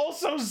is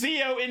also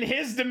Zeo in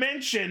his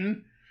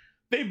dimension,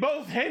 they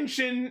both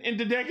henshin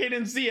into Decade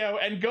and Zeo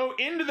and go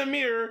into the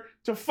mirror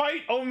to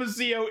fight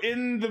Omazeo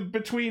in the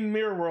between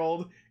mirror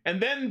world, and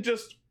then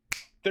just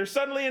they're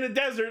suddenly in a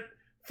desert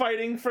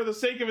fighting for the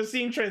sake of a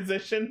scene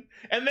transition,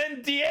 and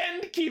then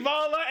Dien,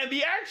 Kivala, and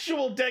the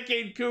actual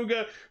Decade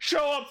Kuga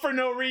show up for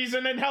no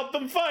reason and help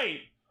them fight.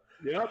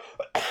 Yep.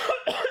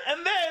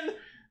 And then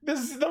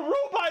the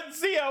robot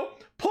Zeo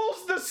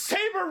pulls the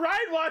Saber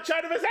Ride Watch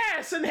out of his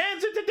ass and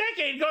hands it to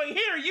Decade, going,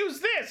 "Here, use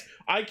this."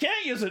 "I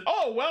can't use it."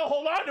 "Oh, well,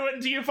 hold on to it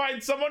until you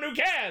find someone who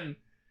can."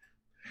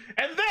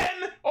 And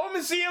then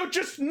Omazeo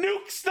just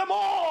nukes them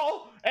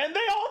all, and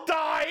they all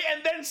die,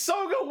 and then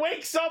Soga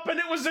wakes up and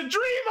it was a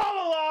dream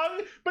all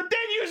along, but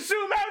then you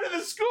zoom out of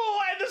the school,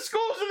 and the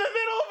school's in the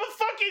middle of a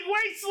fucking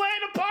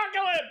wasteland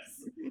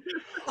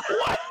apocalypse!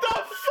 What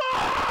the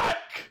fuck?!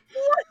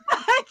 What the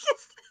heck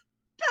is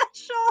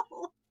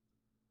special?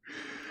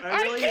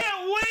 I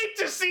can't wait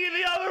to see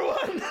the other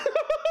one!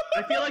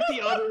 I feel like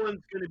the other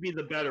one's gonna be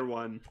the better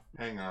one.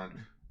 Hang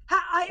on.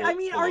 I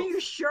mean, are you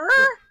sure?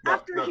 No,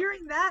 After no.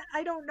 hearing that,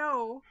 I don't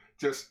know.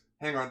 Just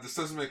hang on. This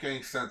doesn't make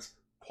any sense.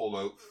 Pull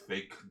out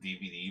fake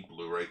DVD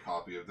Blu-ray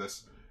copy of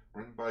this.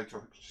 Written by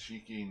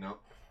Toshiki. No.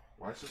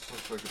 Why does this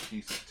look like a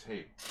piece of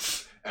tape?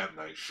 M.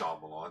 Night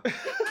Shyamalan.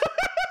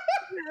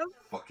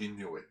 Fucking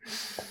knew it.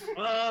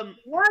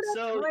 What a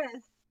So-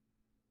 twist.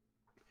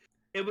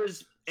 It was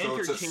So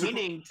it's a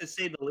entertaining to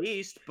say the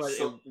least, but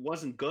So- it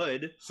wasn't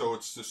good. So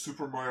it's the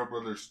Super Mario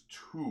Brothers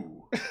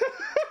 2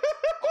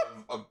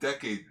 of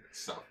Decade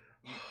stuff.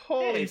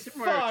 Holy Hey,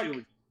 Super fuck!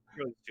 Mario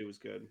 2 was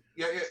good.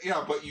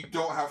 Yeah, but you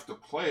don't have to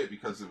play it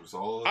because it was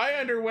all. I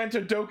underwent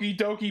a Doki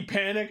Doki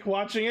panic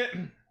watching it.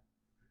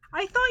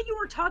 I thought you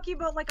were talking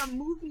about like a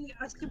movie,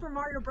 a Super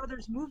Mario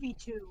Brothers movie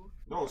too.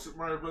 No, Super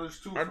Mario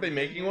Brothers 2. Aren't they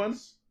making one?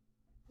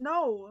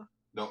 No.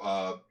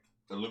 No,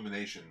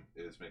 Illumination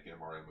is making a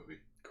Mario movie.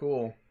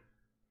 Cool.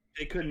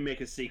 They couldn't make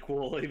a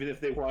sequel even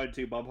if they wanted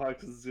to. Bob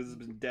Hoskins has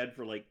been dead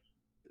for like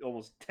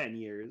almost 10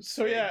 years.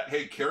 So yeah,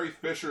 Hey, Carrie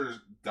Fisher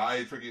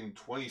died freaking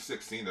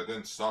 2016. That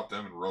didn't stop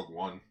them in Rogue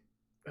One.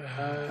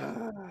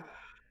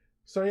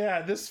 so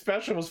yeah, this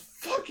special was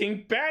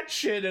fucking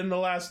batshit in the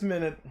last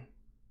minute.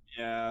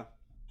 Yeah.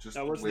 Just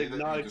I the wasn't way that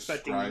not you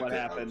expecting described what it,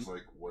 I happened. was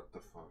like, what the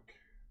fuck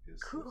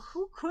is Who, this?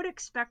 who could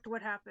expect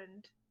what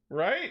happened?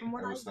 Right? From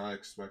what I was not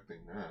expecting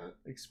that.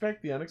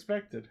 Expect the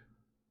unexpected.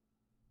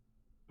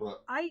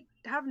 But I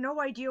have no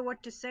idea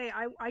what to say.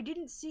 I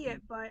didn't see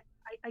it, but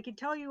I can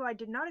tell you I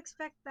did not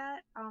expect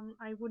that.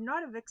 I would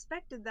not have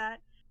expected that.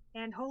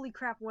 And holy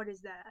crap, what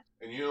is that?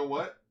 and you know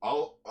what?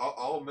 I'll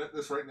admit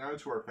this right now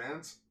to our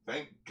fans.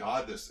 Thank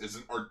God this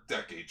isn't our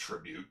Decade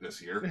tribute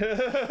this year.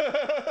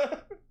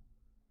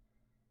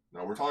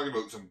 No, we're talking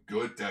about some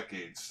good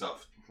Decade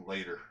stuff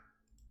later.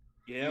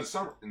 Yeah.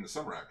 In the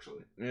summer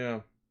actually. Yeah.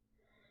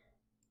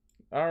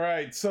 All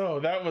right, so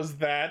that was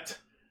that.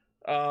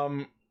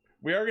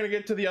 We are going to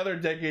get to the other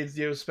Decades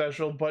Dio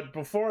special, but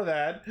before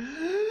that,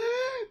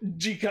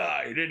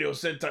 Jikai Radio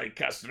Sentai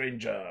Cast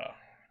Ranger.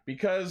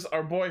 Because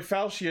our boy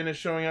Falchion is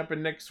showing up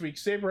in next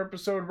week's Saber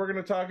episode, we're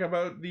going to talk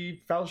about the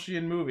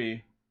Falchion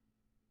movie.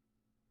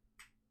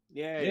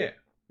 Yeah.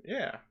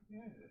 Yeah.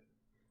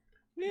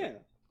 Yeah.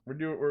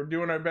 We're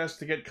doing our best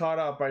to get caught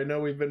up. I know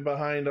we've been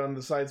behind on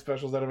the side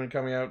specials that have been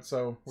coming out,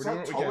 so we're It's doing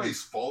not what we can.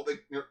 Toei's fault.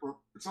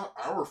 It's not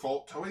our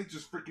fault. Toei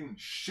just freaking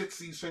shits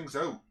these things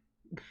out.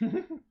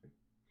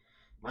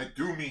 I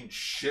do mean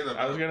shit about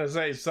I was gonna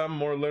say some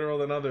more literal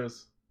than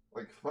others.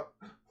 Like,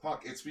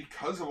 fuck, it's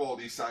because of all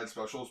these side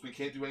specials we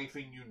can't do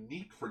anything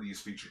unique for these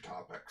feature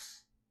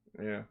topics.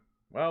 Yeah.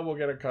 Well, we'll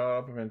get it caught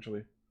up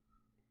eventually.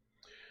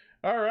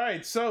 All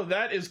right, so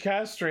that is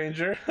Cast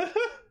Stranger.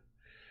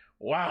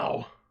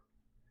 Wow.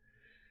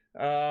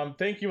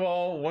 Thank you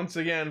all once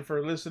again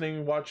for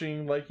listening,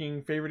 watching,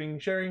 liking,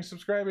 favoriting, sharing,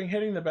 subscribing,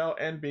 hitting the bell,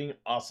 and being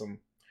awesome.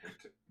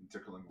 And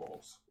tickling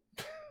balls.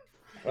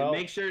 And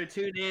make sure to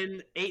tune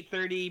in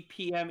 8:30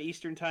 p.m.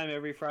 Eastern Time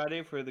every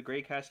Friday for the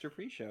Greycaster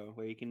pre-show,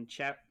 where you can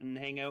chat and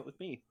hang out with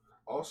me.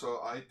 Also,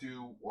 I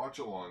do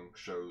watch-along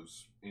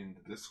shows in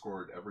the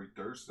Discord every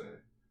Thursday.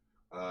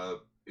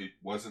 It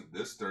wasn't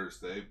this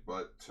Thursday,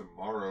 but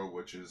tomorrow,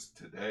 which is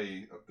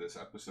today of this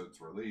episode's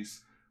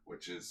release,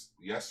 which is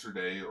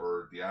yesterday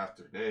or the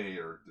after day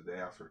or the day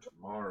after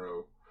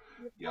tomorrow,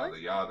 yada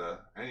yada.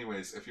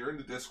 Anyways, if you're in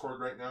the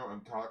Discord right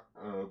now,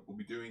 we'll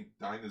be doing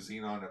Dyna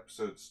Xenon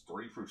episodes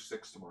 3 through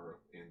 6 tomorrow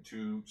in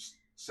 2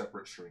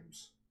 separate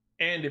streams.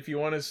 And if you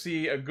want to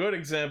see a good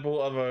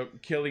example of a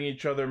killing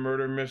each other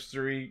murder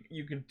mystery,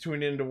 you can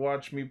tune in to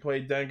watch me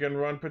play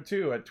Danganronpa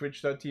 2 at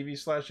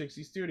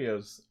twitch.tv/Ixie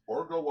Studios.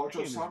 Or go watch That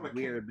game is Osama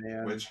weird, King,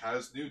 man. which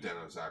has new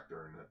Denos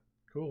actor in it.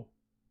 Cool.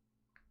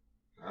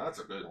 Now, that's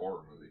a good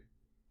horror movie.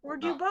 Or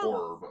do Not both.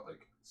 horror, but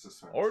like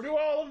suspense. Or do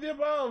all of the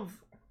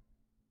above.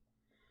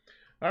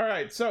 All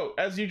right, so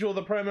as usual,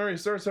 the primary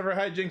source of our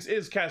hijinks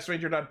is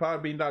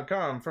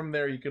castranger.podbean.com. From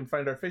there, you can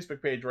find our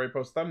Facebook page where I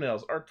post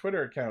thumbnails, our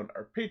Twitter account,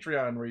 our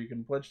Patreon where you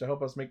can pledge to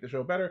help us make the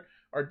show better,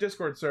 our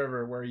Discord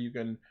server where you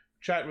can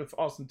chat with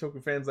awesome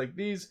Toku fans like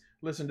these,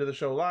 listen to the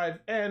show live,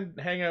 and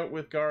hang out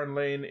with Gar and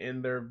Lane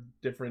in their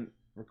different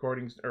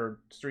recordings or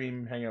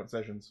stream hangout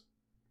sessions.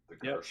 The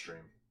car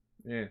stream.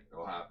 Yeah,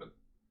 It'll happen.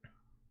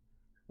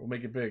 we'll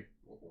make it big.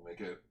 We'll make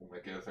it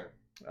a thing.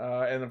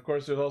 And of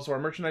course, there's also our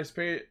merchandise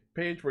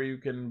page where you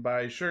can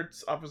buy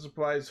shirts, office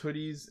supplies,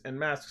 hoodies, and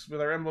masks with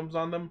our emblems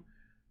on them.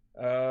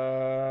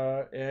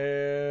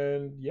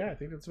 And yeah, I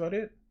think that's about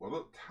it. What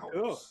about towels?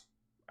 Cool.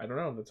 I don't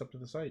know. That's up to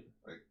the site.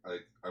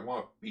 I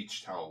want a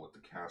beach towel with the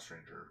Cast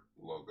Ranger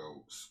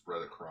logo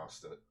spread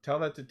across it. Tell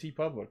that to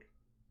TeePublic.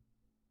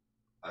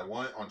 I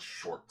want it on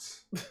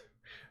shorts.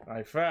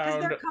 I 'Cause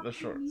found they're the comfy and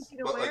shorts. easy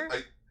to But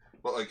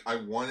wear. I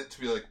want it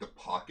to be like the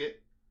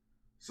pocket,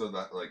 so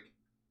that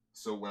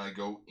so when I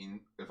go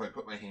in, if I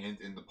put my hand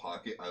in the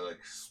pocket, I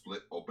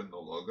split open the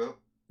logo.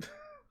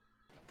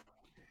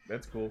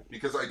 That's cool.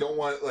 Because I don't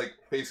want it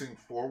facing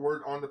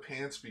forward on the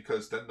pants,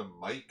 because then the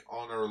mic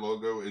on our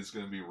logo is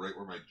going to be right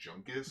where my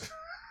junk is.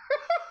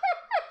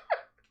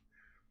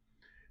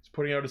 It's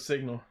putting out a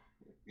signal.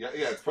 Yeah,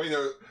 it's pointing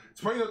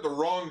out the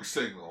wrong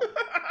signal.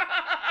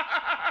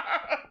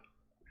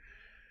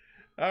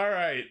 All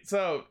right.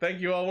 So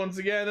thank you all once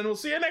again, and we'll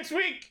see you next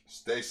week.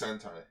 Stay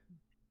Sentai.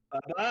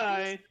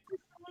 Bye-bye.